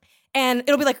 And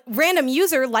it'll be like, random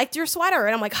user liked your sweater.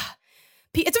 And I'm like,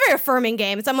 it's a very affirming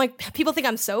game. I'm like, people think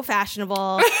I'm so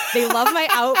fashionable. They love my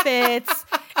outfits.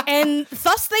 And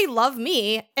thus they love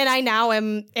me, and I now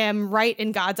am right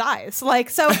in God's eyes. Like,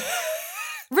 so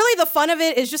really the fun of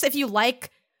it is just if you like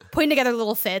putting together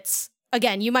little fits,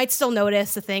 again, you might still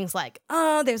notice the things like,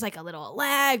 oh, there's like a little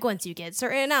lag once you get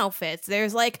certain outfits.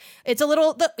 There's like, the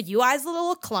UI's a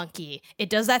little clunky. It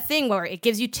does that thing where it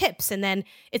gives you tips, and then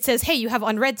it says, hey, you have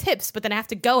unread tips, but then I have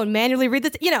to go and manually read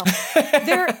there's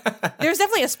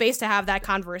definitely a space to have that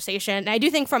conversation. And I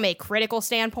do think from a critical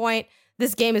standpoint,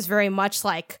 this game is very much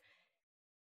like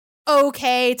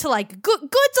okay to like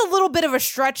good's a little bit of a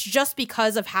stretch just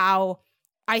because of how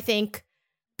I think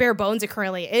bare bones it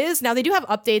currently is. Now they do have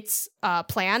updates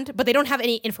planned, but they don't have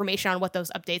any information on what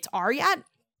those updates are yet.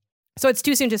 So it's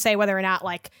too soon to say whether or not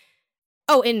like,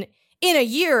 oh, in a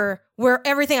year where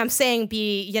everything I'm saying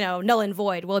be, you know, null and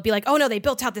void, will it be like, oh no, they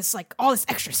built out this like all this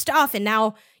extra stuff, and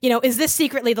now, you know, is this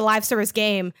secretly the live service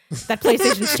game that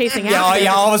PlayStation's chasing after?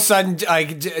 Yeah, all of a sudden,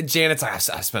 like Janet's like, I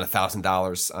spent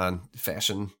 $1,000 on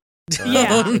fashion.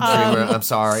 I'm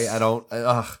sorry, I don't.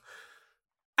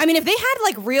 I mean, if they had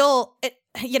like real,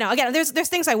 you know, again, there's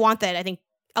things I want that I think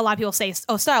a lot of people say,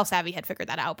 oh, Style Savvy had figured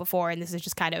that out before, and this is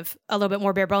just kind of a little bit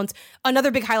more bare bones.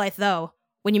 Another big highlight, though,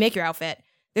 when you make your outfit,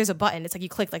 there's a button. It's like you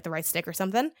click like the right stick or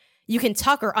something. You can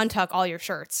tuck or untuck all your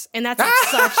shirts, and that's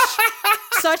like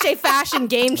such a fashion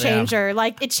game changer. Yeah.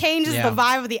 Like it changes the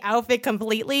vibe of the outfit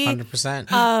completely.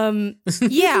 100%.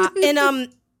 Yeah, and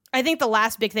I think the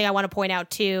last big thing I want to point out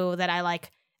too that I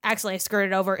like accidentally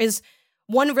skirted over is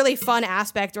one really fun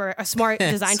aspect or a smart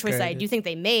design choice that I do think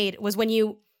they made was when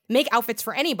you make outfits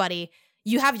for anybody,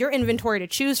 you have your inventory to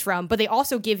choose from, but they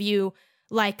also give you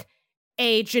like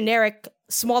a generic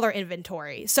smaller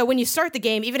inventory. So when you start the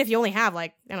game, even if you only have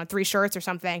like, I don't know, 3 shirts or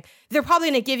something, they're probably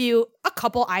going to give you a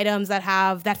couple items that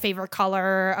have that favorite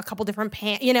color, a couple different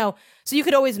pants, you know, so you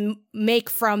could always make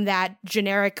from that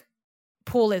generic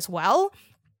pool as well.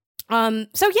 So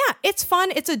yeah, it's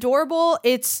fun. It's adorable.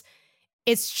 It's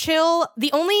chill.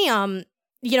 The only,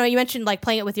 you know, you mentioned like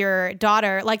playing it with your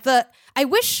daughter, like I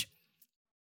wish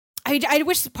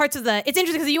parts of it's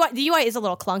interesting because the UI is a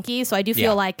little clunky. So I do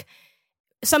feel like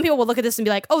some people will look at this and be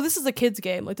like, oh, this is a kid's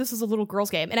game. Like this is a little girl's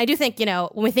game. And I do think, you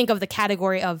know, when we think of the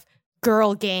category of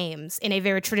girl games in a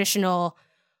very traditional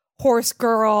horse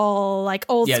girl, like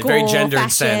old school very gendered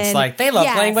fashion sense. Like they love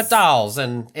playing with dolls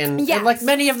and like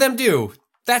many of them do.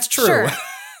 That's true. Sure.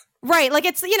 Right. Like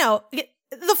it's, you know,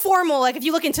 the formal, like if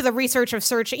you look into the research of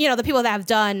search, you know, the people that have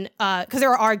done, because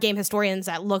there are game historians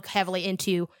that look heavily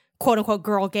into quote unquote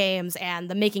girl games and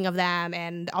the making of them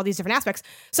and all these different aspects.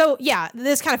 So yeah,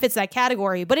 this kind of fits that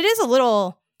category, but it is a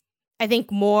little, I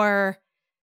think, more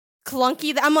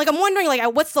clunky. I'm wondering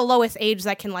like what's the lowest age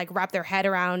that can like wrap their head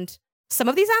around some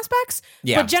of these aspects.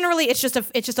 Yeah. But generally it's just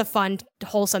a fun,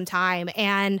 wholesome time.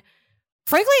 And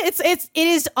frankly, it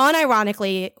is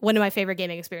unironically one of my favorite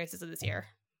gaming experiences of this year.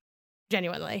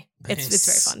 Genuinely, it's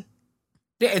very fun.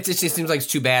 Yeah, it just seems like it's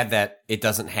too bad that it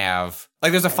doesn't have,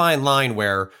 like, there's a fine line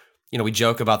where, we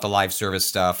joke about the live service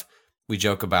stuff. We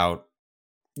joke about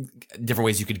different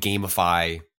ways you could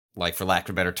gamify, like, for lack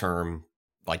of a better term,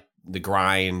 like the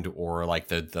grind or like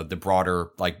the broader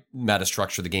like meta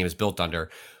structure the game is built under.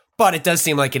 But it does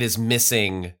seem like it is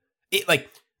missing it. Like,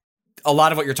 a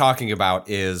lot of what you're talking about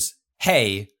is,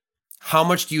 hey, how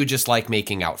much do you just like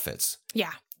making outfits?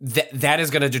 Yeah. That is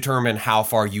going to determine how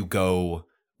far you go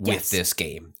with this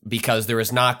game, because there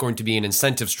is not going to be an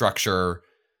incentive structure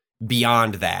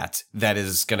beyond that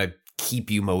is going to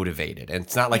keep you motivated. And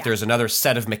it's not like there's another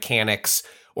set of mechanics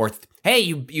or, hey,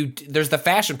 you there's the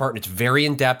fashion part and it's very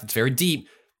in-depth, it's very deep.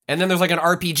 And then there's like an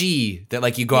RPG that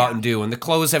like you go out and do, and the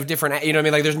clothes have different, you know what I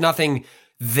mean? Like, there's nothing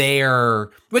there,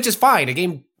 which is fine. A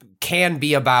game can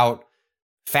be about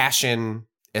fashion,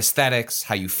 aesthetics,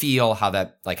 how you feel, how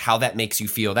that makes you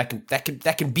feel.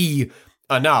 That can be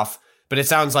enough. But it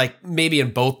sounds like maybe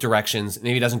in both directions,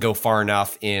 maybe it doesn't go far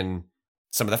enough in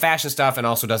some of the fashion stuff, and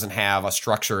also doesn't have a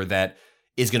structure that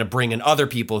is going to bring in other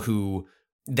people who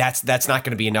that's not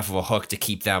going to be enough of a hook to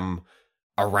keep them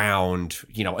around,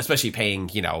 especially paying,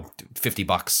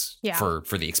 $50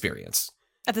 for the experience.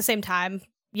 At the same time,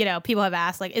 people have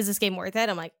asked, like, is this game worth it?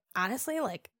 I'm like, honestly,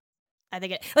 like, I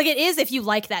think it is if you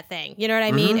like that thing. You know what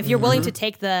I mean? If you're willing to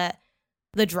take the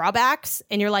drawbacks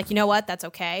and you're like, you know what, that's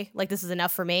okay. Like, this is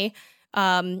enough for me.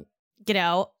 Then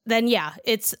yeah,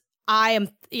 I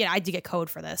did get code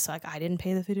for this. So like, I didn't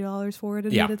pay the $50 for it,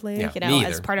 admittedly,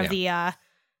 as part of the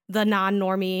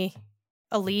non-normie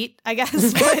elite, I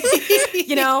guess. But,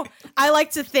 I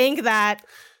like to think that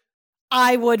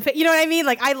I would, you know what I mean?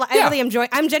 Like,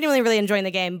 I'm genuinely really enjoying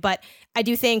the game, but I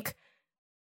do think,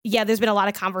 there's been a lot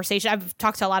of conversation. I've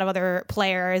talked to a lot of other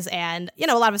players, and,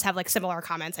 a lot of us have like similar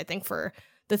comments, I think, for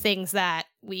the things that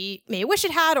we may wish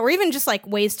it had, or even just like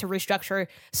ways to restructure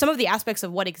some of the aspects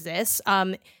of what exists.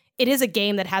 It is a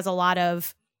game that has a lot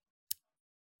of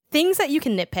things that you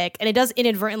can nitpick, and it does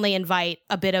inadvertently invite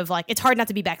a bit of like, it's hard not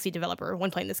to be backseat developer when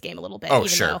playing this game a little bit. Oh,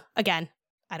 sure. Though, again,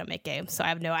 I don't make games, so I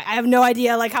have no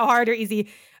idea like how hard or easy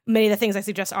many of the things I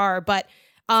suggest are. But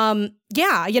I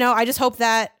just hope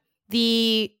that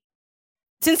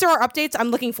since there are updates, I'm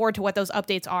looking forward to what those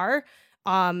updates are.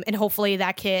 And hopefully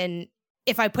that can,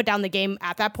 if I put down the game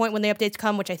at that point when the updates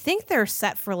come, which I think they're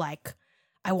set for like,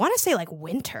 I want to say like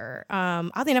winter.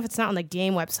 Oddly enough, it's not on the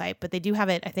game website, but they do have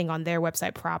it, I think, on their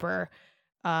website proper,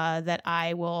 that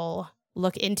I will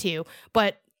look into.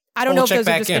 But I don't know if those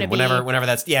are just going to be whenever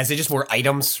that's, is it just more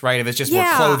items, right? If it's just more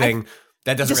clothing,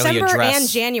 that doesn't really address. December and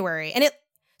January. And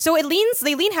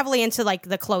they lean heavily into like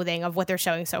the clothing of what they're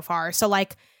showing so far. So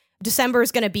like December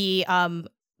is going to be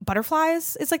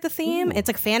butterflies is like the theme. Ooh. It's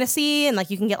like fantasy, and like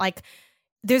you can get like,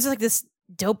 there's like this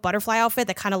dope butterfly outfit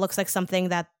that kind of looks like something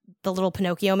that the little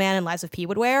Pinocchio man in Lies of P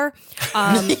would wear,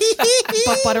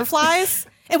 but butterflies,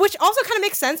 and which also kind of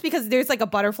makes sense because there's like a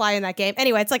butterfly in that game.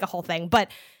 Anyway, it's like a whole thing, but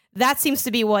that seems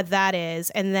to be what that is.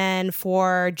 And then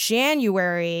for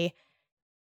January,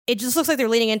 it just looks like they're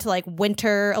leaning into like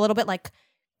winter a little bit, like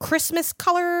Christmas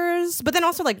colors, but then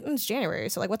also like it's January,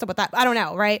 so like what's up with that? I don't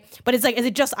know, right? But it's like, is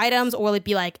it just items, or will it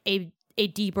be like a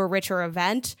deeper, richer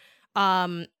event?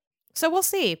 So we'll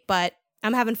see, but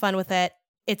I'm having fun with it.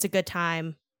 It's a good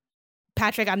time.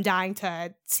 Patrick, I'm dying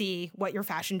to see what your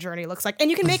fashion journey looks like.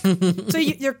 And you can make, so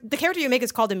the character you make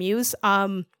is called a muse.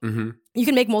 You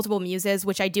can make multiple muses,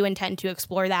 which I do intend to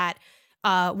explore that.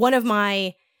 One of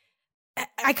my,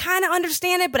 I kind of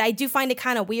understand it, but I do find it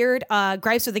kind of weird.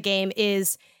 Gripes with the game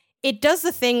is it does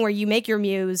the thing where you make your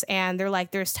muse and they're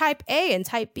like, there's type A and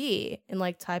type B. And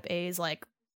like type A is like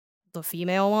the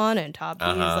female one and type B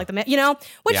is like the male,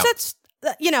 which that's,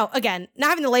 again, not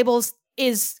having the labels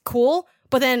is cool.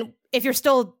 But then if you're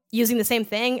still using the same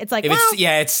thing, it's like,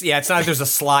 it's not like there's a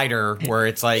slider where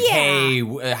it's like, hey,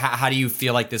 how do you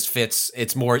feel like this fits?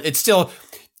 It's still,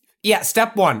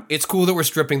 step one, it's cool that we're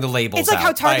stripping the labels. It's like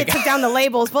how Target took down the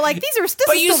labels, but like these are still.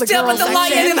 But you still, but the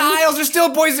line in the aisles are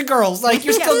still boys and girls. Like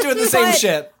you're still doing the same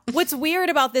shit. What's weird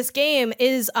about this game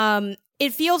is,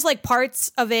 it feels like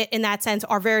parts of it in that sense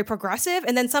are very progressive,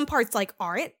 and then some parts like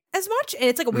aren't as much, and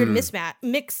it's like a weird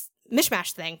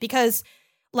mishmash thing because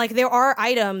like there are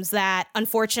items that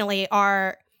unfortunately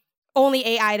are only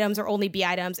A items or only B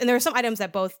items, and there are some items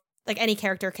that both like any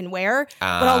character can wear.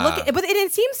 But I'll look at it, but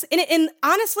it seems, and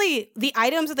honestly, the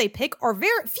items that they pick are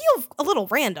feel a little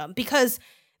random because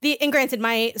and granted,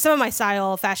 some of my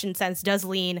style fashion sense does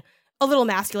lean a little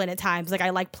masculine at times. Like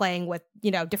I like playing with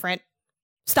different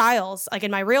styles like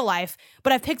in my real life,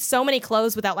 but I've picked so many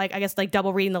clothes without like I guess like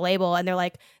double reading the label, and they're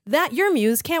like that your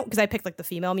muse can't, because I picked like the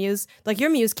female muse, like your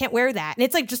muse can't wear that, and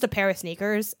it's like just a pair of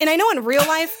sneakers. And I know in real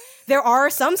life there are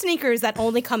some sneakers that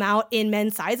only come out in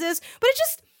men's sizes, but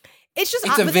it's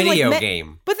a video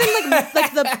game. But then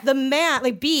like the man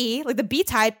like the B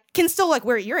type can still like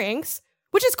wear earrings,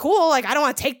 which is cool. Like I don't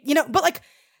want to take, but like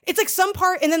it's like some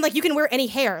part, and then like you can wear any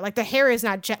hair. Like the hair is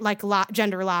not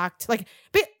gender locked. Like,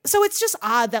 but so it's just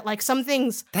odd that like some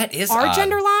things are odd.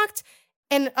 gender locked.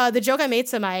 And the joke I made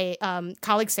to my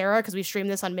colleague Sarah, because we streamed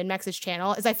this on MinMax's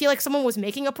channel, is I feel like someone was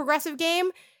making a progressive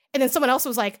game, and then someone else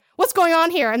was like, "What's going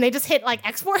on here?" And they just hit like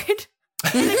export.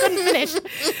 And they couldn't finish.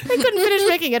 They couldn't finish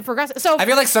making it progressive. So I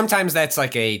feel like sometimes that's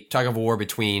like a tug of war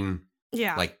between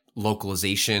like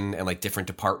localization and like different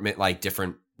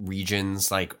different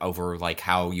regions, like over like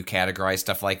how you categorize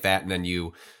stuff like that, and then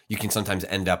you can sometimes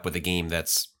end up with a game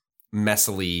that's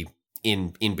messily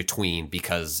in between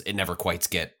because it never quite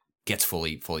gets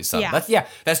fully subbed.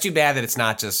 That's too bad that it's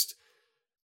not just,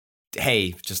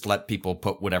 hey, just let people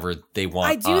put whatever they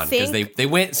want I do on, because they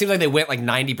went. It seems like they went like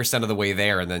 90% of the way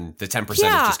there, and then the 10% is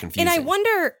just confusing. And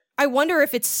I wonder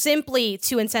if it's simply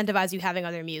to incentivize you having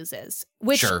other muses,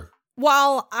 which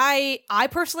while I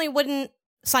personally wouldn't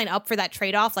sign up for that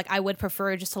trade-off, like I would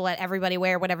prefer just to let everybody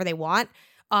wear whatever they want,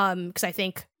 because I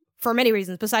think for many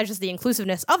reasons besides just the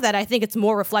inclusiveness of that, I think it's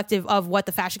more reflective of what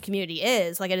the fashion community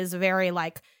is. Like it is a very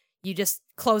like you just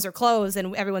clothes are clothes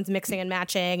and everyone's mixing and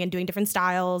matching and doing different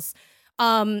styles.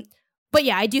 But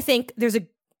yeah, I do think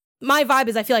my vibe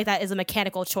is I feel like that is a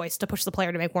mechanical choice to push the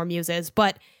player to make more muses,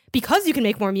 but because you can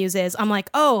make more muses, I'm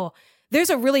like, oh, there's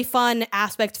a really fun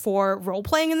aspect for role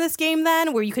playing in this game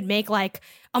then, where you could make like,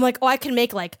 I'm like, oh, I can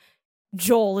make like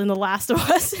Joel in The Last of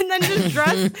Us and then just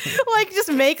dress, like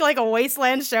just make like a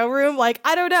wasteland showroom. Like,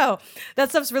 I don't know. That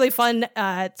stuff's really fun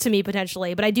to me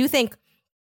potentially. But I do think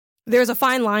there's a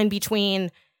fine line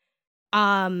between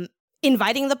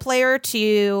inviting the player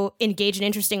to engage in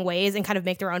interesting ways and kind of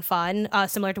make their own fun,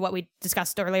 similar to what we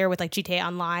discussed earlier with like GTA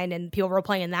Online and people role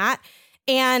playing in that.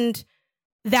 And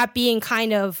that being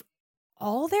kind of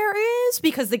all there is,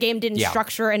 because the game didn't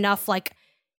structure enough like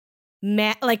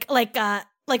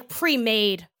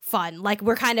pre-made fun. Like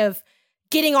we're kind of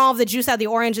getting all of the juice out of the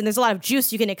orange, and there's a lot of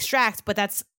juice you can extract, but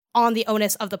that's on the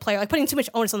onus of the player. Like putting too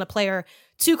much onus on the player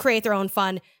to create their own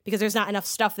fun, because there's not enough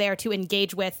stuff there to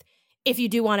engage with if you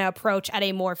do want to approach at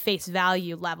a more face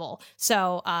value level.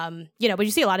 So, but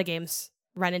you see a lot of games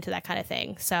run into that kind of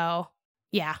thing. So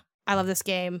yeah, I love this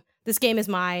game. This game is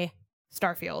my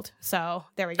Starfield. So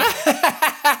there we go.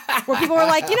 Where people were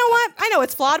like, you know what? I know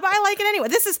it's flawed, but I like it anyway.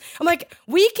 I'm like,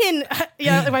 we can,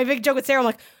 my big joke with Sarah, I'm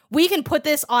like, we can put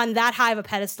this on that high of a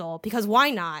pedestal because why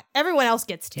not? Everyone else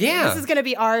gets to. Yeah. This is going to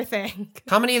be our thing.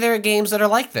 How many of there are games that are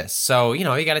like this? So, you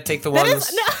got to take the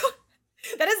ones.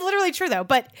 That is literally true though.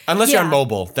 But unless you're on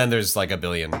mobile, then there's like a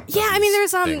billion. Yeah. I mean,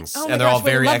 there's, things, and they're all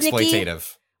very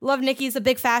exploitative. Love Nikki's a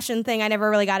big fashion thing. I never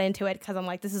really got into it because I'm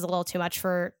like, this is a little too much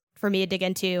for me to dig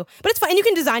into. But it's fine. And you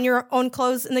can design your own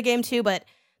clothes in the game too, but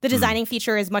the designing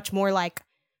feature is much more like,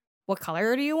 what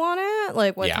color do you want it?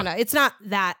 Like what kind of, it's not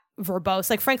that verbose.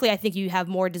 Like frankly, I think you have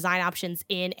more design options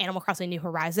in Animal Crossing New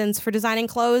Horizons for designing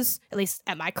clothes, at least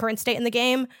at my current state in the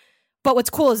game. But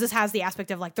what's cool is this has the aspect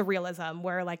of like the realism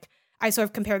where like I sort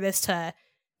of compare this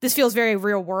feels very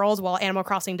real world, while Animal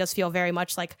Crossing does feel very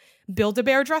much like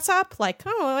Build-A-Bear dress up. Like,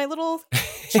 oh, my little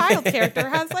child character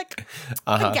has like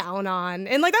a gown on.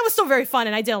 And like that was still very fun,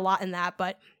 and I did a lot in that.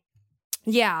 But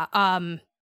yeah,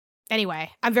 anyway,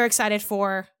 I'm very excited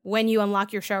for when you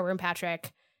unlock your showroom,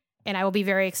 Patrick, and I will be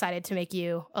very excited to make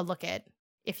you a look at.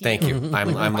 If you Thank you.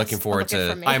 I'm looking forward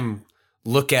to. I'm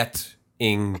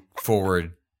looking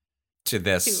forward to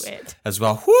this as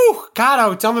well. Whew,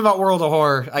 Kato, tell me about World of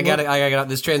Horror. I got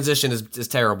this transition is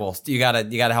terrible. You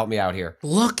gotta help me out here.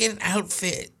 Look at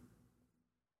outfit.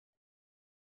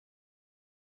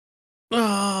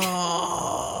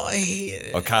 Oh, I hate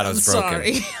it. Oh, Kato's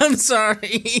broken. I'm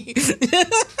sorry.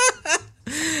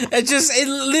 It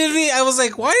literally, I was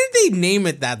like, why did they name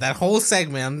it that whole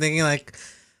segment? I'm thinking like,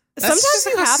 sometimes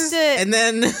you have to, and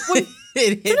then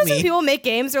it hit sometimes me. when people make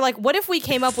games, they're like, what if we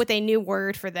came up with a new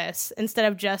word for this instead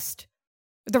of just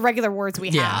the regular words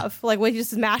we have? Like, we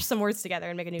just mash some words together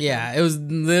and make a new thing. It was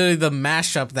literally the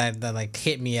mashup that like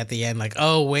hit me at the end. Like,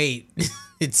 oh wait,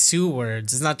 it's two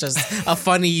words. It's not just a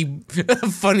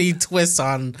funny twist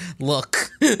on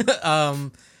look.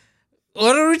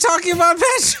 What are we talking about,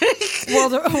 Patrick?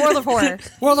 World of Horror.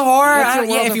 World of Horror.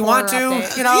 If you want to,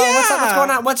 what's going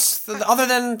on? What's other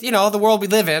than the world we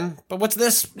live in? But what's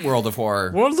this World of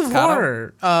Horror? World of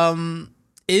Horror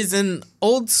is an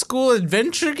old school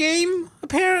adventure game.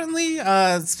 apparently.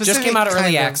 Just came out of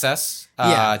early access.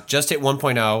 Yeah. Just hit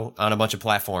 1.0 on a bunch of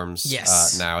platforms.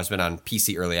 Yes. Now it's been on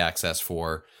PC early access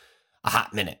for a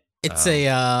hot minute. It's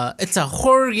a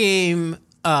horror game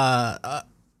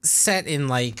set in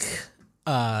like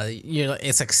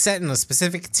it's like set in a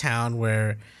specific town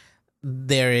where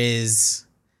there is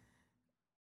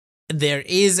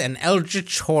an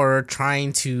eldritch horror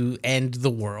trying to end the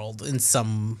world in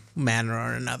some manner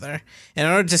or another. In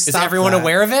order to stop Is everyone that,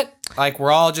 aware of it? Like,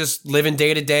 we're all just living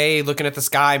day to day, looking at the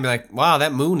sky and be like, wow,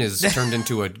 that moon is turned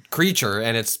into a creature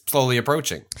and it's slowly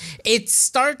approaching. It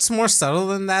starts more subtle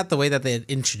than that. The way that it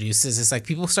introduces is like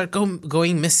people start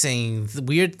going missing. The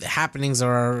weird happenings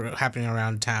are happening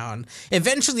around town.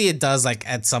 Eventually, it does like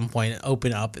at some point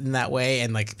open up in that way,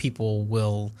 and like people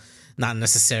will not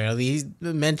necessarily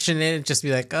mention it, just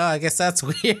be like, oh, I guess that's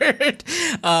weird.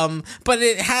 But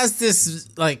it has this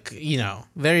like, you know,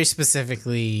 very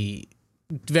specifically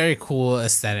very cool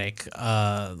aesthetic,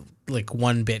 like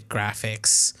 1-bit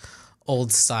graphics,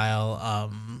 old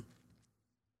style,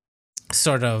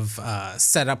 sort of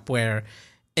setup where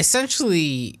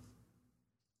essentially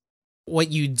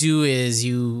what you do is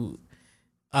you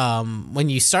when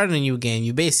you start a new game,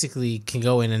 you basically can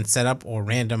go in and set up or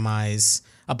randomize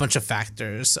a bunch of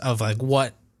factors of like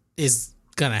what is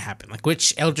gonna happen, like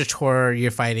which eldritch horror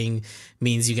you're fighting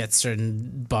means you get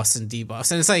certain buffs and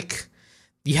debuffs, and it's like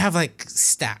you have like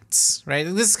stats, right?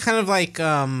 This is kind of like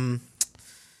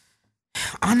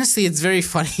honestly, it's very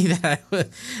funny that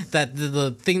that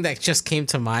the thing that just came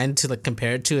to mind to like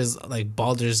compare it to is like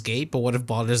Baldur's Gate. But what if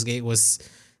Baldur's Gate was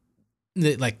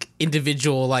like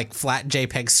individual like flat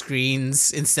JPEG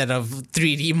screens instead of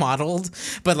 3D modeled?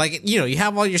 But like, you know, you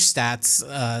have all your stats,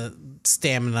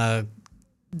 stamina,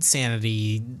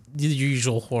 sanity, the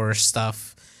usual horror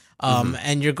stuff,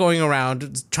 and you're going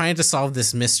around trying to solve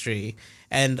this mystery.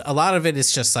 And a lot of it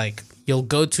is just like you'll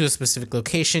go to a specific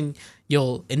location,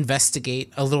 you'll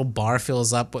investigate, a little bar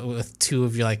fills up with two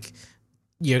of your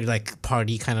like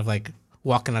party kind of like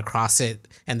walking across it,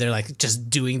 and they're like just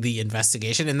doing the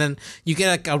investigation, and then you get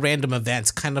like a random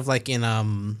event, kind of like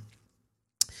in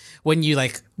when you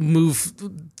like move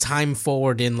time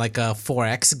forward in like a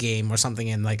 4X game or something,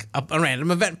 and like a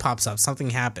random event pops up, something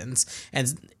happens,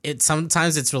 and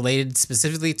sometimes it's related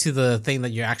specifically to the thing that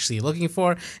you're actually looking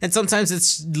for, and sometimes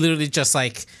it's literally just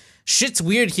like shit's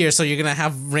weird here, so you're gonna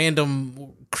have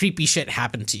random creepy shit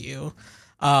happen to you.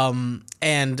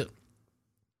 And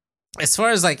as far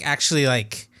as like actually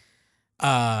like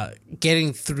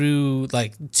getting through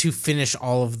like to finish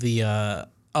all of the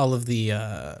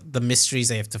mysteries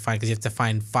they have to find, because you have to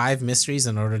find 5 mysteries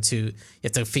in order to, you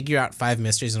have to figure out 5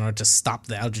 mysteries in order to stop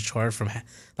the eldritch horror from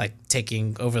like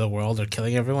taking over the world or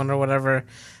killing everyone or whatever.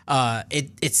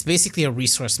 It's basically a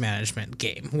resource management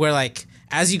game where like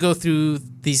as you go through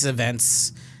these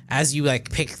events, as you like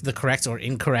pick the correct or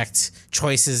incorrect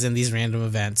choices in these random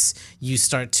events, you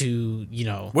start to, you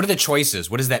know. What are the choices?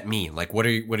 What does that mean? Like, what are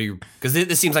you, because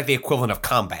this seems like the equivalent of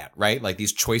combat, right? Like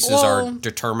these choices are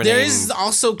determining. There is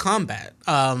also combat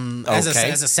as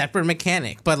a separate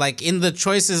mechanic. But like in the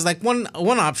choices, like one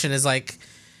option is like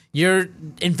you're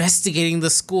investigating the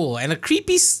school, and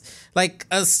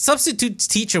a substitute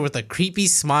teacher with a creepy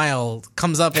smile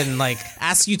comes up and like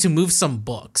asks you to move some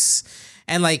books.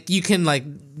 And like you can like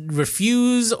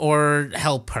refuse or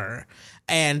help her.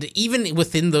 And even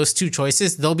within those two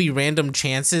choices, there'll be random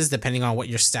chances, depending on what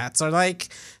your stats are like,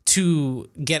 to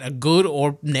get a good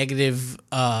or negative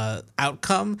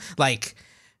outcome. Like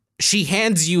she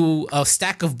hands you a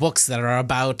stack of books that are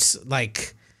about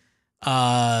like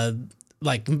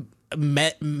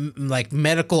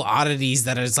medical oddities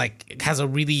that is like has a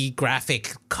really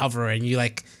graphic cover, and you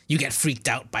get freaked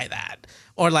out by that.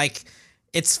 Or like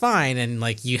it's fine, and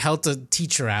like you helped a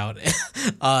teacher out.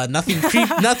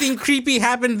 Nothing creepy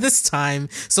happened this time,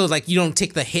 so like you don't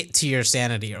take the hit to your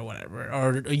sanity or whatever,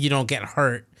 or you don't get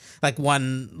hurt. Like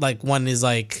one is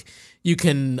like you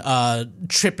can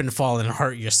trip and fall and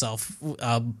hurt yourself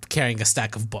carrying a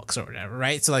stack of books or whatever,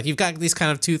 right? So like you've got these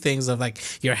kind of two things of like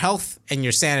your health and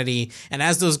your sanity, and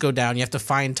as those go down, you have to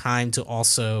find time to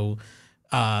also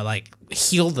like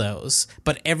heal those.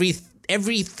 But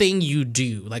everything you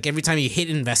do, like every time you hit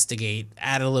investigate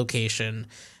at a location,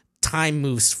 time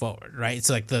moves forward, right?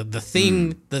 So like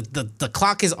the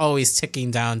clock is always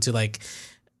ticking down to like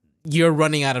you're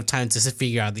running out of time to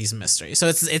figure out these mysteries. So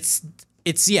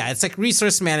it's like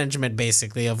resource management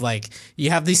basically, of like you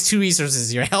have these two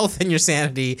resources, your health and your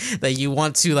sanity, that you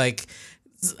want to like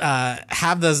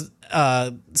have those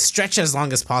stretch as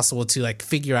long as possible to like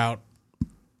figure out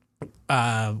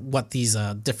what these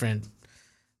different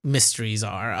mysteries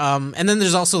are. And then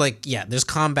there's also like, there's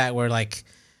combat where like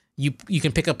you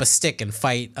can pick up a stick and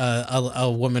fight a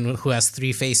woman who has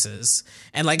 3 faces,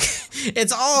 and like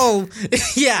it's all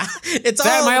yeah, it's Is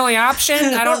that my only option?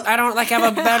 I don't like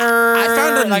have a better. I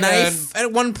found a like knife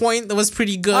at one point that was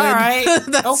pretty good. All right,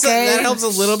 okay, that helps a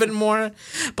little bit more.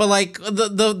 But like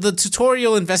the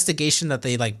tutorial investigation that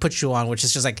they like put you on, which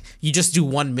is just like you just do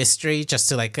one mystery just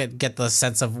to like get the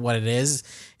sense of what it is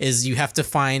you have to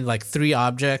find like 3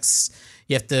 objects.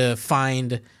 You have to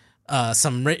find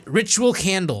some ritual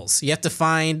candles. You have to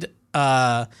find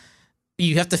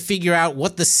you have to figure out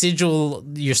what the sigil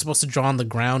you're supposed to draw on the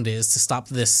ground is to stop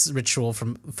this ritual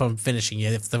from finishing.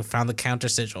 You have to find the counter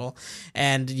sigil,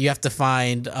 and you have to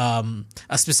find a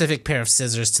specific pair of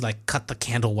scissors to like cut the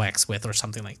candle wax with or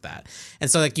something like that.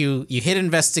 And so like you hit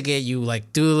investigate, you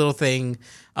like do a little thing,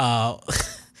 but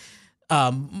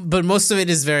most of it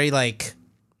is very like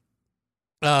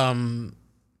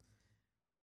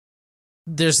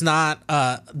there's not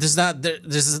a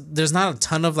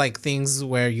ton of like things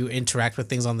where you interact with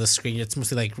things on the screen. It's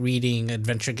mostly like reading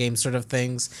adventure game sort of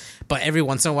things, but every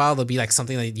once in a while there'll be like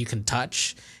something that you can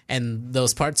touch, and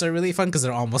those parts are really fun because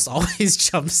they're almost always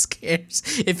jump scares.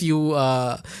 If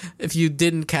you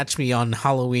didn't catch me on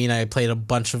Halloween, I played a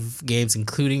bunch of games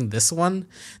including this one.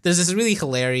 There's this really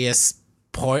hilarious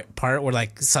part where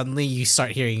like suddenly you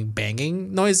start hearing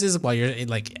banging noises while you're in,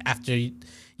 like after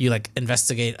you like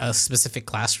investigate a specific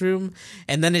classroom,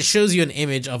 and then it shows you an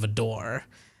image of a door,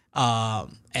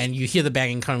 and you hear the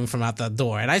banging coming from out the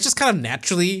door, and I just kind of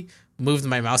naturally moved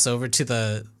my mouse over to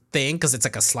the thing because it's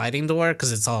like a sliding door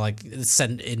because it's all like it's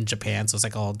set in Japan, so it's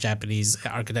like all Japanese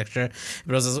architecture.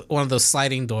 But it was one of those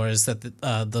sliding doors that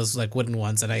those like wooden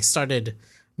ones, and I started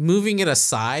moving it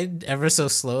aside ever so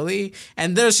slowly,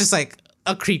 and there's just like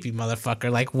a creepy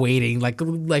motherfucker like waiting, like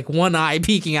one eye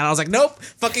peeking out. I was like, nope,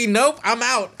 fucking nope, I'm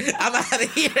out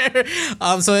of here.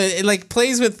 So it like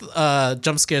plays with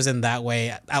jump scares in that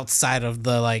way outside of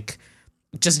the like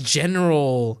just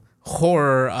general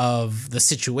horror of the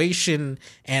situation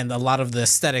and a lot of the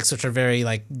aesthetics, which are very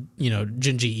like, you know,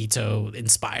 Junji Ito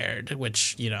inspired,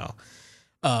 which, you know,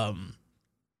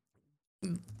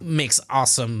 makes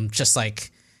awesome just like.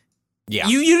 Yeah.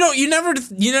 You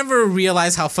never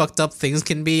realize how fucked up things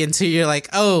can be until you're like,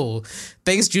 oh,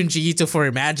 thanks Junji Ito for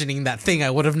imagining that thing I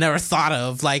would have never thought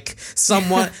of. Like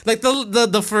someone like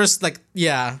the first like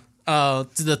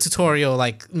the tutorial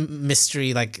like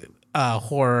mystery like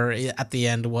horror at the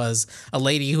end was a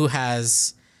lady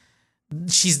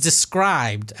she's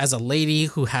described as a lady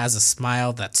who has a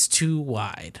smile that's too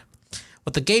wide.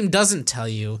 What the game doesn't tell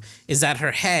you is that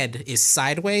her head is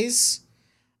sideways,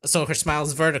 so her smile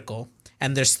is vertical,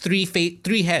 and there's three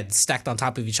heads stacked on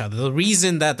top of each other. The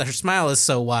reason that her smile is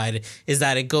so wide is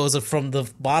that it goes from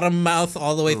the bottom mouth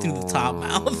all the way through the top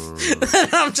mouth.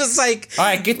 And I'm just like, all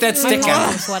right, get that stick out.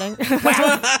 I'm sweating.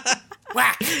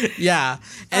 Whack. Yeah,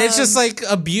 and it's just like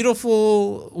a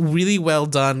beautiful, really well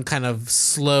done kind of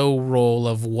slow roll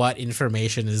of what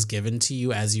information is given to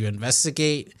you as you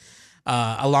investigate,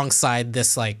 alongside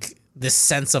this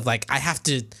sense of like I have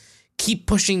to keep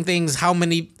pushing things. How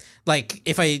many, like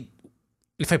if I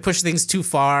push things too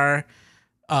far,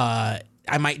 I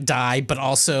might die. But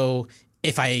also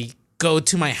if I go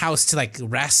to my house to like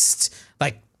rest,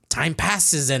 like time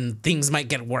passes and things might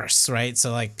get worse, right?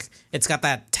 So like it's got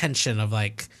that tension of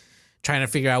like trying to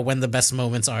figure out when the best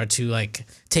moments are to like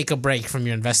take a break from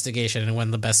your investigation and when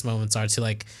the best moments are to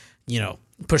like, you know,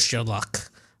 push your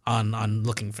luck on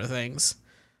looking for things.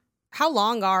 How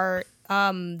long are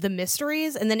the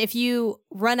mysteries? And then if you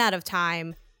run out of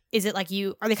time, is it like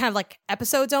are they kind of like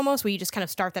episodes almost where you just kind of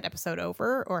start that episode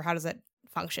over, or how does it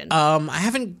function? I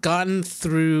haven't gotten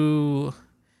through,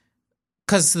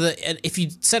 because if you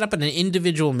set up an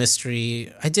individual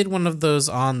mystery, I did one of those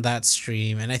on that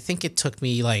stream, and I think it took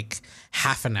me like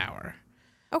half an hour.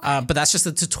 Okay. But that's just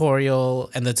the tutorial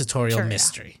and the tutorial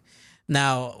mystery. Yeah.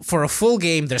 Now, for a full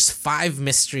game, there's 5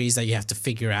 mysteries that you have to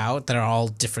figure out that are all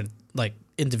different, like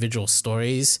individual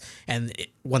stories. And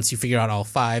once you figure out all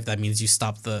 5, that means you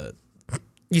stop the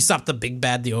big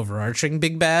bad, the overarching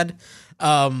big bad.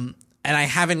 And I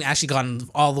haven't actually gotten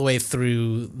all the way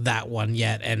through that one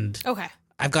yet. And okay.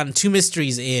 I've gotten 2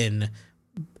 mysteries in,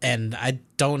 and I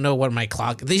don't know what my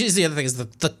clock. This is the other thing, is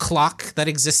the clock that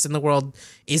exists in the world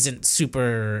isn't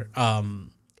super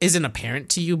isn't apparent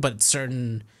to you, but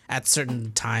at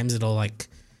certain times it'll like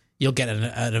you'll get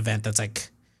an event that's like,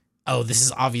 oh, this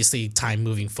is obviously time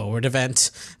moving forward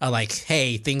event. Like,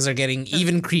 hey, things are getting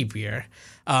even creepier.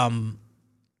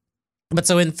 But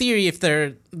so in theory, if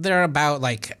they're about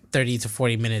like 30 to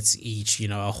 40 minutes each, you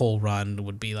know, a whole run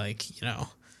would be like, you know,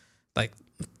 like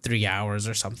 3 hours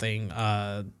or something,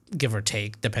 give or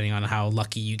take, depending on how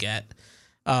lucky you get.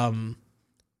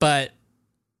 But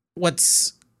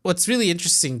what's really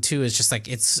interesting too is just like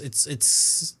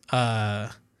it's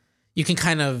you can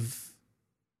kind of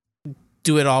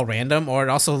do it all random, or it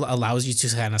also allows you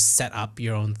to kind of set up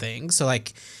your own thing. So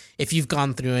like if you've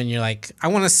gone through and you're like, I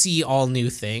want to see all new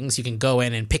things, you can go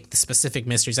in and pick the specific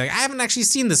mysteries. Like, I haven't actually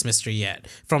seen this mystery yet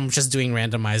from just doing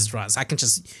randomized runs.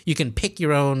 You can pick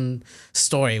your own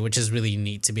story, which is really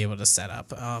neat to be able to set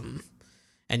up.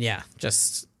 And yeah,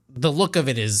 just the look of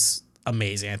it is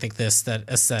amazing. I think the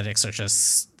aesthetics are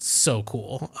just so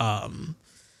cool. And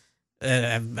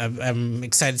I'm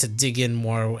excited to dig in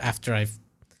more after I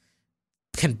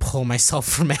can pull myself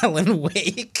from Alan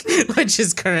Wake, which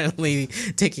is currently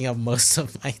taking up most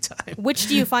of my time. Which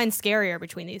do you find scarier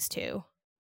between these two?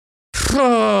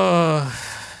 Alan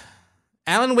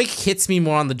Wake hits me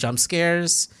more on the jump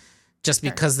scares, just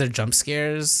because they're jump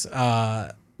scares.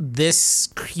 This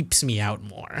creeps me out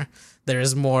more. There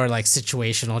is more like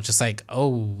situational, just like,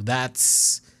 oh,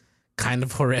 that's kind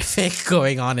of horrific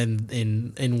going on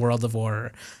in World of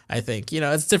Horror. I think,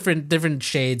 it's different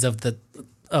shades of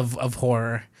of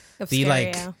horror.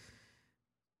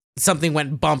 Something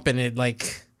went bump and it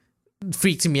like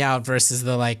freaked me out versus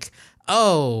the like,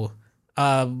 oh,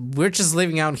 we're just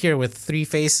living out here with 3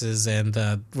 faces and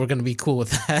we're gonna be cool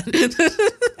with that.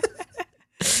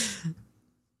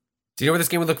 Do you know where this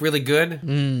game would look really good?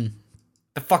 The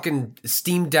fucking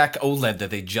Steam Deck OLED that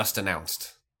they just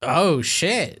announced. Oh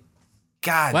shit!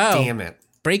 God damn it!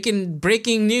 Breaking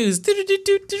news. Do you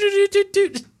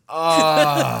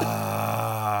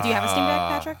have a Steam Deck,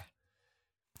 Patrick?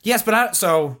 Yes, but I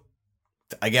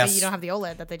guess But you don't have the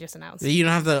OLED that they just announced. You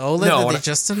don't have the OLED that they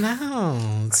just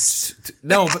announced.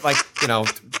 No, but like,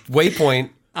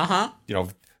 Waypoint.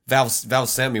 Valve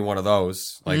sent me one of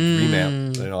those, like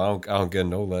Remap. I don't get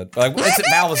an OLED. Like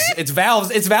it's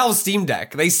Valve's Steam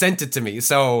Deck. They sent it to me,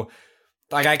 so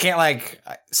like I can't like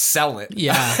sell it.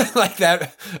 Yeah, like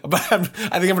that. But I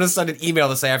think I'm gonna send an email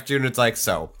this afternoon. It's like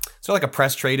so like a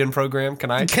press trade-in program.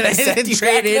 Can I trade in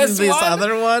this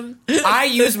other one? I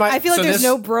feel like there's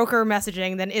no broker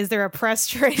messaging. Then is there a press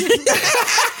trade?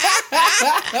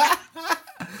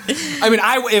 I mean,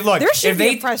 there should be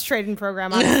a press trading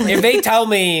program. Honestly. If they tell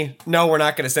me no, we're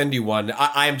not going to send you one,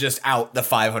 I'm just out the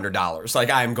 $500. Like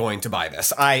I'm going to buy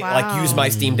this. I use my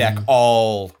Steam Deck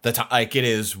all the time. Like it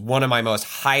is one of my most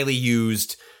highly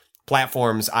used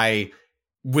platforms. I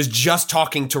was just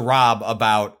talking to Rob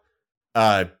about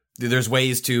there's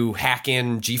ways to hack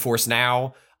in GeForce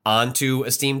Now onto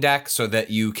a Steam Deck so that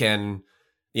you can,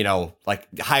 like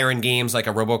hire in games like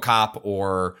a RoboCop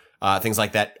or things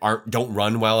like that don't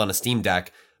run well on a Steam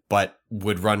Deck, but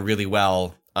would run really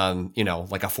well on,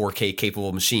 like a 4K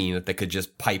capable machine that could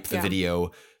just pipe the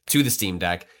video to the Steam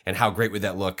Deck. And how great would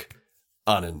that look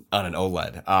on an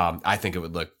OLED? I think it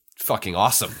would look fucking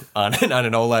awesome on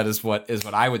an OLED is what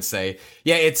I would say.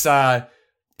 Yeah,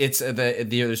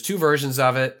 there's 2 versions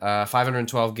of it,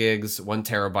 512 gigs, 1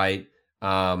 terabyte.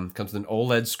 Comes with an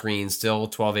OLED screen, still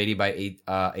 1280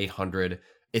 by 800.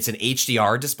 It's an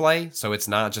HDR display, so it's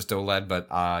not just OLED, but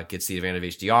gets the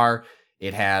advantage of HDR.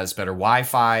 It has better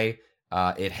Wi-Fi.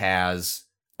 It has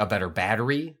a better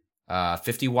battery,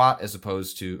 50 watt as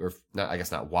opposed to, or not, I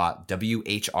guess not watt,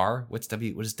 WHR. What does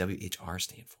WHR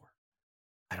stand for?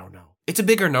 I don't know. It's a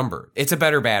bigger number. It's a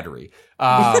better battery.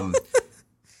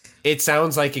 It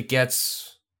sounds like it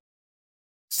gets...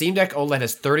 Steam Deck OLED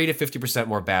has 30 to 50%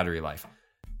 more battery life.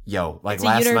 Yo, like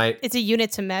last night... It's a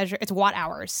unit to measure... It's watt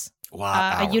hours.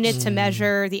 Wow. A unit to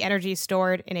measure the energy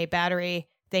stored in a battery.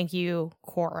 Thank you,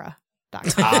 Quora.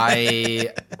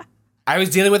 I was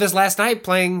dealing with this last night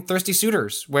playing Thirsty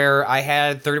Suitors, where I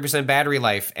had 30% battery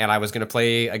life, and I was going to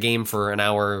play a game for an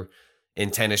hour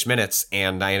in 10-ish minutes,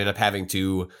 and I ended up having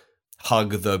to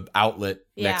hug the outlet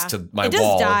next to my wall. It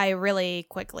does die really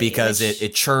quickly. Because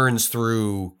it churns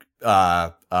through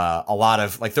a lot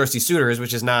of, like, Thirsty Suitors,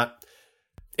 which is not...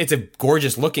 It's a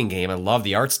gorgeous looking game. I love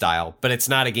the art style, but it's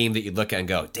not a game that you'd look at and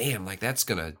go, damn, like that's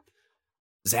going to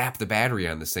zap the battery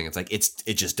on this thing. It's like,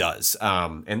 it just does.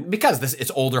 And because it's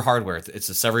older hardware, it's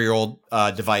a several-year-old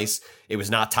device. It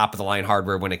was not top of the line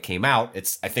hardware when it came out.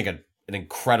 It's, I think, an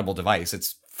incredible device.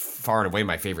 It's far and away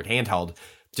my favorite handheld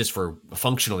just for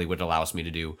functionally what it allows me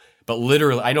to do. But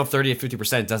literally, I know 30 to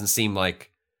 50% doesn't seem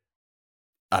like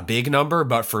a big number,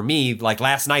 but for me, like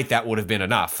last night, that would have been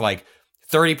enough. Like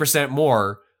 30%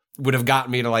 more would have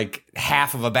gotten me to like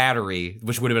half of a battery,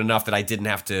 which would have been enough that I didn't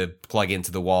have to plug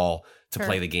into the wall to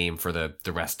play the game for the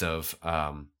rest of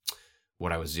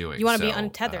what I was doing. You want to be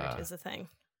untethered is the thing.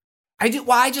 I do.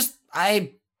 Well,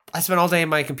 I spend all day in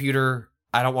my computer.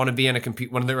 I don't want to be in a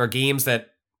computer when there are games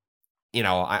that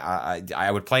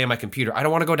I would play on my computer. I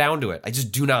don't want to go down to it. I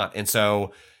just do not. And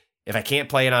so if I can't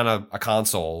play it on a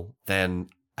console, then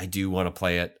I do want to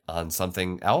play it on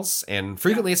something else. And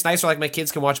frequently it's nicer, like my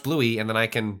kids can watch Bluey and then I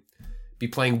can be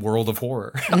playing World of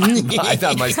Horror on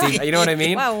my Steam. You know what I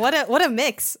mean? Wow, what a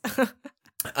mix.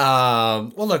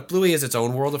 Well, look, Bluey is its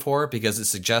own world of horror because it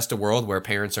suggests a world where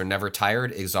parents are never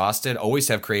tired, exhausted, always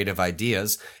have creative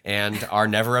ideas, and are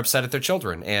never upset at their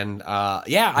children. And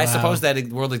I suppose that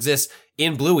world exists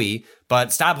in Bluey,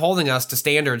 but stop holding us to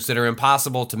standards that are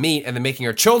impossible to meet and then making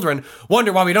our children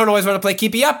wonder why we don't always want to play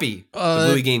Keepy Uppy. The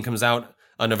Bluey game comes out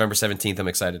on November 17th. I'm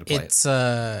excited to play it.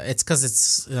 It's because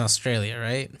it's in Australia,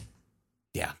 right?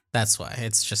 Yeah. That's why.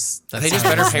 It's just... Are they just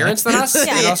better parents than us in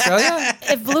Australia?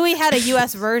 If Bluey had a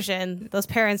U.S. version, those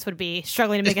parents would be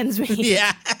struggling to make ends meet.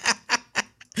 Yeah.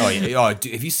 Oh, yeah. Oh,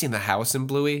 dude, have you seen the house in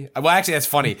Bluey? Well, actually, that's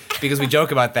funny because we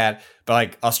joke about that. But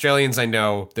like Australians I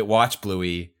know that watch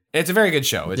Bluey, it's a very good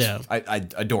show. I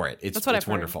adore it. It's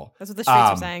wonderful. That's what the streets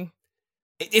are saying.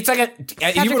 It's like Patrick,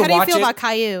 how do you feel about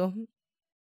Caillou?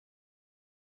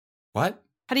 What?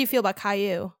 How do you feel about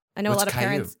Caillou? I know What's a lot of Caillou?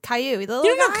 parents. Caillou, the little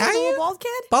You don't know guy, the Caillou? little bald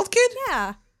kid. Bald kid?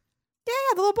 Yeah, the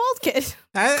little bald kid.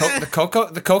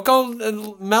 The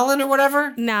cocoa melon or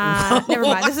whatever? Nah, never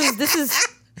mind. This is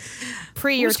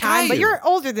pre your Who's time, but Caillou? you're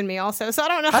older than me also, so I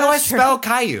don't know. How do I that's true. spell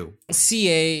Caillou?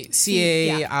 Caillou.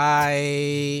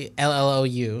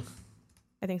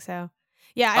 I think so.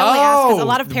 Yeah, I only asked because a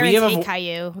lot of we parents have hate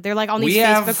Caillou. They're like on these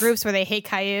Facebook groups where they hate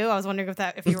Caillou. I was wondering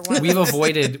if you were one. We've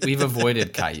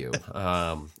avoided Caillou.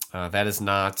 That is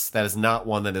not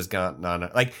one that has gotten on.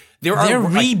 Like They're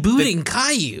rebooting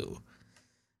Caillou.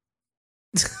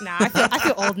 Nah, I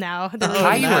feel old now. They're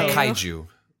Caillou or rebooting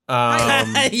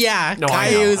Kaiju? Yeah, No,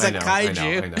 Caillou's I know, a I know,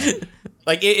 kaiju. I know.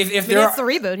 Like if But there it's the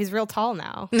reboot. He's real tall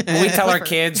now. when we tell our Clifford.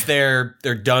 kids they're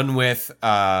done with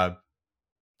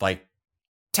like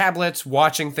tablets,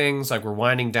 watching things, like we're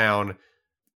winding down,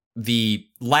 the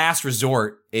last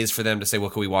resort is for them to say, well,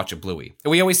 can we watch a Bluey?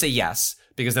 And we always say yes,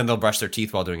 because then they'll brush their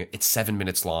teeth while doing it. It's 7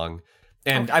 minutes long.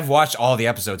 And I've watched all the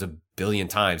episodes a billion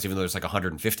times, even though there's like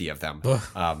 150 of them. But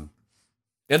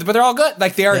they're all good.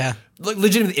 Like they are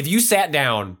legitimately, if you sat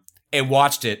down and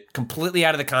watched it completely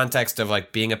out of the context of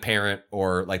like being a parent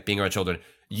or like being around children,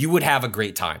 you would have a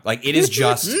great time. Like it is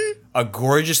just a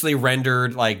gorgeously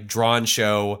rendered, like drawn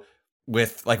show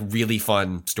with like really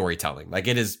fun storytelling. Like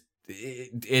it's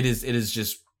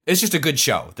just a good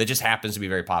show that just happens to be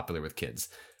very popular with kids.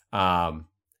 Anyway,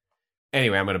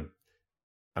 I'm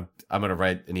gonna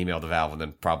write an email to Valve and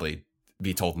then probably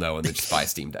be told no and then just buy a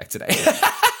Steam Deck today.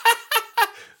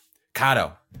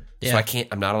 Kato. Yeah. So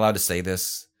I'm not allowed to say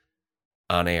this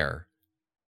on air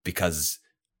because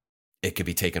it could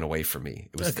be taken away from me.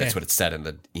 That's what it said in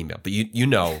the email. But you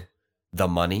know the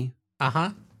money. Uh-huh.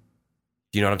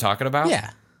 Do you know what I'm talking about?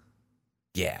 Yeah.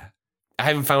 Yeah. I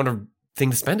haven't found a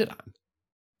thing to spend it on.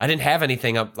 I didn't have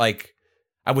anything up. Like,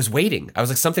 I was waiting. I was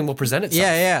like, something will present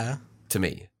itself to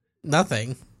me.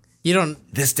 Nothing. You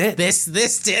don't. This did.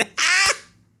 This did.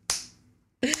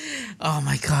 Oh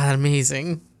my God,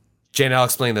 amazing. Jane, I'll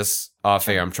explain this off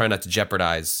air. I'm trying not to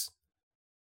jeopardize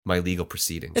my legal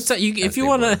proceedings. It's if you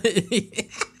want to.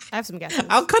 I have some guesses.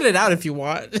 I'll cut it out if you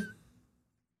want.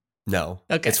 No.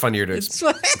 Okay. It's funnier to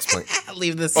explain.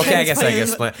 Leave this. Okay, I guess I can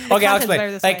explain. Okay, I'll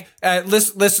explain. Like,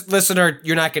 listener,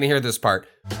 you're not going to hear this part.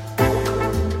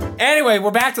 Anyway,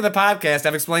 we're back to the podcast.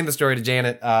 I've explained the story to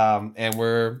Janet,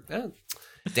 and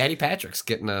Daddy Patrick's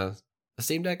getting a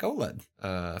Steam Deck OLED.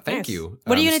 Thank you.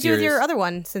 What are you going to do with your other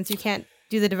one since you can't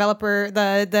do the developer,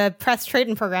 the press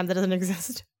trading program that doesn't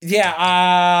exist? Yeah.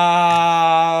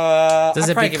 Does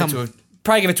it become...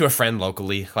 Probably give it to a friend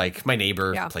locally. Like my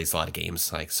neighbor plays a lot of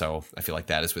games. Like, so I feel like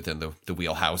that is within the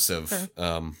wheelhouse of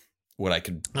what I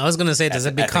could. I was gonna say, does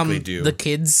it become do. the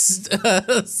kids?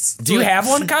 Do you have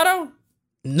one, Kato?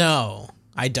 No,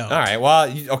 I don't. All right.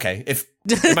 Well, okay. If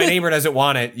my neighbor doesn't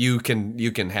want it, you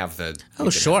can have the. Oh,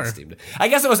 sure. I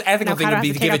guess the most ethical thing would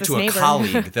be to give it to a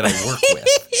colleague that I work with.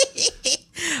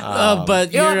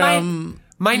 But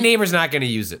my neighbor's not going to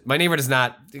use it. My neighbor does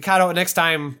not. Kato, next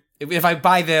time. If I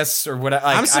buy this or what, like,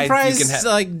 I'm surprised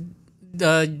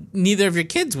neither of your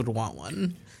kids would want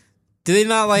one. Do they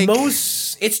not like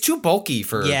It's too bulky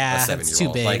for a 7-year-old. It's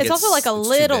too big. Like, It's also like a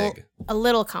little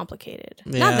complicated.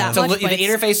 Yeah. Not that much. The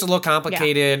interface is a little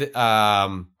complicated.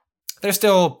 There's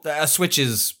still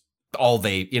switches all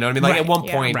day. You know what I mean? Like at one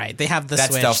point, they have the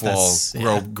that Switch, stuff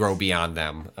will grow beyond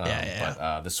them.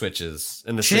 But the switches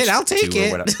and the shit, Switch I'll take 2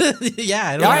 or whatever. it. Yeah.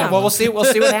 I All don't right. know. Well, we'll see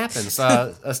what happens.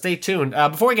 Stay tuned.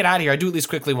 Before we get out of here, I do at least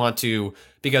quickly want to,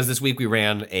 because this week we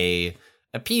ran a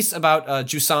piece about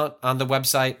Jusant on the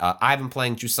website. I've been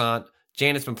playing Jusant.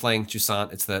 Janet's been playing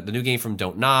Jusant. It's the new game from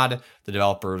Don't Nod, the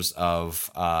developers of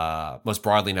most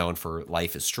broadly known for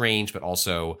Life is Strange, but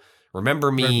also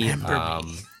Remember Me, and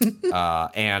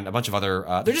a bunch of other.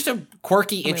 They're just a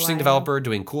quirky, interesting developer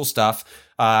doing cool stuff.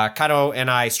 Kato and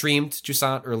I streamed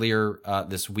Jusant earlier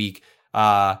this week.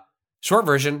 Short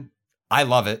version, I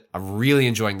love it. I'm really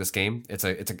enjoying this game.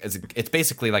 It's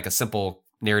basically like a simple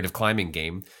narrative climbing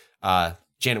game.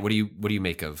 Janet, what do you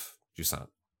make of Jusant?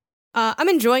 I'm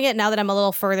enjoying it now that I'm a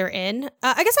little further in.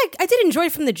 I guess I did enjoy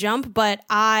it from the jump, but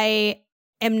I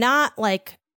am not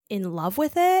like in love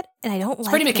with it, and I don't. It's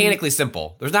pretty mechanically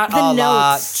simple. There's not a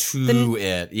lot to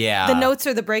it. Yeah, the notes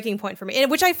are the breaking point for me, and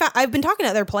which I've been talking to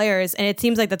other players, and it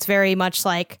seems like that's very much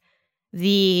like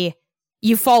you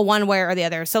fall one way or the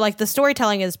other. So like the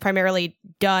storytelling is primarily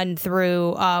done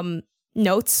through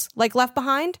notes like left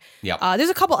behind. Yeah. There's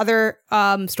a couple other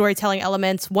storytelling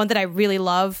elements. One that I really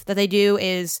love that they do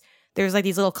is there's like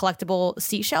these little collectible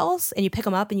seashells, and you pick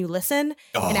them up and you listen,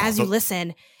 and as you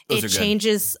listen, it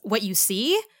changes what you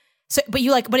see. So, but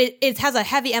it has a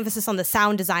heavy emphasis on the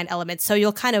sound design element. So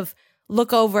you'll kind of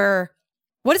look over.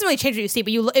 What doesn't really change what you see,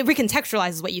 but it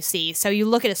recontextualizes what you see. So you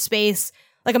look at a space,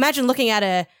 like imagine looking at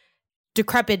a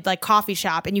decrepit like coffee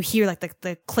shop, and you hear like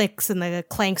the clicks and the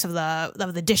clanks of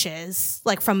the dishes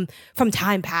like from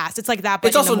time past. It's like that, but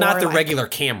it's also not the regular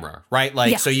camera, right?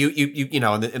 Like so you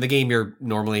know in the game you're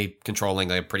normally controlling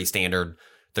like a pretty standard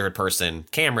third person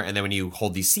camera, and then when you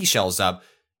hold these seashells up,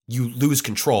 you lose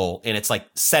control, and it's like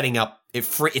setting up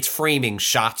it's framing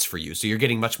shots for you, so you're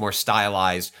getting much more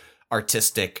stylized,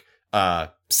 artistic,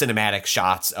 cinematic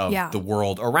shots of the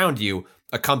world around you,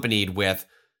 accompanied with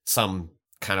some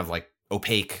kind of like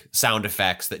opaque sound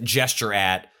effects that gesture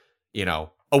at, you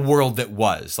know, a world that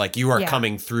was. Like you are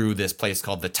coming through this place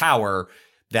called the Tower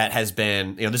that has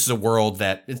been, you know, this is a world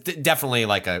that it's definitely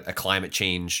like a climate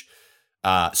change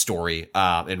story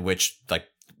in which like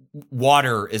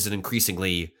water is an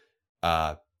increasingly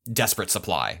desperate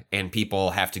supply, and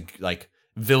people have to like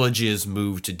villages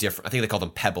move to different, I think they call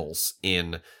them pebbles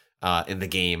in the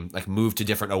game, like move to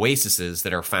different oases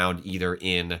that are found either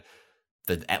in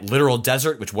the literal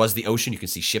desert, which was the ocean. You can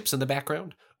see ships in the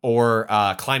background, or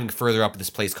climbing further up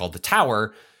this place called the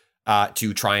Tower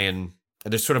to try and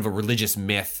there's sort of a religious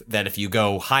myth that if you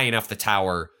go high enough the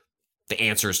tower, the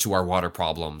answers to our water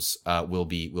problems will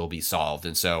be solved.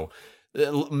 And so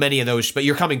many of those, but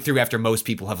you're coming through after most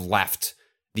people have left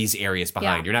these areas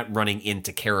behind. You're not running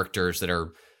into characters that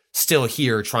are still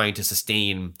here trying to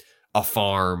sustain a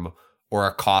farm or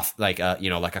a like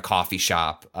a coffee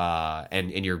shop,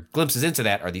 and your glimpses into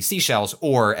that are these seashells,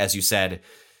 or as you said,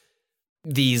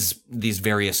 these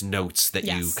various notes that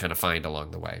you kind of find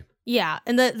along the way. Yeah,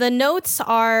 and the notes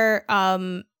are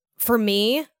for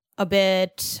me a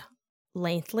bit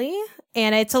lengthy,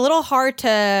 and it's a little hard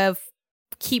to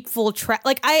keep full track.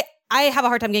 Like I have a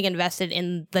hard time getting invested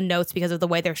in the notes because of the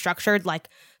way they're structured. Like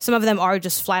some of them are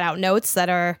just flat out notes that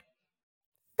are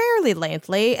fairly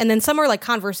lengthy, and then some are like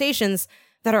conversations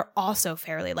that are also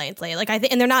fairly lengthy. Like I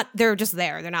think, and they're just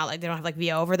there. They're not like, they don't have like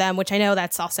VO over them, which I know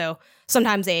that's also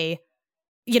sometimes is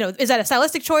that a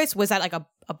stylistic choice? Was that like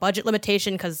a budget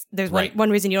limitation? Because there's one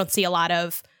reason you don't see a lot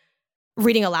of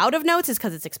reading aloud of notes is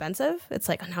because it's expensive. It's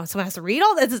like, oh no, someone has to read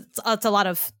all this.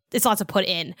 It's lots to put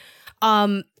in.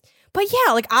 But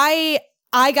yeah, like I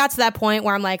got to that point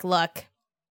where I'm like, look,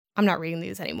 I'm not reading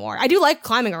these anymore. I do like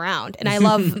climbing around, and I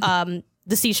love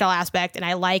the seashell aspect, and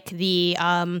I like the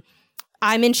I'm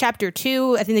in chapter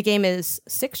 2. I think the game is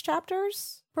 6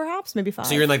 chapters, perhaps, maybe 5.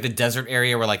 So you're in like the desert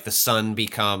area where like the sun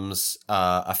becomes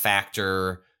a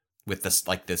factor with this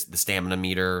like the stamina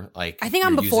meter. Like I think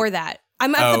I'm before that.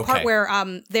 I'm at the part where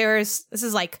this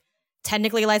is like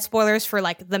technically light spoilers for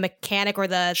like the mechanic or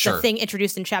the thing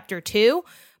introduced in chapter 2,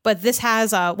 but this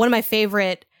has one of my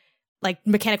favorite like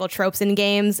mechanical tropes in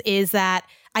games is that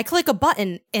I click a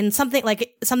button and something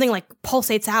like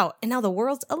pulsates out, and now the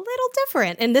world's a little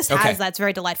different. And this has that's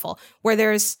very delightful, where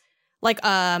there's like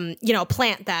a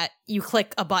plant that you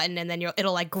click a button and then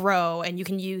it'll like grow, and you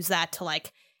can use that to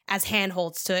like as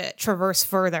handholds to traverse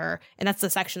further. And that's the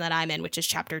section that I'm in, which is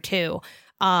chapter 2.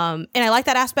 And I like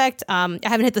that aspect. I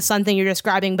haven't hit the sun thing you're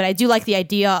describing, but I do like the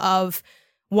idea of,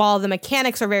 while the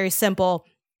mechanics are very simple,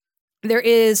 there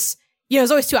is,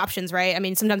 there's always 2 options, right? I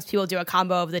mean, sometimes people do a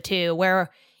combo of the 2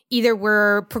 where either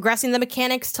we're progressing the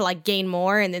mechanics to like gain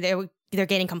more and they're either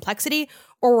gaining complexity,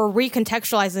 or we're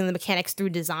recontextualizing the mechanics through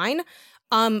design.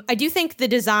 I do think the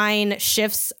design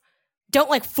shifts don't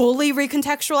like fully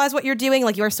recontextualize what you're doing.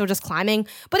 Like you're still just climbing,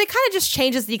 but it kind of just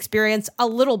changes the experience a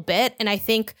little bit. And I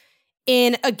think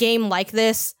in a game like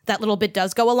this, that little bit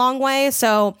does go a long way.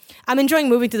 So I'm enjoying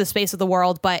moving through the space of the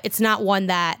world, but it's not one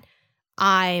that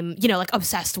I'm, you know, like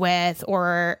obsessed with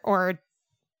or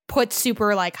put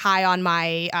super like high on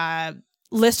my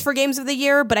list for games of the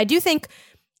year. But I do think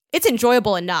it's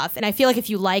enjoyable enough. And I feel like if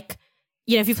you like,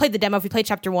 you know, if you played the demo, if you played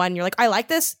chapter 1, you're like, I like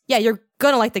this. Yeah, you're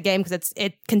going to like the game because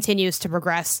it continues to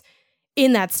progress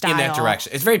in that style. In that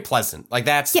direction. It's very pleasant. Like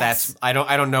that's I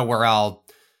don't know where I'll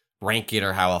rank it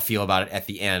or how I'll feel about it at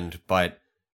the end, but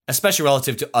especially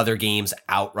relative to other games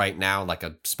out right now, like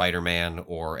a Spider-Man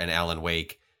or an Alan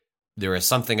Wake, there is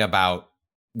something about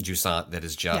Jusant that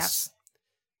is just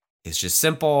it's just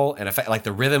simple and like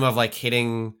the rhythm of like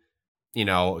hitting, you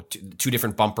know, two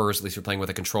different bumpers, at least you're playing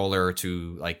with a controller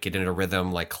to like get into a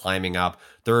rhythm, like climbing up.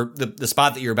 The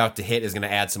spot that you're about to hit is going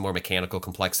to add some more mechanical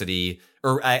complexity,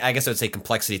 or I guess I would say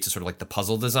complexity to sort of like the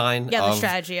puzzle design. Yeah, the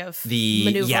strategy of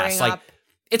maneuvering up. Like,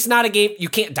 it's not a game, you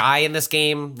can't die in this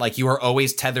game. Like you are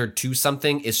always tethered to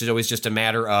something. It's just always just a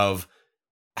matter of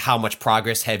how much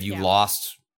progress have you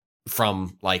lost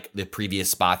from like the previous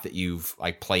spot that you've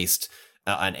like placed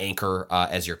an anchor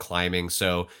as you're climbing.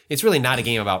 So it's really not a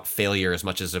game about failure as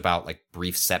much as about like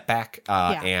brief setback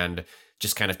and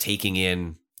just kind of taking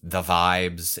in the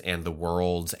vibes and the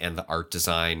world and the art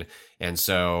design. And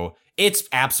so it's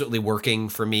absolutely working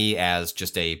for me as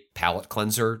just a palate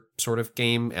cleanser sort of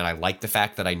game. And I like the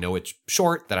fact that I know it's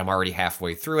short, that I'm already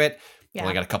halfway through it.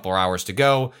 Only got a couple of hours to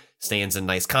go. Stands in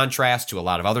nice contrast to a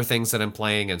lot of other things that I'm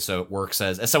playing. And so it works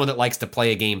as someone that likes to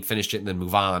play a game, finish it, and then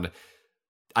move on.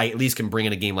 I at least can bring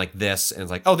in a game like this and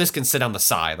it's like, oh, this can sit on the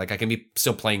side. Like I can be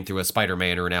still playing through a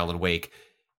Spider-Man or an Alan Wake.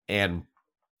 And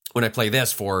when I play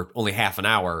this for only half an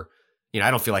hour, you know,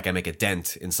 I don't feel like I make a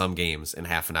dent in some games in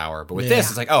half an hour. But with this,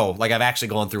 it's like, oh, like I've actually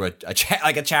gone through a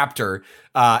chapter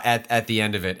at the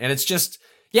end of it. And it's just,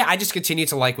 I just continue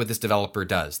to like what this developer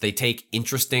does. They take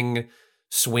interesting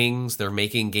swings. They're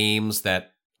making games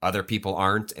that other people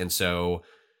aren't. And so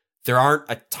there aren't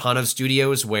a ton of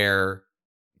studios where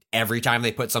every time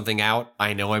they put something out,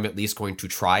 I know I'm at least going to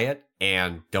try it.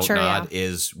 And Don't Nod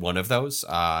is one of those.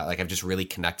 Like I've just really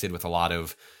connected with a lot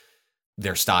of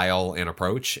their style and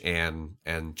approach, and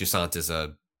Jusant is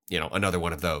another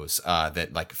one of those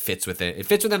that like fits within. It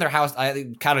fits within their house.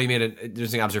 I kind of made an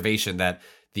interesting observation that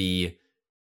the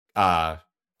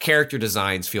character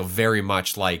designs feel very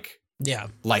much like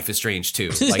Life is Strange 2.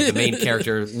 Like the main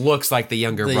character looks like the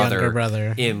younger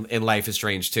brother in Life is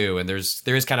Strange 2, and there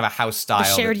is kind of a house style,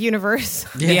 the shared universe.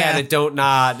 That Don't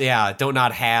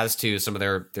Nod has to some of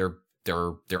their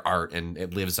art, and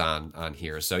it lives on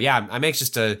here. So I'm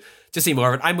anxious to see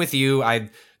more of it. I'm with you.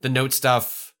 The note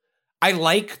stuff, I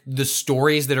like the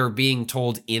stories that are being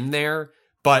told in there,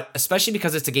 but especially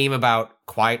because it's a game about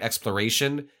quiet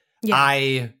exploration.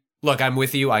 I'm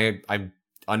with you. I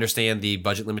understand the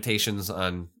budget limitations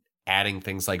on adding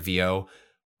things like VO,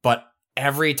 but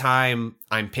every time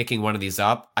I'm picking one of these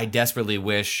up, I desperately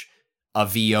wish a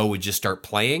VO would just start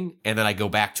playing, and then I go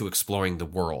back to exploring the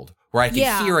world, where I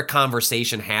can hear a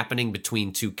conversation happening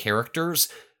between two characters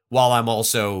while I'm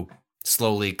also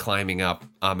slowly climbing up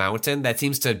a mountain. That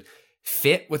seems to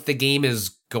fit what the game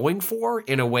is going for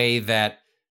in a way that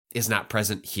is not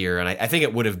present here. And I think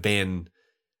it would have been,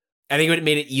 I think it would have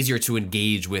made it easier to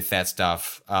engage with that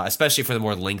stuff, especially for the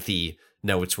more lengthy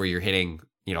notes where you're hitting,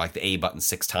 like the A button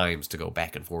 6 times to go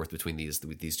back and forth between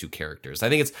these two characters. I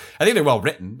think they're well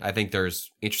written. I think there's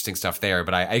interesting stuff there,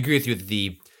 but I agree with you that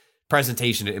the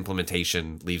presentation and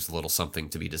implementation leaves a little something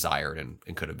to be desired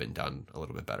and could have been done a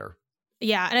little bit better.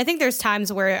 Yeah, and I think there's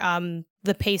times where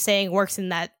the pacing works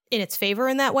in its favor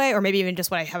in that way, or maybe even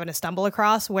just what I happen to stumble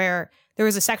across, where there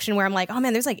was a section where I'm like, oh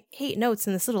man, there's like 8 notes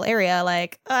in this little area.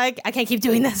 Like, I can't keep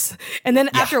doing this. And then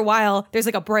after a while, there's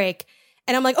like a break.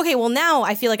 And I'm like, okay, well now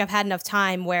I feel like I've had enough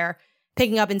time where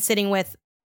picking up and sitting with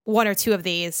 1 or 2 of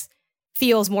these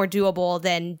feels more doable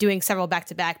than doing several back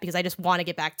to back, because I just want to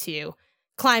get back to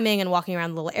climbing and walking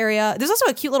around the little area. There's also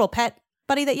a cute little pet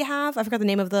buddy that you have. I forgot the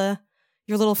name of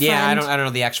your little friend. Yeah, I don't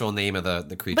know the actual name of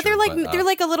the creature. But they're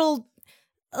like a little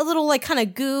like kind of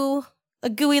a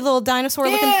gooey little dinosaur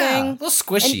looking thing. A little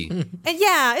squishy. And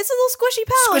it's a little squishy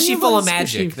pal. Squishy full of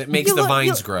magic that makes the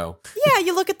vines grow. Yeah,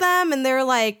 you look at them and they're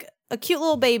like a cute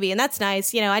little baby, and that's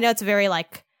nice. I know it's a very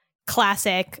like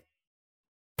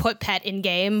put pet in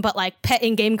game, but like pet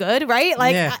in game good, right?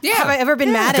 Like, have I ever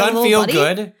been mad at a little feel buddy?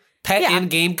 Good. Pet in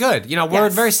game good. We're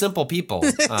very simple people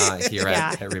here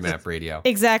at Remap Radio.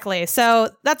 Exactly.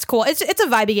 So that's cool. It's a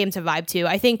vibey game to vibe to.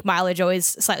 I think mileage always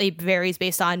slightly varies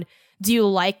based on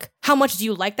how much do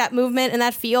you like that movement and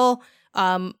that feel.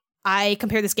 I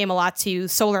compare this game a lot to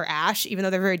Solar Ash, even though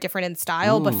they're very different in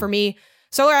style. But for me,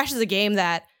 Solar Ash is a game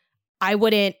that I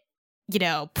wouldn't,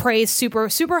 praise super,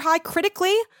 super high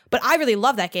critically, but I really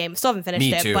love that game. Still haven't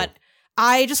finished it, but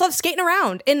I just love skating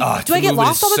around. And do the I get movement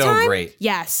lost is all the so time? great.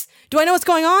 Yes. Do I know what's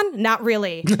going on? Not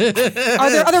really. Are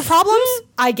there other problems?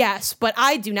 I guess, but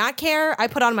I do not care. I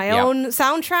put on my own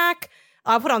soundtrack.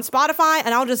 I'll put on Spotify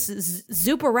and I'll just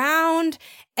zoop around,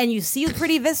 and you see the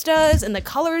pretty vistas and the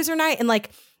colors are nice. And like,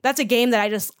 that's a game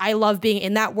that I love being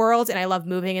in that world, and I love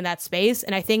moving in that space.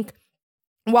 And I think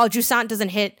while Jusant doesn't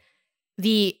hit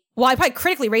I probably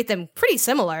critically rate them pretty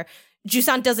similar.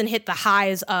 Jusant doesn't hit the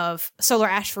highs of Solar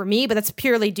Ash for me, but that's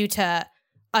purely due to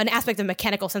an aspect of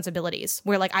mechanical sensibilities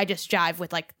where like I just jive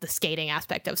with like the skating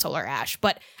aspect of Solar Ash.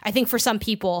 But I think for some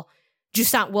people,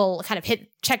 Jusant will kind of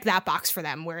check that box for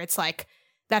them, where it's like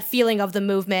that feeling of the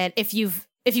movement. If you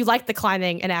liked the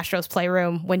climbing in Astro's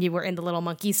Playroom when you were in the little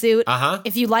monkey suit,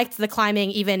 if you liked the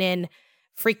climbing even in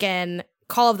freaking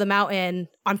Call of the Mountain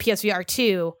on PSVR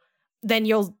 2, then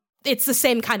it's the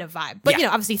same kind of vibe. But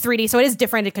obviously 3D, so it is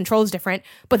different, it controls different.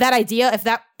 But that idea,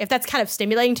 if that's kind of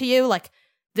stimulating to you, like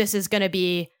this is gonna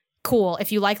be cool.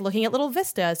 If you like looking at little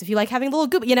vistas, if you like having little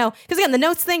goop, because again, the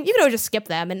notes thing, you can always just skip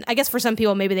them. And I guess for some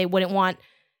people, maybe they wouldn't want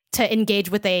to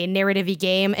engage with a narrative-y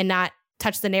game and not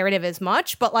touch the narrative as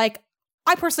much. But like,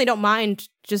 I personally don't mind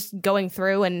just going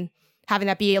through and having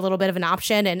that be a little bit of an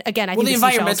option. And again, I think the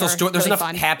environmental story, there's really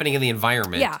enough happening in the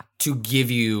environment to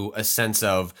give you a sense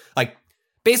of like,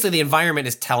 basically the environment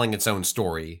is telling its own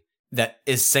story that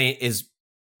is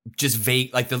just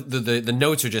vague. Like the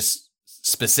notes are just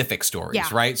specific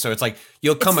stories, right? So it's like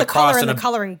you'll come across color in the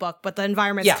coloring book, but the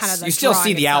environment is kind of you still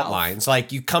see the itself. outlines.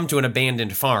 Like you come to an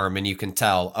abandoned farm and you can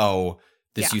tell,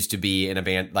 this used to be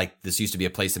this used to be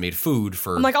a place that made food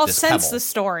for. I'm like, I'll sense the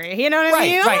story. You know what I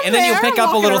mean? Right. And then you'll pick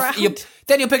up you'll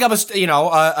pick up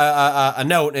a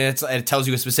note, and it tells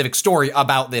you a specific story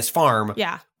about this farm.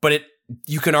 Yeah. But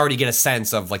you can already get a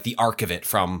sense of like the arc of it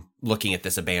from looking at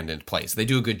this abandoned place. They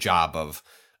do a good job of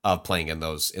playing in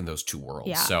those two worlds.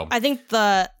 Yeah. So I think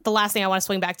the last thing I want to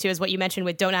swing back to is what you mentioned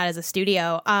with Donut as a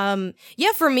studio.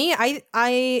 For me, I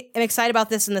am excited about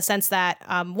this in the sense that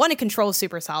one, it controls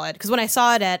super solid, because when I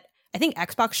saw it at, I think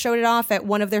Xbox showed it off at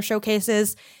one of their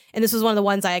showcases, and this was one of the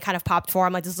ones I kind of popped for.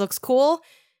 I'm like, this looks cool.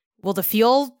 Will the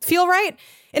feel right?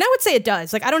 And I would say it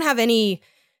does. Like, I don't have any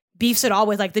beefs at all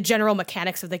with like the general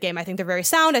mechanics of the game. I think they're very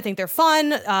sound. I think they're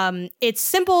fun. It's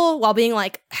simple while being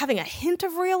like having a hint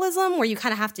of realism where you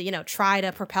kind of have to, try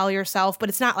to propel yourself, but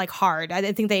it's not like hard.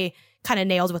 I think they kind of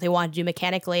nailed what they wanted to do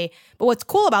mechanically. But what's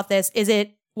cool about this is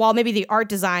while maybe the art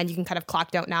design, you can kind of clock,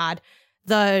 don't nod,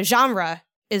 the genre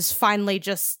is finally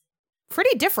just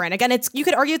pretty different. Again, you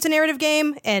could argue it's a narrative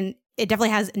game, and it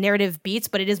definitely has narrative beats,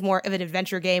 but it is more of an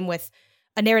adventure game with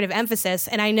a narrative emphasis.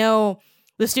 And I know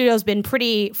the studio's been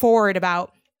pretty forward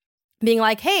about being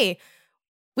like, hey,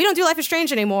 we don't do Life is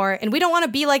Strange anymore, and we don't want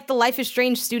to be like the Life is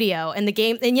Strange studio and the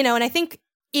game. And, and I think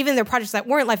even their projects that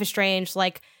weren't Life is Strange,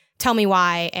 like Tell Me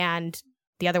Why and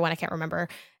the other one I can't remember,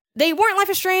 they weren't Life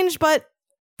is Strange, but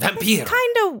Vampire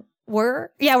kind of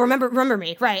were. Yeah, remember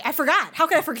Me. Right. I forgot. How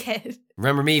could I forget?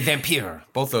 Remember Me, Vampire.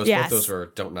 Both those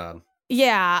were Don't Nod.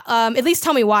 Yeah. At least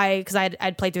Tell Me Why, because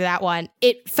I'd played through that one.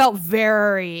 It felt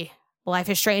very Life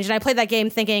is Strange. And I played that game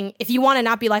thinking, if you want to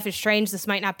not be Life is Strange, this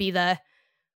might not be the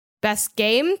best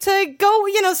game to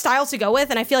go, styles to go with.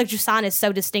 And I feel like Jusant is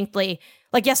so distinctly,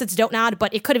 like, yes, it's Don't Nod,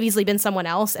 but it could have easily been someone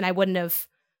else, and I wouldn't have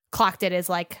clocked it as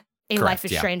like a Correct, Life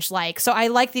is Strange like. So I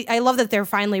love that they're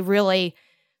finally really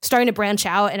starting to branch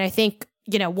out. And I think,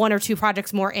 one or two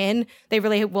projects more in, they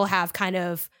really will have kind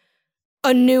of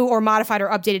a new or modified or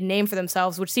updated name for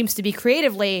themselves, which seems to be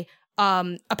creatively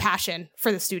a passion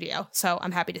for the studio. So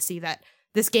I'm happy to see that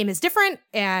this game is different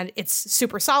and it's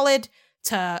super solid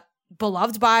to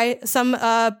beloved by some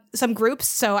groups.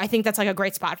 So I think that's like a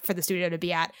great spot for the studio to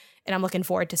be at. And I'm looking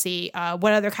forward to see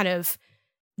what other kind of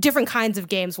different kinds of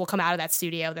games will come out of that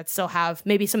studio that still have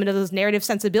maybe some of those narrative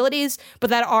sensibilities, but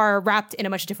that are wrapped in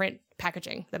a much different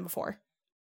packaging than before.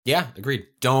 Yeah, agreed.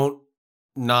 Don't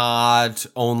not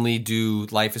only do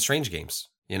Life is Strange games.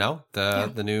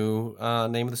 The new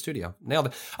name of the studio. Nailed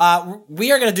it.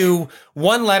 We are going to do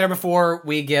one letter before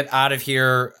we get out of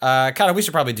here. We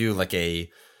should probably do like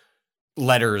a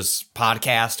letters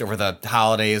podcast over the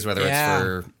holidays, whether it's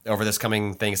for over this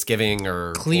coming Thanksgiving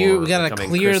or we gotta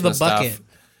clear Christmas the bucket.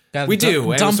 We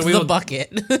do. Dump so the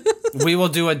bucket. we will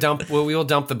do a dump. We will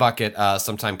dump the bucket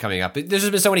sometime coming up. There's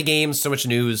just been so many games, so much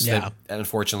news that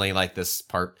unfortunately, like this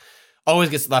part always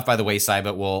gets left by the wayside.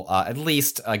 But we'll at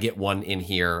least get one in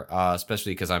here,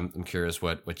 especially because I'm curious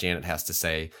what Janet has to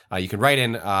say. You can write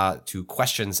in to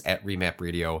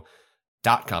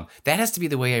questions@remapradio.com. That has to be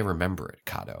the way I remember it,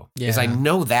 Kato. Because I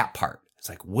know that part. It's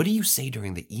like, what do you say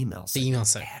during the email? The email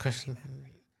segment.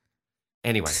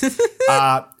 Anyway,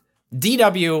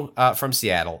 DW from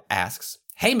Seattle asks,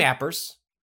 "Hey Mappers,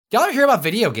 y'all ever hear about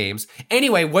video games?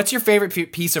 Anyway, what's your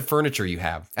favorite piece of furniture you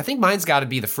have? I think mine's got to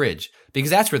be the fridge because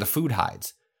that's where the food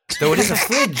hides. Though it is a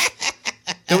fridge.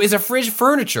 Though is a fridge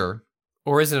furniture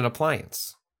or is it an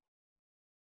appliance?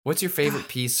 What's your favorite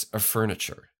piece of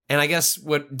furniture?" And I guess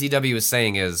what DW is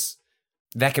saying is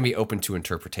that can be open to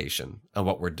interpretation on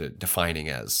what we're defining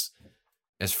as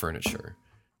furniture.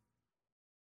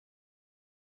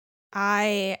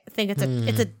 I think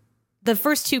the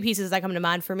first two pieces that come to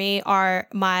mind for me are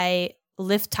my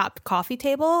lift top coffee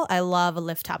table. I love a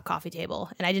lift top coffee table,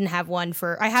 and I didn't have one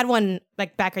I had one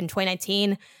like back in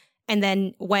 2019, and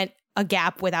then went a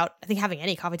gap without I think having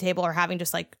any coffee table or having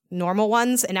just like normal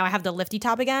ones, and now I have the lifty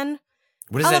top again.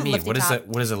 What does that mean?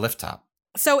 What is a lift top?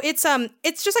 So it's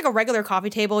just like a regular coffee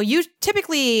table. You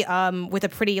typically with a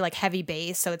pretty like heavy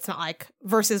base, so it's not like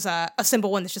versus a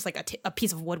simple one that's just like a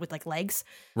piece of wood with like legs.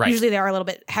 Right. Usually they are a little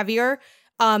bit heavier,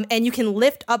 and you can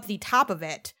lift up the top of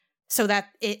it so that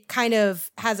it kind of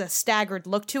has a staggered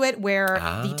look to it, where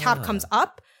the top comes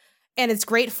up, and it's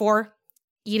great for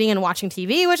eating and watching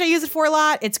TV, which I use it for a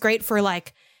lot. It's great for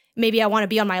like maybe I want to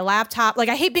be on my laptop. Like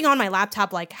I hate being on my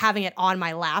laptop, like having it on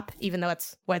my lap, even though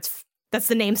that's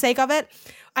the namesake of it.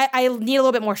 I need a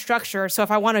little bit more structure. So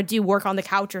if I want to do work on the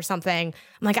couch or something,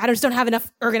 I'm like, I just don't have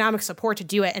enough ergonomic support to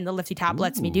do it. And the lifty top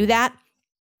lets me do that.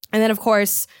 And then of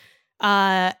course,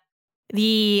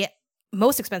 the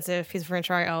most expensive piece of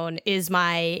furniture I own is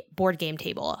my board game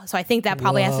table. So I think that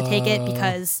probably has to take it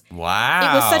because it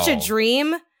was such a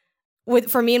dream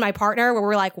for me and my partner where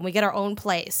we're like, when we get our own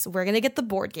place, we're going to get the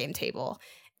board game table.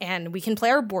 And we can play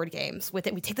our board games with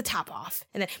it. We take the top off.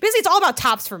 And then basically it's all about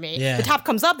tops for me. Yeah. The top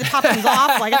comes up, the top comes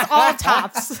off. Like it's all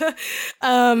tops.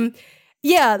 The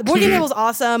board game table is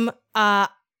awesome.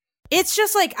 It's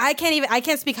just like, I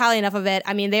can't speak highly enough of it.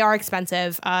 I mean, they are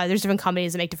expensive. There's different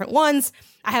companies that make different ones.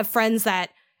 I have friends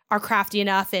that are crafty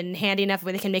enough and handy enough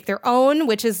where they can make their own,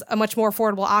 which is a much more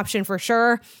affordable option for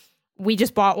sure. We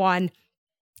just bought one.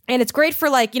 And it's great for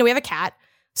like, we have a cat.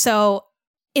 So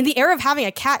in the era of having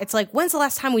a cat, it's like, when's the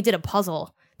last time we did a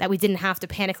puzzle that we didn't have to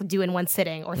panically do in one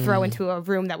sitting or throw into a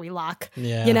room that we lock?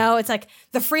 Yeah. It's like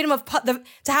the freedom of to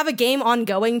have a game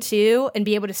ongoing too and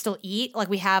be able to still eat. Like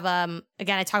we have,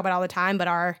 again, I talk about it all the time, but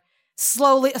our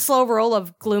slow roll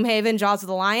of Gloomhaven, Jaws of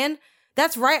the Lion,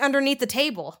 that's right underneath the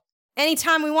table.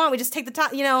 Anytime we want, we just take the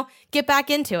top, get back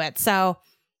into it. So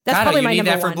that's probably my number one. You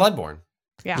need that for Bloodborne.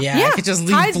 Yeah, I could just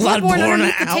leave Bloodborne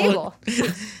out. The table.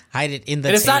 Hide it in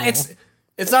the table.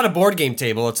 It's not a board game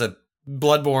table. It's a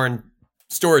Bloodborne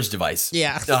storage device.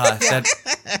 Yeah. That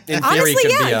in theory honestly,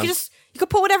 could be you could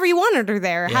put whatever you want under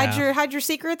there. Yeah. Hide your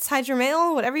secrets, hide your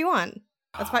mail, whatever you want.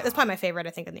 That's probably my favorite,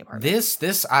 I think, in the apartment. I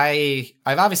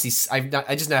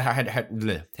just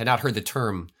had not heard the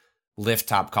term lift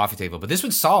top coffee table, but this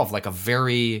would solve like a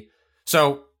very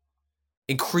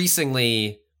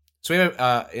increasingly. So we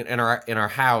have in our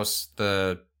house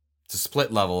the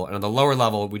split level, and on the lower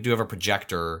level we do have a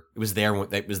projector. It was there when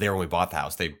we bought the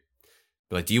house. They were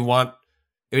like, "Do you want?"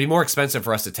 It would be more expensive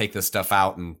for us to take this stuff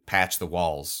out and patch the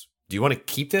walls. Do you want to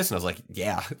keep this? And I was like,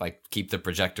 "Yeah, like keep the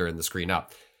projector and the screen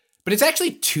up." But it's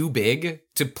actually too big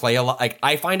to play a lot. Like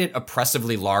I find it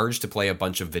oppressively large to play a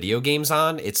bunch of video games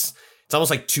on. It's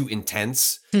almost like too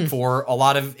intense for a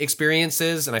lot of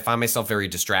experiences, and I find myself very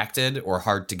distracted or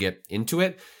hard to get into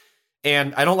it.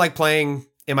 And I don't like playing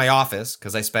in my office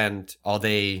because I spend all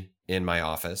day in my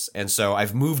office. And so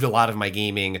I've moved a lot of my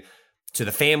gaming to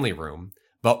the family room.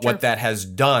 But what that has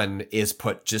done is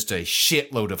put just a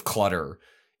shitload of clutter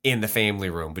in the family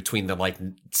room between the like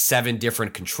 7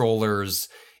 different controllers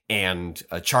and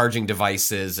charging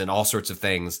devices and all sorts of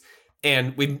things.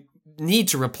 And we need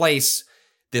to replace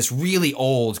this really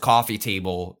old coffee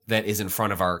table that is in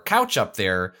front of our couch up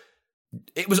there.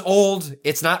 It was old.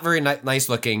 It's not very nice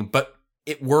looking, but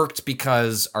it worked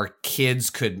because our kids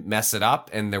could mess it up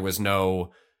and there was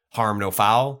no harm, no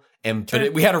foul.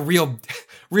 But we had a real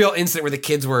incident where the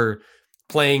kids were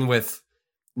playing with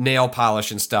nail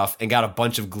polish and stuff and got a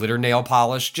bunch of glitter nail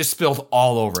polish just spilled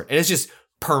all over it. And it's just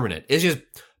permanent. It's just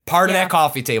part of that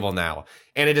coffee table now.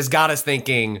 And it has got us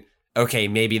thinking, okay,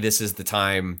 maybe this is the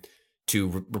time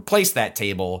to replace that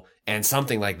table, and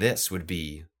something like this would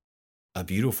be a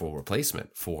beautiful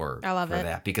replacement for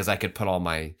that, because I could put all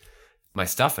my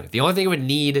stuff in it. The only thing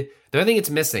it's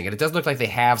missing, and it does look like they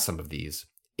have some of these,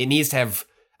 I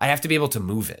have to be able to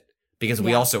move it because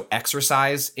we also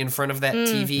exercise in front of that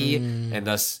TV, and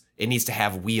thus it needs to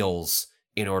have wheels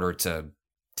in order to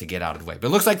get out of the way. But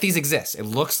it looks like these exist. It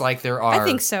looks like there are, I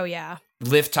think so, yeah,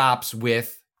 lift tops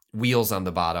with wheels on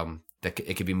the bottom that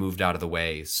it could be moved out of the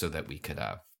way so that we could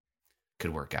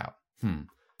work out.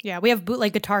 Yeah, we have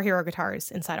bootleg Guitar Hero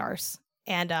guitars inside ours.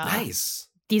 And Nice.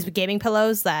 these gaming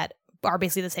pillows that are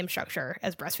basically the same structure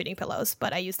as breastfeeding pillows,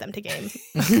 but I use them to game.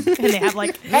 And they have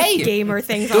like gamer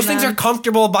things on them. Those things are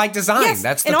comfortable by design. Yes.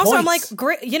 That's the and point. also I'm like,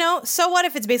 great, so what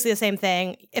if it's basically the same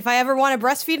thing? If I ever want to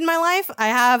breastfeed in my life, I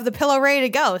have the pillow ready to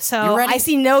go. So I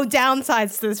see no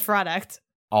downsides to this product.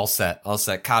 All set.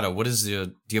 Kato,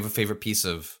 do you have a favorite piece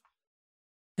of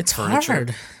It's furniture?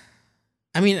 hard.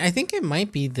 I mean, I think it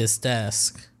might be this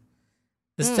desk.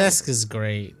 This desk is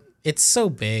great. It's so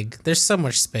big. There's so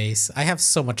much space. I have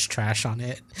so much trash on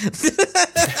it.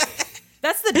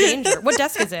 That's the danger. What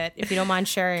desk is it, if you don't mind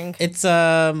sharing? It's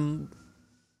what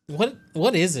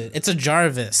is it? It's a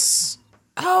Jarvis.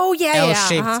 Oh yeah,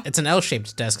 L-shaped. yeah. It's an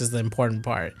L-shaped desk is the important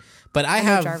part. But I know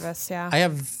have Jarvis, yeah. I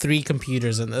have 3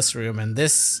 computers in this room, and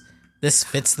this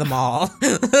fits them all.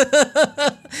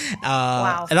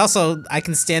 Wow. And also, I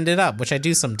can stand it up, which I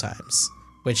do sometimes,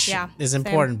 which is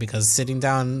important because sitting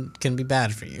down can be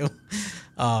bad for you.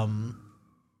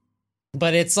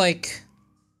 But it's like,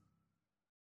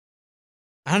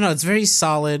 I don't know, it's very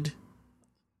solid.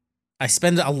 I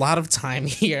spend a lot of time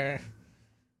here.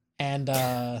 And,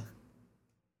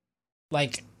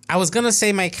 like, I was gonna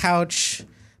say my couch,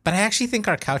 but I actually think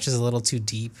our couch is a little too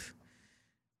deep.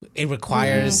 It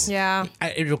requires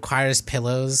it requires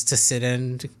pillows to sit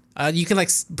in. You can like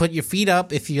put your feet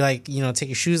up if you like, take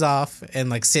your shoes off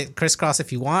and like sit crisscross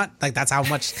if you want. Like that's how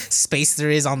much space there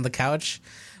is on the couch.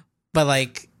 But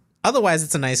like otherwise,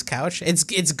 it's a nice couch.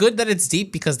 It's good that it's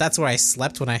deep because that's where I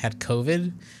slept when I had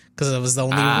COVID, because it was the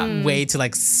only way to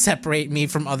like separate me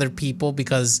from other people,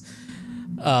 because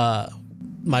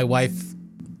my wife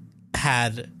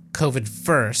had COVID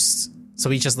first, so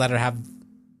we just let her have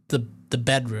the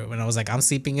bedroom, and I was like, I'm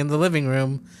sleeping in the living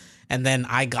room, and then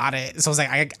I got it, so I was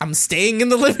like, I'm staying in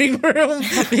the living room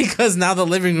because now the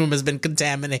living room has been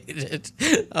contaminated.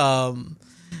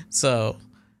 So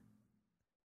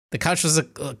the couch was a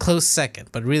close second,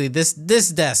 but really this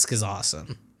desk is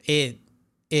awesome. It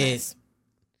Nice.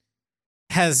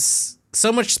 has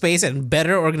so much space and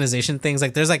better organization things.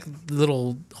 Like there's like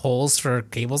little holes for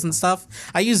cables and stuff.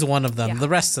 I use one of them. Yeah. The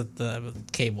rest of the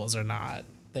cables are not.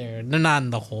 They're not in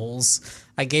the holes.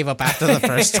 I gave up after the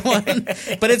first one,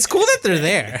 but it's cool that they're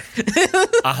there.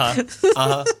 I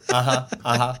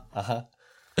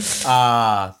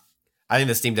think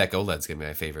the Steam Deck OLED's gonna be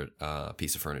my favorite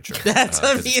piece of furniture. That's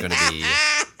 'cause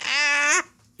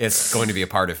it's going to be a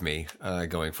part of me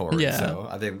going forward. Yeah. So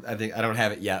I think I don't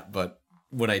have it yet, but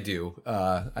when I do,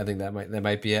 I think that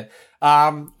might be it.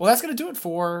 Well, that's gonna do it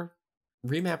for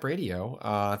Remap Radio.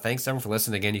 Thanks everyone for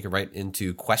listening. Again, you can write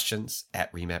into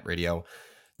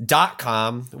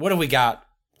questions@remapradio.com. What have we got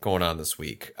going on this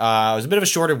week? It was a bit of a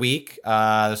shorter week.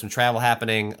 There's some travel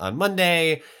happening on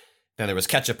Monday. Then there was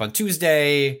catch up on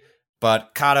Tuesday.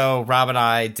 But Kato, Rob, and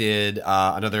I did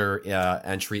another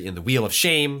entry in the Wheel of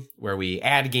Shame, where we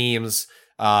add games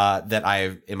that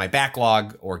I in my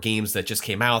backlog, or games that just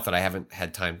came out that I haven't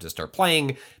had time to start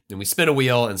playing. And we spin a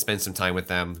wheel and spend some time with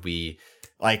them.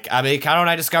 Kato and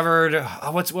I discovered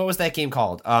what was that game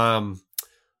called? Lunacid.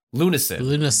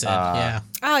 Yeah.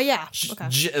 Oh yeah. Okay.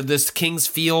 This King's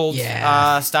Field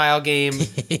Yeah. style game.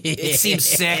 It seems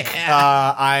sick.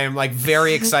 I'm like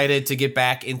very excited to get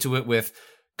back into it with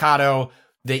Kato.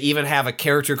 They even have a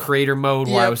character creator mode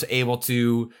where I was able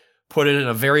to put in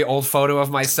a very old photo of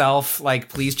myself. Like,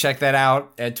 please check that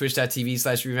out at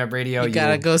twitch.tv/Remap Radio. You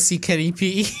gotta go see Kenny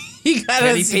P.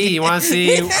 Kenny P, you want to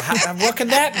see what can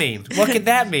that mean? What could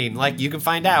that mean? Like, you can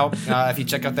find out if you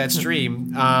check out that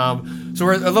stream. So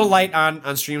we're a little light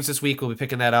on streams this week. We'll be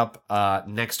picking that up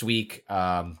next week.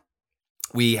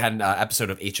 We had an episode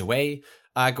of HOA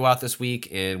go out this week,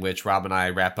 in which Rob and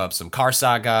I wrap up some Car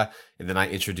Saga, and then I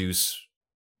introduce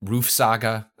Roof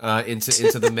Saga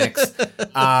into the mix.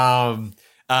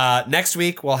 Next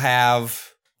week we'll have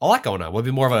a lot going on. We'll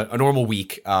be more of a normal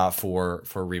week for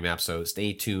Remap, so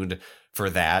stay tuned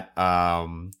for that.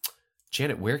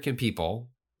 Janet, where can people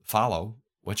follow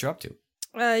what you're up to?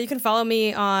 You can follow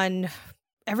me on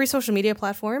every social media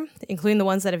platform, including the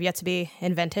ones that have yet to be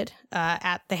invented,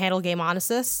 at the handle Game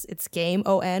Onysus. It's Game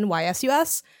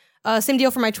ONYSUS. Same deal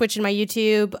for my Twitch and my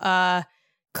YouTube.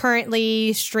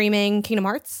 Currently streaming Kingdom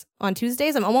Hearts on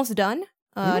Tuesdays. I'm almost done.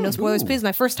 No spoilers, please.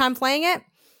 My first time playing it.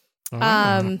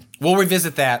 We'll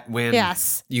revisit that when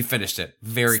you finished it.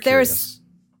 Very There's curious.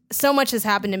 So much has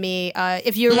happened to me.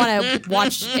 If you want to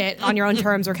watch it on your own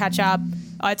terms or catch up,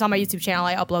 it's on my YouTube channel.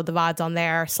 I upload the VODs on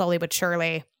there slowly but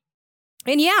surely.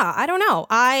 And yeah, I don't know.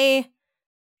 I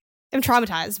am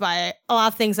traumatized by a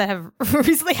lot of things that have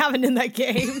recently happened in that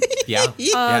game. Yeah,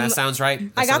 that sounds right.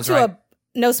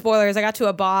 No spoilers. I got to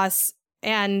a boss,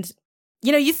 and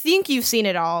you think you've seen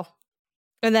it all,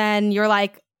 and then you're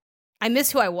like, I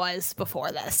miss who I was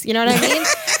before this. You know what I mean?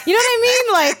 You know what I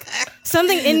mean? Like,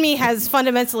 something in me has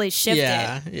fundamentally shifted,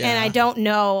 and I don't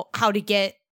know how to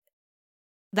get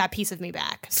that piece of me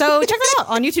back. So check that out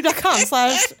on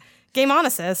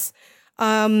youtube.com/GameOnasis.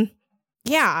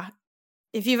 Yeah.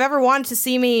 If you've ever wanted to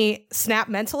see me snap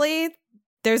mentally,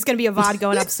 there's going to be a VOD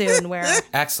going up soon where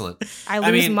excellent. I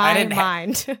lose my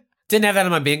mind. Didn't have that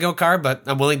on my bingo card, but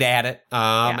I'm willing to add it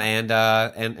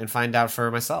and find out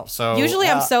for myself. So usually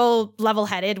I'm so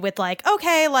level-headed with like,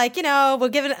 okay, like, we'll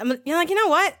give it, you're like, you know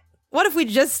what? What if we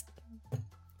just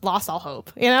lost all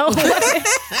hope, What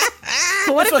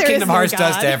That's what Kingdom Hearts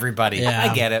does to everybody.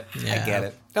 Yeah. I get it. Yeah. I get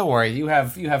it. Don't worry, you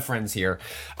have friends here.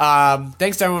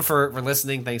 Thanks to everyone for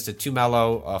listening. Thanks to Too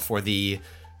Mellow for the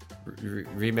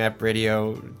Remap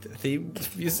Radio theme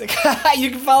music.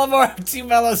 You can follow more of Too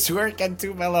Mellow's work at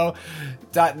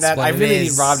toomellow.net. I really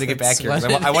need Rob to get back here because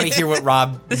I want to hear what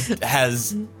Rob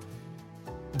has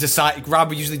decided.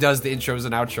 Rob usually does the intros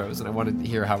and outros, and I want to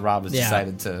hear how Rob has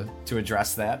decided to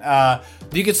address that.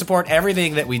 You can support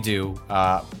everything that we do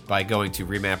by going to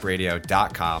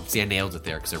remapradio.com. See, I nailed it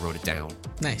there because I wrote it down.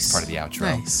 Nice. Part of the outro.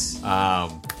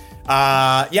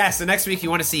 Nice. So next week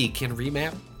you want to see, can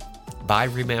Remap buy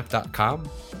remap.com?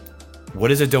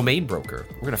 What is a domain broker?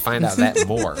 We're going to find out that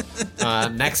more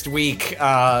next week.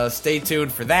 Stay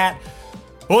tuned for that.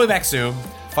 We'll be back soon.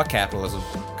 Fuck capitalism.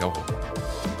 Go home.